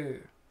out. Yeah.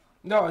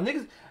 No,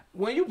 niggas,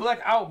 when you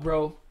black out,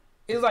 bro,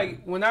 it's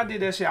like when I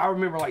did that shit, I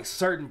remember like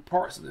certain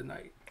parts of the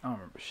night. I don't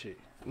remember shit.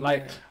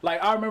 Like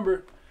I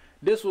remember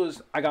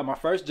I got my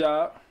first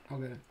job.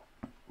 Okay.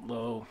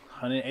 Little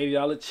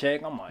 $180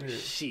 check. I'm like,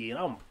 shit,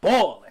 I'm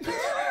balling.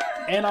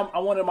 And I'm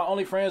one of my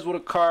only friends with a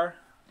car.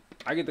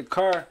 I get the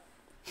car.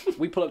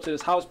 We pull up to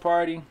this house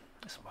party.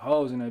 There's some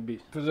hoes in that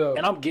bitch.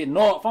 And I'm getting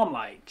off. I'm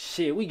like,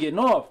 shit, we getting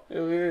off.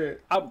 Hell yeah.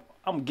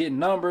 I'm getting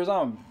numbers.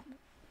 I'm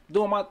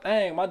doing my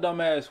thing. My dumb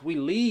ass, we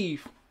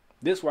leave.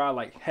 This where I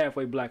like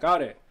halfway black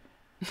out at.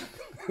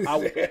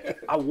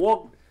 I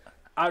walk.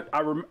 I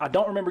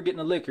don't remember getting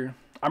the liquor.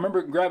 I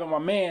remember grabbing my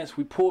mans.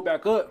 We pulled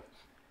back up.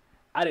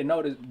 I didn't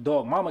know this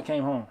dog mama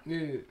came home.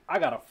 Yeah. I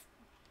got a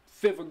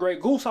fifth of Grey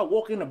Goose. I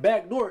walk in the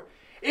back door.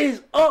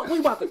 It's up. We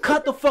about to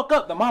cut the fuck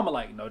up. The mama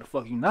like, no, the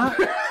fuck you not.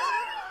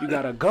 You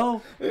gotta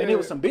go. And there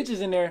was some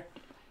bitches in there.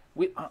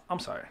 I'm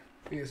sorry.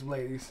 Yeah, some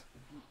ladies.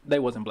 They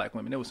wasn't black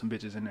women. There was some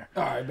bitches in there.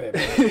 All right, baby.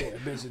 Yeah,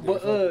 bitches.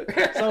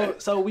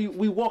 But so we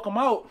walk them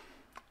out.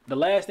 The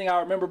last thing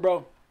I remember,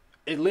 bro,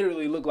 it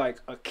literally looked like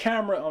a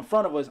camera in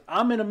front of us.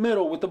 I'm in the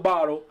middle with the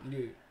bottle.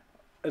 Yeah.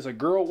 There's a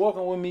girl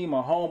walking with me,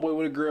 my homeboy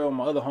with a girl,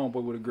 my other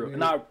homeboy with a girl. Yeah.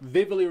 And I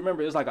vividly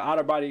remember, it's like an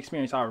out-of-body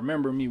experience. I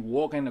remember me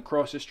walking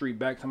across the street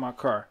back to my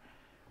car.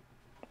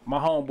 My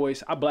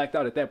homeboys, I blacked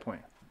out at that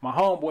point. My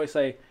homeboy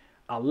say,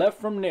 I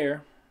left from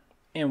there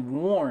in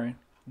Warren,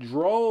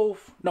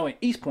 in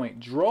East Point,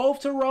 drove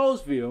to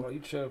Roseville. Oh,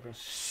 you tripping.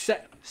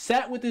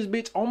 Sat with this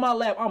bitch on my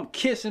lap. I'm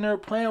kissing her,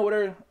 playing with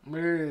her.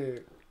 Yeah.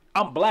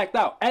 I'm blacked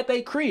out at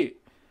they crib.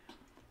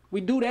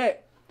 We do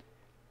that.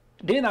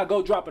 Then I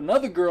go drop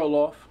another girl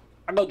off.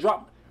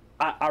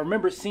 I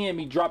remember seeing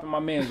me dropping my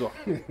mans off.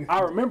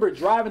 I remember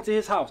driving to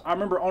his house. I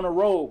remember on the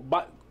road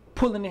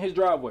pulling in his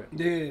driveway.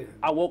 Yeah.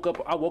 I woke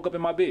up in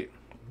my bed.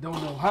 Don't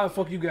know how the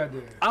fuck you got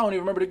there. I don't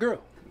even remember the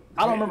girl.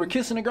 I don't remember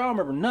kissing the girl. I don't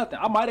remember nothing.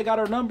 I might have got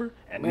her number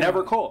and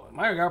never called.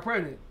 Might have got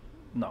pregnant.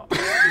 No.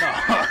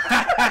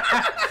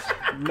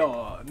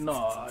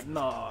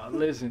 No.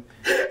 Listen.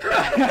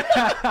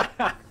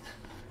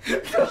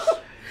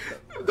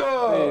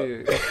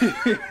 Dog.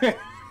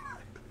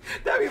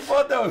 That be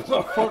fucked up.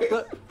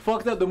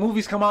 Fucked up. The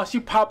movies come out.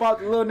 She pop out.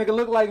 The little nigga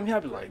look like me. I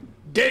be like,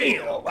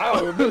 damn. I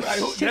don't remember.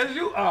 That's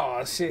you?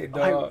 Oh, shit,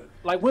 dog.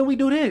 Like when we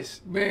do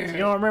this? Man. You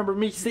don't remember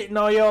me sitting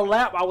on your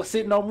lap? I was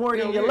sitting on more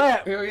than your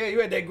lap. Hell yeah. You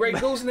had that Grey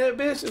Goose in that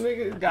bitch?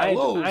 Nigga got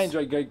loose. I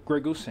enjoy Grey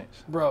Goose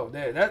since. Bro,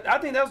 I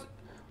think that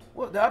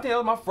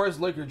was my first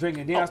liquor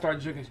drinking. Then I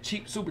started drinking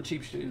super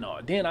cheap shit. No,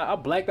 then I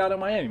blacked out in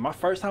Miami. My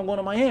first time going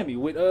to Miami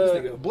with this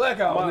nigga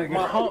blackout.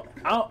 Nigga.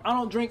 I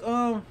don't drink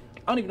I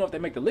don't even know if they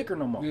make the liquor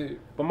no more. Yeah.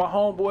 But my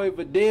homeboy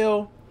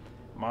Vidal,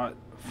 my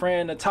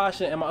friend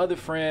Natasha, and my other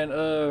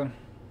friend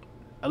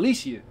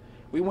Alicia,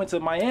 we went to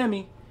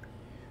Miami.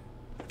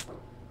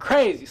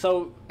 Crazy.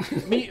 So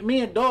me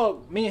and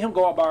him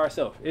go out by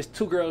ourselves. It's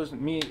two girls,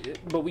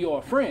 but we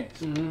all friends.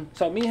 Mm-hmm.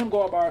 So me and him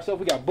go out by ourselves.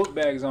 We got book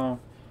bags on.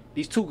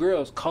 These two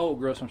girls, cold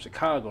girls from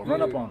Chicago,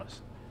 run up on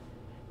us.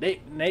 They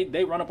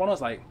run up on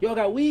us like, y'all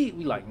got weed?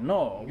 We like,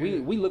 no,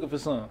 we looking for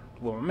some.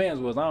 Well, my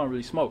man's was, I don't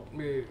really smoke.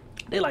 Yeah.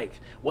 They like,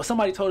 well,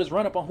 somebody told us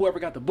run up on whoever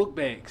got the book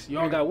bags.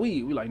 Y'all got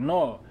weed? We like,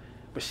 no.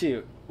 But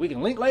shit, we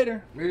can link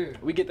later. Yeah.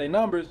 We get their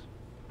numbers.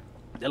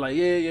 They're like,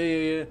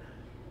 yeah.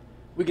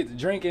 We get to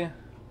drinking.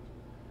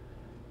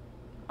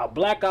 I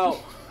black out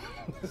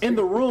in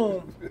the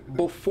room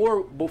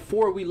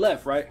before we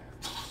left, right?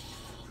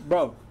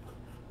 Bro,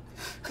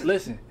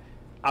 listen.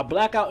 I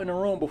black out in the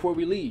room before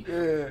we leave.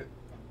 Yeah.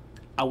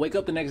 I wake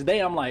up the next day,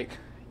 I'm like,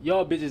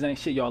 y'all bitches ain't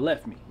shit, y'all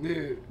left me.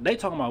 Yeah. They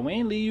talking about, we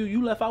ain't leave you,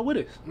 you left out with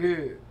us. Yeah.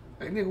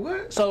 Hey, nigga,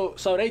 what?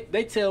 So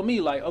they tell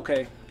me, like,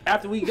 okay,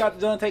 after we got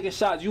done taking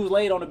shots, you was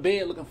laid on the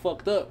bed looking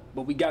fucked up,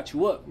 but we got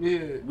you up.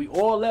 Yeah. We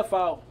all left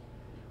out.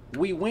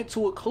 We went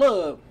to a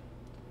club.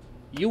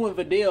 You and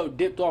Vidal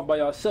dipped off by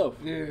yourself.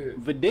 Yeah.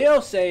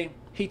 Vidal say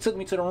he took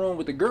me to the room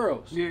with the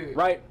girls. Yeah.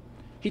 Right?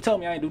 He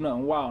told me I ain't do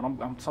nothing wild.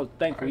 I'm so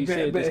thankful he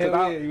said this.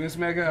 Yeah, you been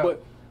smack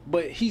out.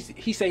 But he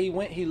said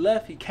he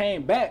left, he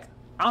came back.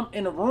 I'm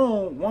in the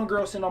room, one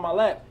girl sitting on my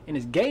lap, and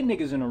it's gay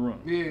niggas in the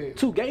room. Yeah.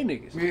 2 gay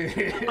niggas.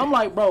 Yeah. I'm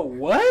like, bro,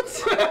 what?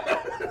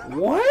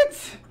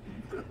 What?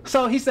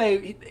 So he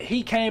said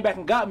he came back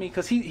and got me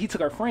because he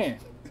took her friend.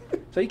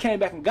 So he came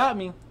back and got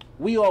me.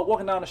 We all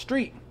walking down the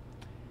street.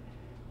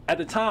 At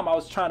the time, I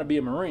was trying to be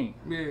a Marine.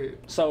 Yeah.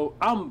 So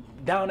I'm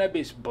down that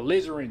bitch,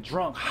 belligerent,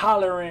 drunk,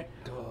 hollering,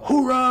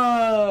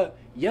 hoorah,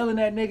 yelling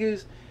at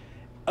niggas.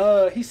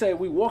 He said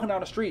we walking down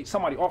the street.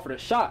 Somebody offered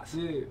us shots.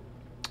 Yeah.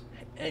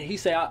 And he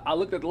said I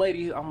looked at the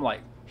lady. I'm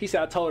like, he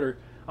said I told her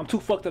I'm too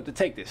fucked up to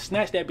take this.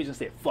 Snatched that bitch and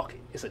said fuck it.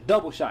 It's a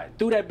double shot.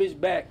 Threw that bitch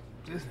back.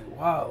 This is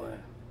wild,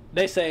 man.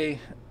 They say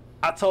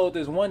I told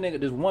this one nigga,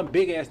 this one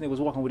big ass nigga was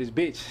walking with his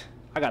bitch.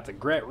 I got to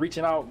grab,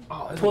 reaching out,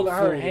 pulling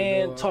her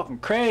hand, talking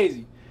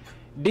crazy.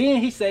 Then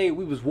he said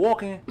we was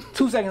walking.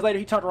 2 seconds later,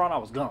 he turned around. I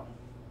was gone.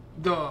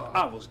 Duh.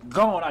 I was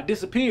gone. I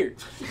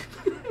disappeared.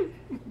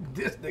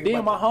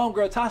 Then my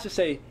homegirl Tasha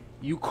say,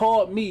 "You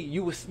called me.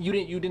 You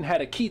didn't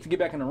have a key to get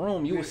back in the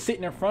room. You was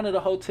sitting in front of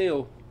the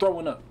hotel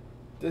throwing up."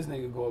 This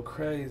nigga go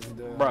crazy,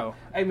 dog. Bro.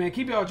 Hey man,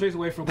 keep y'all drinks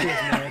away from Chris,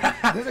 man.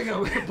 This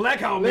nigga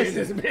blackout man,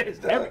 this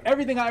bitch.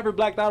 Everything I ever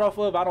blacked out off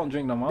of, I don't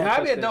drink no more.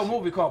 I be a dope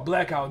movie called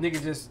Blackout.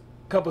 Nigga just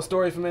couple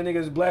stories from that nigga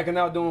just blacking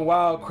out, doing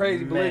wild,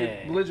 crazy,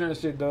 belligerent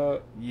shit,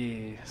 dog.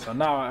 Yeah. So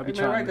now I be hey,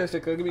 trying. Man, write that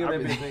shit, cuz. Give me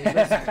that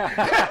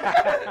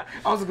bitch.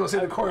 I was just gonna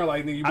sit in the corner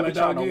like nigga. You I be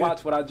trying to again.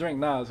 watch what I drink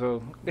now.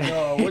 So.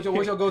 No, what's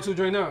your go-to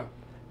drink now?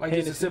 Like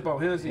just a sip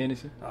on Hennessy.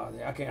 Hennessy. Oh,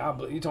 yeah, I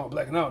can't. You talking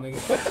blacking out,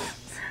 nigga?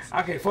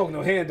 I can't fuck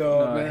no hand,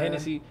 dog, man.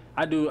 Hennessy.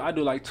 I do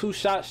like 2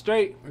 shots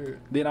straight. Yeah.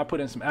 Then I put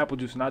in some apple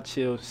juice and I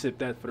chill, sip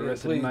that for the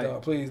rest of the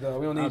night. Please, dog.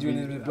 We don't need you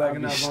in this bitch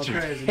blacking out,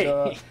 going crazy,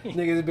 dog.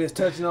 Niggas this bitch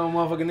touching on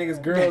motherfucking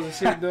niggas, girls and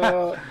shit,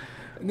 dog.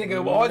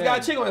 Nigga always got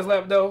a chick on his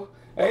lap, though.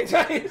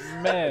 Hey,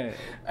 man.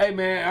 Hey,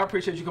 man, I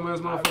appreciate you coming on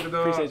this motherfucker,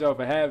 dog. Appreciate y'all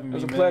for having me.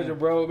 It was a pleasure,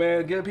 bro,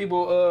 man. Give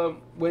people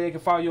where they can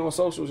follow you on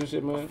socials and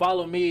shit, man.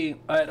 Follow me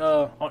at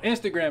on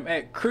Instagram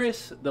at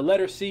Chris, the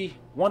letter C,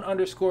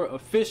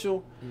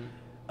 _official.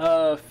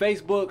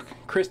 Facebook,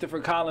 Christopher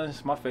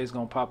Collins. My face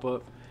gonna pop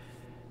up.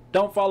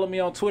 Don't follow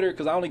me on Twitter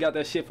because I only got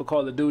that shit for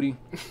Call of Duty.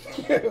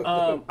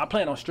 I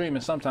plan on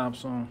streaming sometime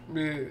soon.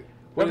 Yeah.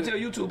 What to tell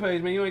YouTube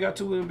page, man? You ain't got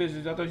 2 of them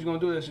bitches. I thought you gonna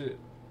do that shit.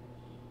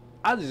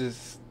 I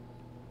just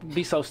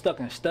be so stuck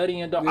in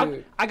studying, dog. Yeah.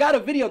 I got a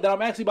video that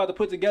I'm actually about to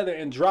put together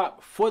and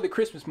drop for the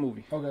Christmas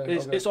movie. Okay.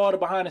 It's all the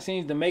behind the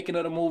scenes, the making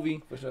of the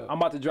movie. For sure. I'm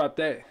about to drop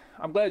that.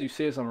 I'm glad you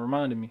said something,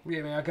 reminded me.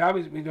 Yeah, man.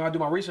 I do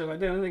my research like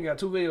that. I think I got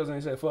 2 videos and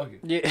he said, fuck it.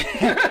 Yeah.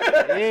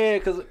 Yeah,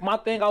 because my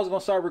thing, I was going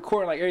to start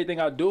recording like everything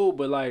I do,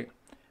 but like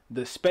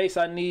the space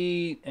I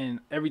need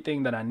and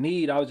everything that I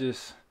need, I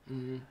just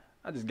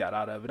got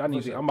out of it. I'm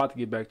about to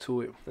get back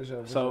to it. For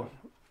sure. So,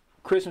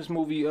 Christmas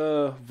movie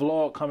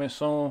vlog coming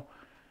soon.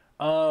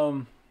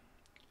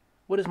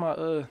 What is my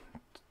I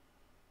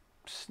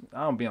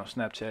don't be on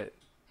Snapchat.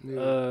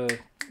 Yeah.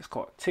 It's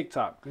called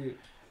TikTok. Yeah.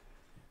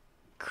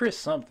 Chris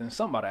something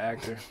about an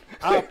actor.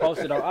 I'll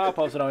post it on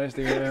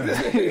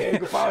Instagram. Yeah, you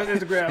can follow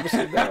his Instagram and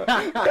shit,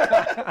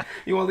 dog.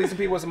 You want to leave some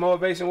people with some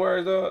motivation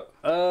words,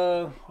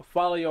 dog?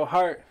 Follow your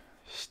heart,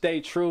 stay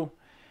true,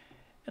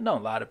 and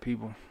don't lie to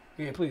people.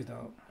 Yeah, please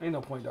don't. Ain't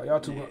no point, dog. Y'all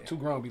too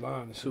grown to be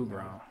lying. Too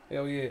grown.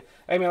 Hell yeah.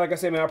 Hey, man, like I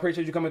said, man, I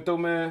appreciate you coming through,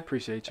 man.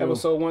 Appreciate you.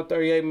 Episode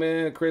 138,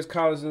 man. Chris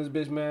Collins and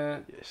this bitch,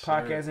 man. Yes,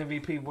 Podcast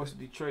MVP, Voice of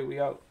Detroit. We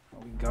out.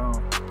 We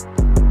gone.